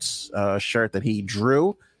Coates shirt that he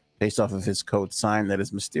drew based off of his Coates sign that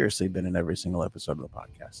has mysteriously been in every single episode of the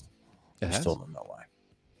podcast. I still don't know why.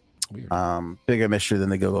 Weird. Bigger mystery than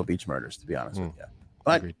the Gilgo Beach murders, to be honest with you.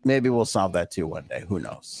 But Agreed. maybe we'll solve that too one day. Who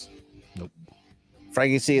knows? Nope.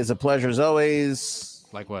 Frankie C, is a pleasure as always.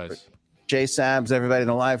 Likewise. Jay Sabs, everybody in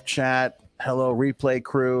the live chat. Hello, replay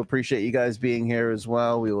crew. Appreciate you guys being here as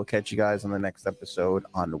well. We will catch you guys on the next episode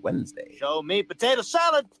on Wednesday. Show me potato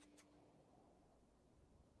salad.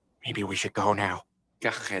 Maybe we should go now. Go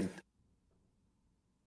ahead.